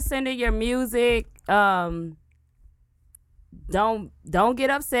 Thanks for sending your music. Don't get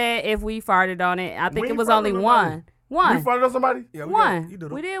upset if we farted on it. I think We it was farted only on one. One. You farted on somebody? Yeah, One. You do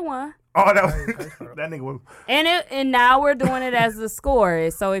We did one. Oh, that was that nigga was. And now we're doing it as the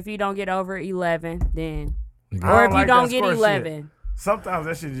score. So if you don't get over 11, then I or if you like don't that get score 11. shit. Sometimes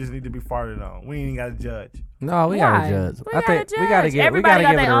that shit just need to be farted on. We ain't even gotta judge. No, we Why? gotta judge. We I think gotta we gotta judge. get. Everybody we got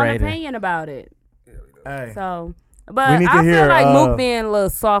gotta give it their a own rating. opinion about it. Hey, So, We but need to I feel hear, like Mook being a little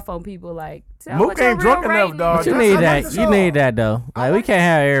soft on people. Like, tell Mook what your ain't drunk real enough, rating dog. is. But you I need like that. the You song. need that though. Like we can't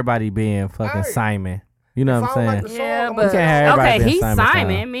have everybody being fucking Hey. Simon. You know If what I don't I'm like saying? the Yeah, song, but can't have everybody okay, being he's Simon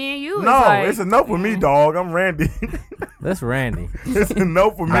Simon. Cowell. Me and you. is no, like, it's a no for me, dog. I'm Randy. That's Randy. It's a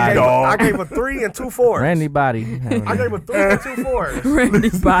no for me, I dog. gave a 3 and 2 4s. Randy body. I gave a 3 and 2 4s.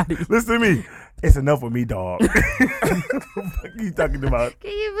 Randy's body. Listen to me. It's enough for me, dog. What the fuck you talking about?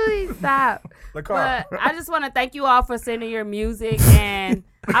 Can you please stop? The car. But I just want to thank you all for sending your music, and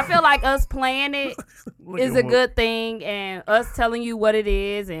I feel like us playing it is a good thing, and us telling you what it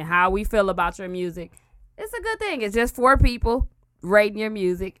is and how we feel about your music. It's a good thing. It's just 4 people rating your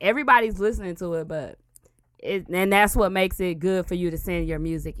music. Everybody's listening to it, but and that's what makes it good for you to send your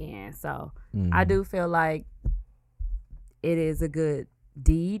music in. So I do feel like it is a good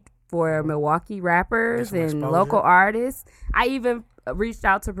deed for Milwaukee rappers and exposure. local artists. I even reached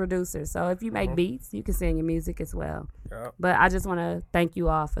out to producers. So if you make beats, you can send your music as well. Yep. But I just want to thank you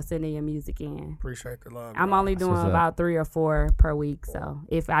all for sending your music in. Appreciate the love. I'm bro. only doing what's up. about 3 or 4 per week. So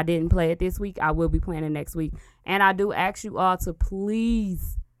if I didn't play it this week, I will be playing it next week. And I do ask you all to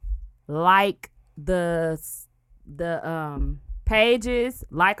please like the pages,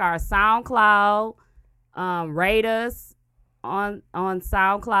 like our SoundCloud, rate us on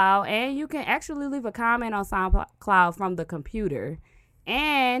SoundCloud, and you can actually leave a comment on SoundCloud from the computer,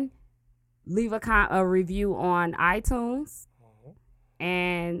 and leave a review on iTunes.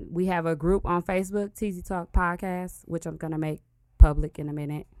 And we have a group on Facebook, TZ Talk Podcast, which I'm gonna make public in a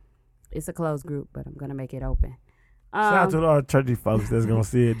minute. It's a closed group, but I'm gonna make it open. Shout out to all the churchy folks that's gonna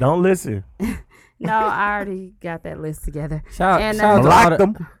see it. Don't listen. No, I already got that list together. Shout And, out to Lock all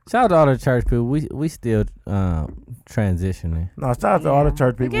them. shout out to all the church people. We still transitioning. No, shout out to all the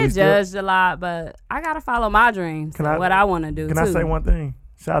church We people. get We still- judged a lot, but I gotta follow my dreams. Can and I- what I want to do. Can too. I say one thing?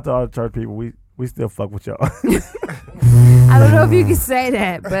 Shout out to all the church people. We still fuck with y'all. I don't know if you can say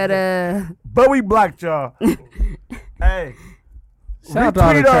that, but But we blocked y'all. Hey. Shout out to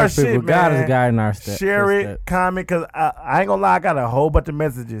all the retweet our church people. shit, God man. is guiding our steps. Share it, comment, because I ain't gonna lie, I got a whole bunch of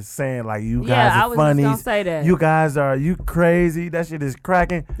messages saying like you yeah, guys I are was funny. just gonna say that. You guys are crazy. That shit is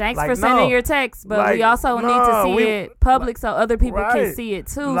cracking. Thanks Like, for sending no. your text, but Like, we also need to no, see we- it public so other people can Right. see it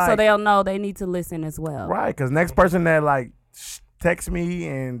too, so Like- they'll know they need to listen as well. Right, because next person that like text me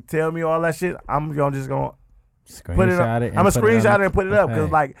and tell me all that shit, I'm just gonna put it up. Screenshot it. I'm gonna and put it screenshot on it and put it up because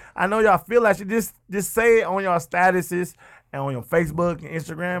page. like I know y'all feel that shit. Just say it on y'all statuses and on your Facebook and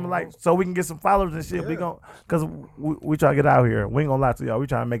Instagram, like so we can get some followers and shit. We gon' because we try to get out here. We ain't gonna lie to y'all. We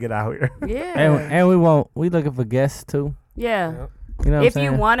trying to make it out here. Yeah, And we looking for guests too. yeah. You know what If I'm you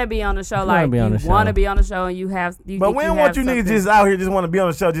saying? want to be on the show, If you wanna like be on you the want to show. be on the show, and you have, But think we don't have want you niggas something- just out here just want to be on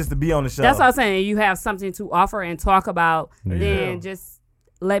the show just to be on the show. That's what I'm saying. You have something to offer and talk about, Yeah. then just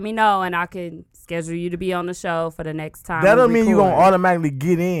let me know, and I can schedule you to be on the show for the next time. That we don't mean you gonna record. automatically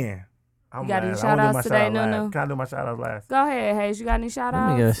get in. You got any last. shout I wanna do outs my today, shout out Nunu? last. Can I do my shout outs last? Go ahead, Hayes. You got any shout outs?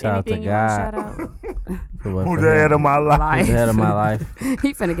 Let me give a shout out to Anything you wanna God. shout out? Who's the head of my life? Who's the head of my life.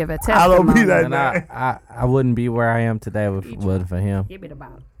 He finna give a I don't testimony. be that And man. I wouldn't be where I am today if it wasn't for him. Give me the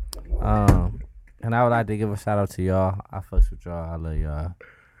bottle. And I would like to give a shout out to y'all. I fucks with y'all. I love y'all.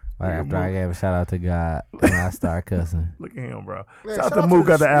 Right after I gave a shout out to God, and I start cussing. Look at him, bro. Man, Shout out shout to out Mook to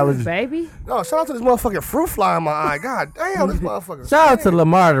got the the allergy. Baby. No, shout out to this motherfucking fruit fly in my eye. God damn, this motherfucker. Shout out to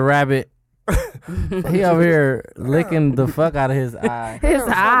Lamar the rabbit. He over here licking the fuck out of his eye. His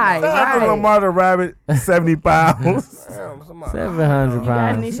eye. Shout out to Right. Lamar the Rabbit, 70 pounds. Damn, somebody. 700 You got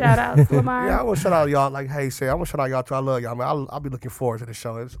any pounds. shout outs, Lamar? Yeah, I want to shout out y'all. Like Hey said, I want to shout out y'all too. I love y'all, man. I'll be looking forward to the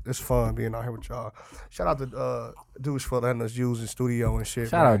show. It's fun being out here with y'all. Shout out to dudes for letting us use the studio and shit.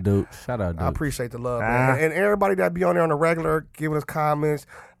 Shout man. out, dude. Shout out, I dude. appreciate the love, man. And everybody that be on there on the regular, giving us comments,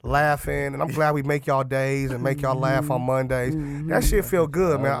 laughing, and I'm glad we make y'all days and make y'all laugh on Mondays. That shit feel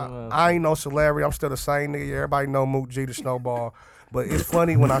good, man. I ain't no celebrity. I'm still the same nigga. Everybody know Mook G the Snowball. But it's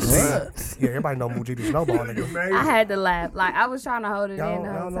funny when I see, yeah, everybody know Mook G the Snowball, nigga. I had to laugh. Like, I was trying to hold it Y'all- in the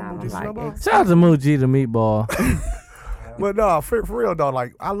y'all whole know time. Muji I'm like, Snowball? it's- Shout out to Muji the meatball. But no, for real though,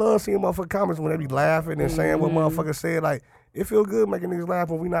 like I love seeing motherfucking comments when they be laughing and saying what motherfuckers said. Like it feel good making niggas laugh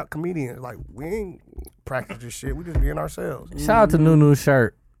when we not comedians. Like we ain't practice this shit. We just being ourselves. Shout out to Nunu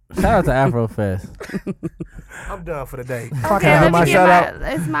shirt. Shout out to Afrofest. I'm done for the day. Okay, have let my me get shout my,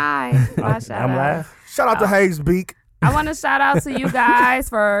 it's my shout I'm out. last. Shout out to Hayes Beak. I want to shout out to you guys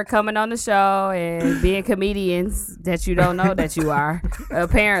for coming on the show and being comedians that you don't know that you are,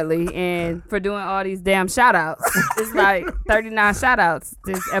 apparently, and for doing all these damn shout outs. It's like 39 shout outs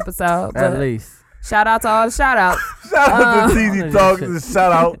this episode. At least. Shout out to all the shout outs. Shout out to TZ Talks.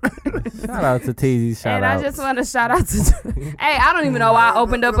 Shout out. Shout out to TZ. Shout out. And I just want to shout out to. Hey, I don't even know why I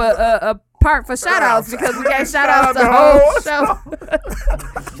opened up a part for shout outs because we gave shout outs the whole show.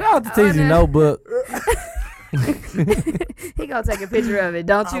 Shout out to TZ Notebook. He gonna take a picture of it.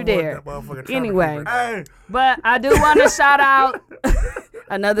 Don't you dare. Anyway, Hey. but I do want to shout out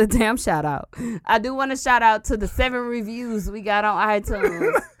another damn shout out. I do want to shout out to the 7 reviews we got on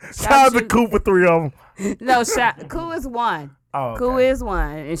iTunes. Shout out to Coop for 3 of them. No, Koo is 1. Oh, okay. Koo is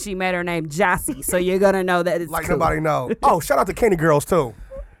 1, and she made her name Jossie, so you're gonna know that it's Like Koo. nobody know. Oh, shout out to Candy Girls too.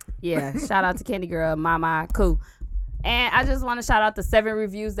 Yeah, shout out to Candy Girl, Mama, Koo. And I just want to shout out the 7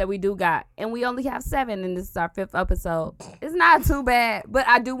 reviews that we do got. And we only have 7, and this is our 5th episode. It's not too bad, but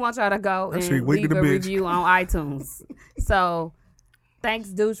I do want y'all to go and leave a review on iTunes. So thanks,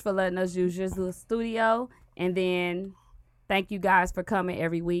 Douche, for letting us use your little studio. And then thank you guys for coming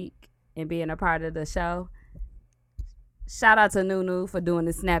every week and being a part of the show. Shout out to Nunu for doing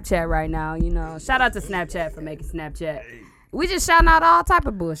the Snapchat right now. You know, shout out to Snapchat for making Snapchat. We just shouting out all type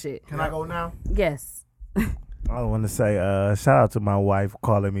of bullshit. Can I go now? Yes. I want to say shout out to my wife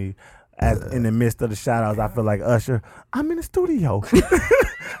calling me in the midst of the shout outs. I feel like Usher. I'm in the studio.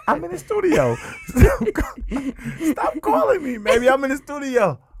 I'm in the studio. Stop calling me. Maybe I'm in the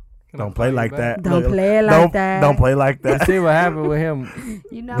studio. Don't play like that. Don't play like that. Don't play like that. See what happened with him.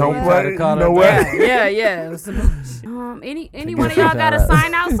 You know Don't what? play. to call No her way. Yeah. It was any one of y'all got a shout out.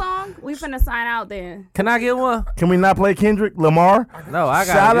 sign out song? We finna sign out then. Can I get one? Can we not play Kendrick Lamar? No, I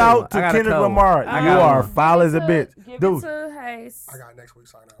got Shout out to Kendrick Lamar. I You got are one. foul as a bitch. Give Dude. it to Hayes. I got next week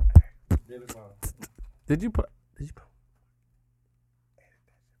sign out. Did you put?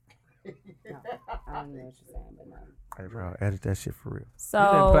 I don't know what you're saying, but no. Hey, bro, edit that shit for real. So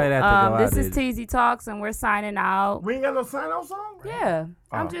didn't play that to go out, this is did TZ Talks, and we're signing out. We ain't got no sign out song? Yeah,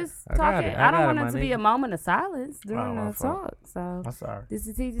 I'm Oh, just I got talking. it. I don't I got want it, it my to be nigga. a moment of silence during my the fault. talk. So I'm sorry. this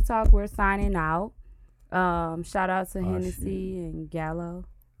is TZ Talk. We're signing out. Shout out to Hennessy and Gallo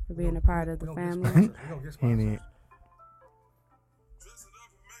for being a part of the family. Henny.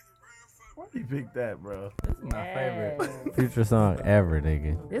 Why you pick that, bro? My favorite Future song ever,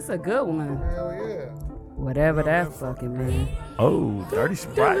 nigga. It's a good one. Hell yeah. Whatever that fucking man. Oh, Dirty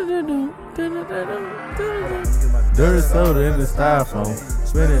Sprite. Dirty soda in the styrofoam.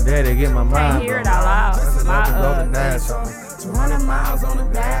 Spin it there to get my Can't mind hear it blown. out loud. My 200 miles on the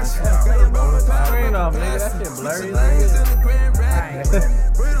dash. Screen off, nigga. That shit blurry.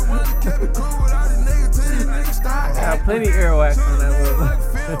 I got plenty of earwax on that one.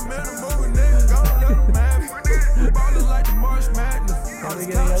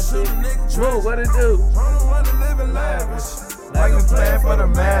 Move, what it do? Like you playing for the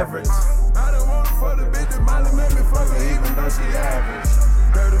Mavericks. I don't want for the bitch that Molly make me fuck her even though she average.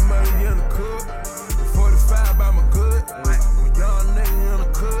 30 money in the cook, 45 by my good. Young nigga in the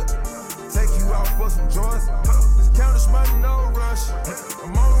cook, take you out for some joints. Count this money, no rush.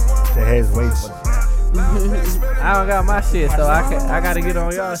 I'm on one. The head's waiting for I don't got my shit, so I gotta get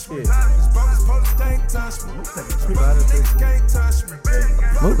on y'all shit.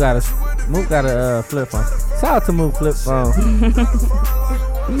 Mook got a flip phone. Shout out to Mook flip phone.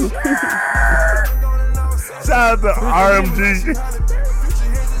 Shout out to RMG.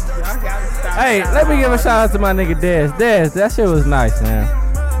 Hey, let me give a shout out to my nigga Dez. Dez, that shit was nice, man.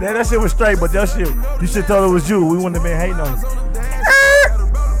 Yeah, that shit was straight, but that shit, you should told it was you. We wouldn't have been hating on you.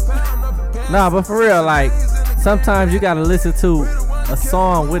 Nah, but for real, like, sometimes you gotta listen to a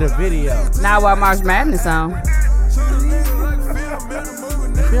song with a video. Now what March Madness on? If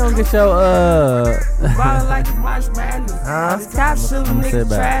you don't get your Ballin' like it's March Madness. Huh? Top shooting I'ma sit niggas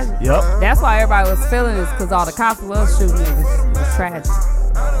back. tragic. Yup. That's why everybody was feeling this, because all the cops was shooting niggas. It was tragic.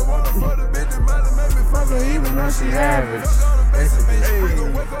 even though she average.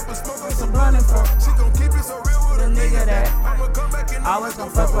 It's a blunt and fuck. The nigga that always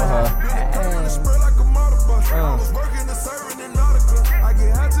gonna fuck with her.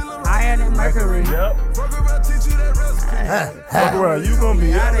 Higher than Mercury. Yep. Fuck around, you gonna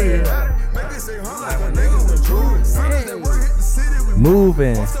be out of here.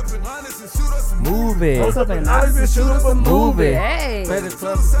 Moving. Moving. What's up in Austin? Shoot us a movie. Hey. You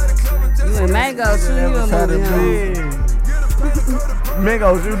and Mango shoot you a movie.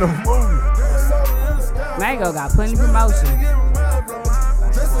 Mango shooting a movie. Mango got plenty of promotion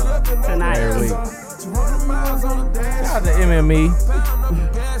tonight. Every week. Shout out to MME.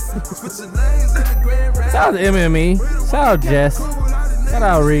 Shout out to MME. Shout out Jess. Shout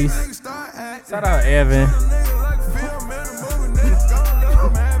out Reese. Shout out Evan.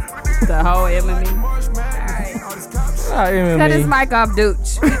 The whole MME. Shout out MME. Cut his mic off,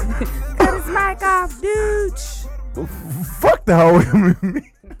 Dooch. Cut his mic off, Dooch. Fuck the whole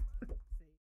MME.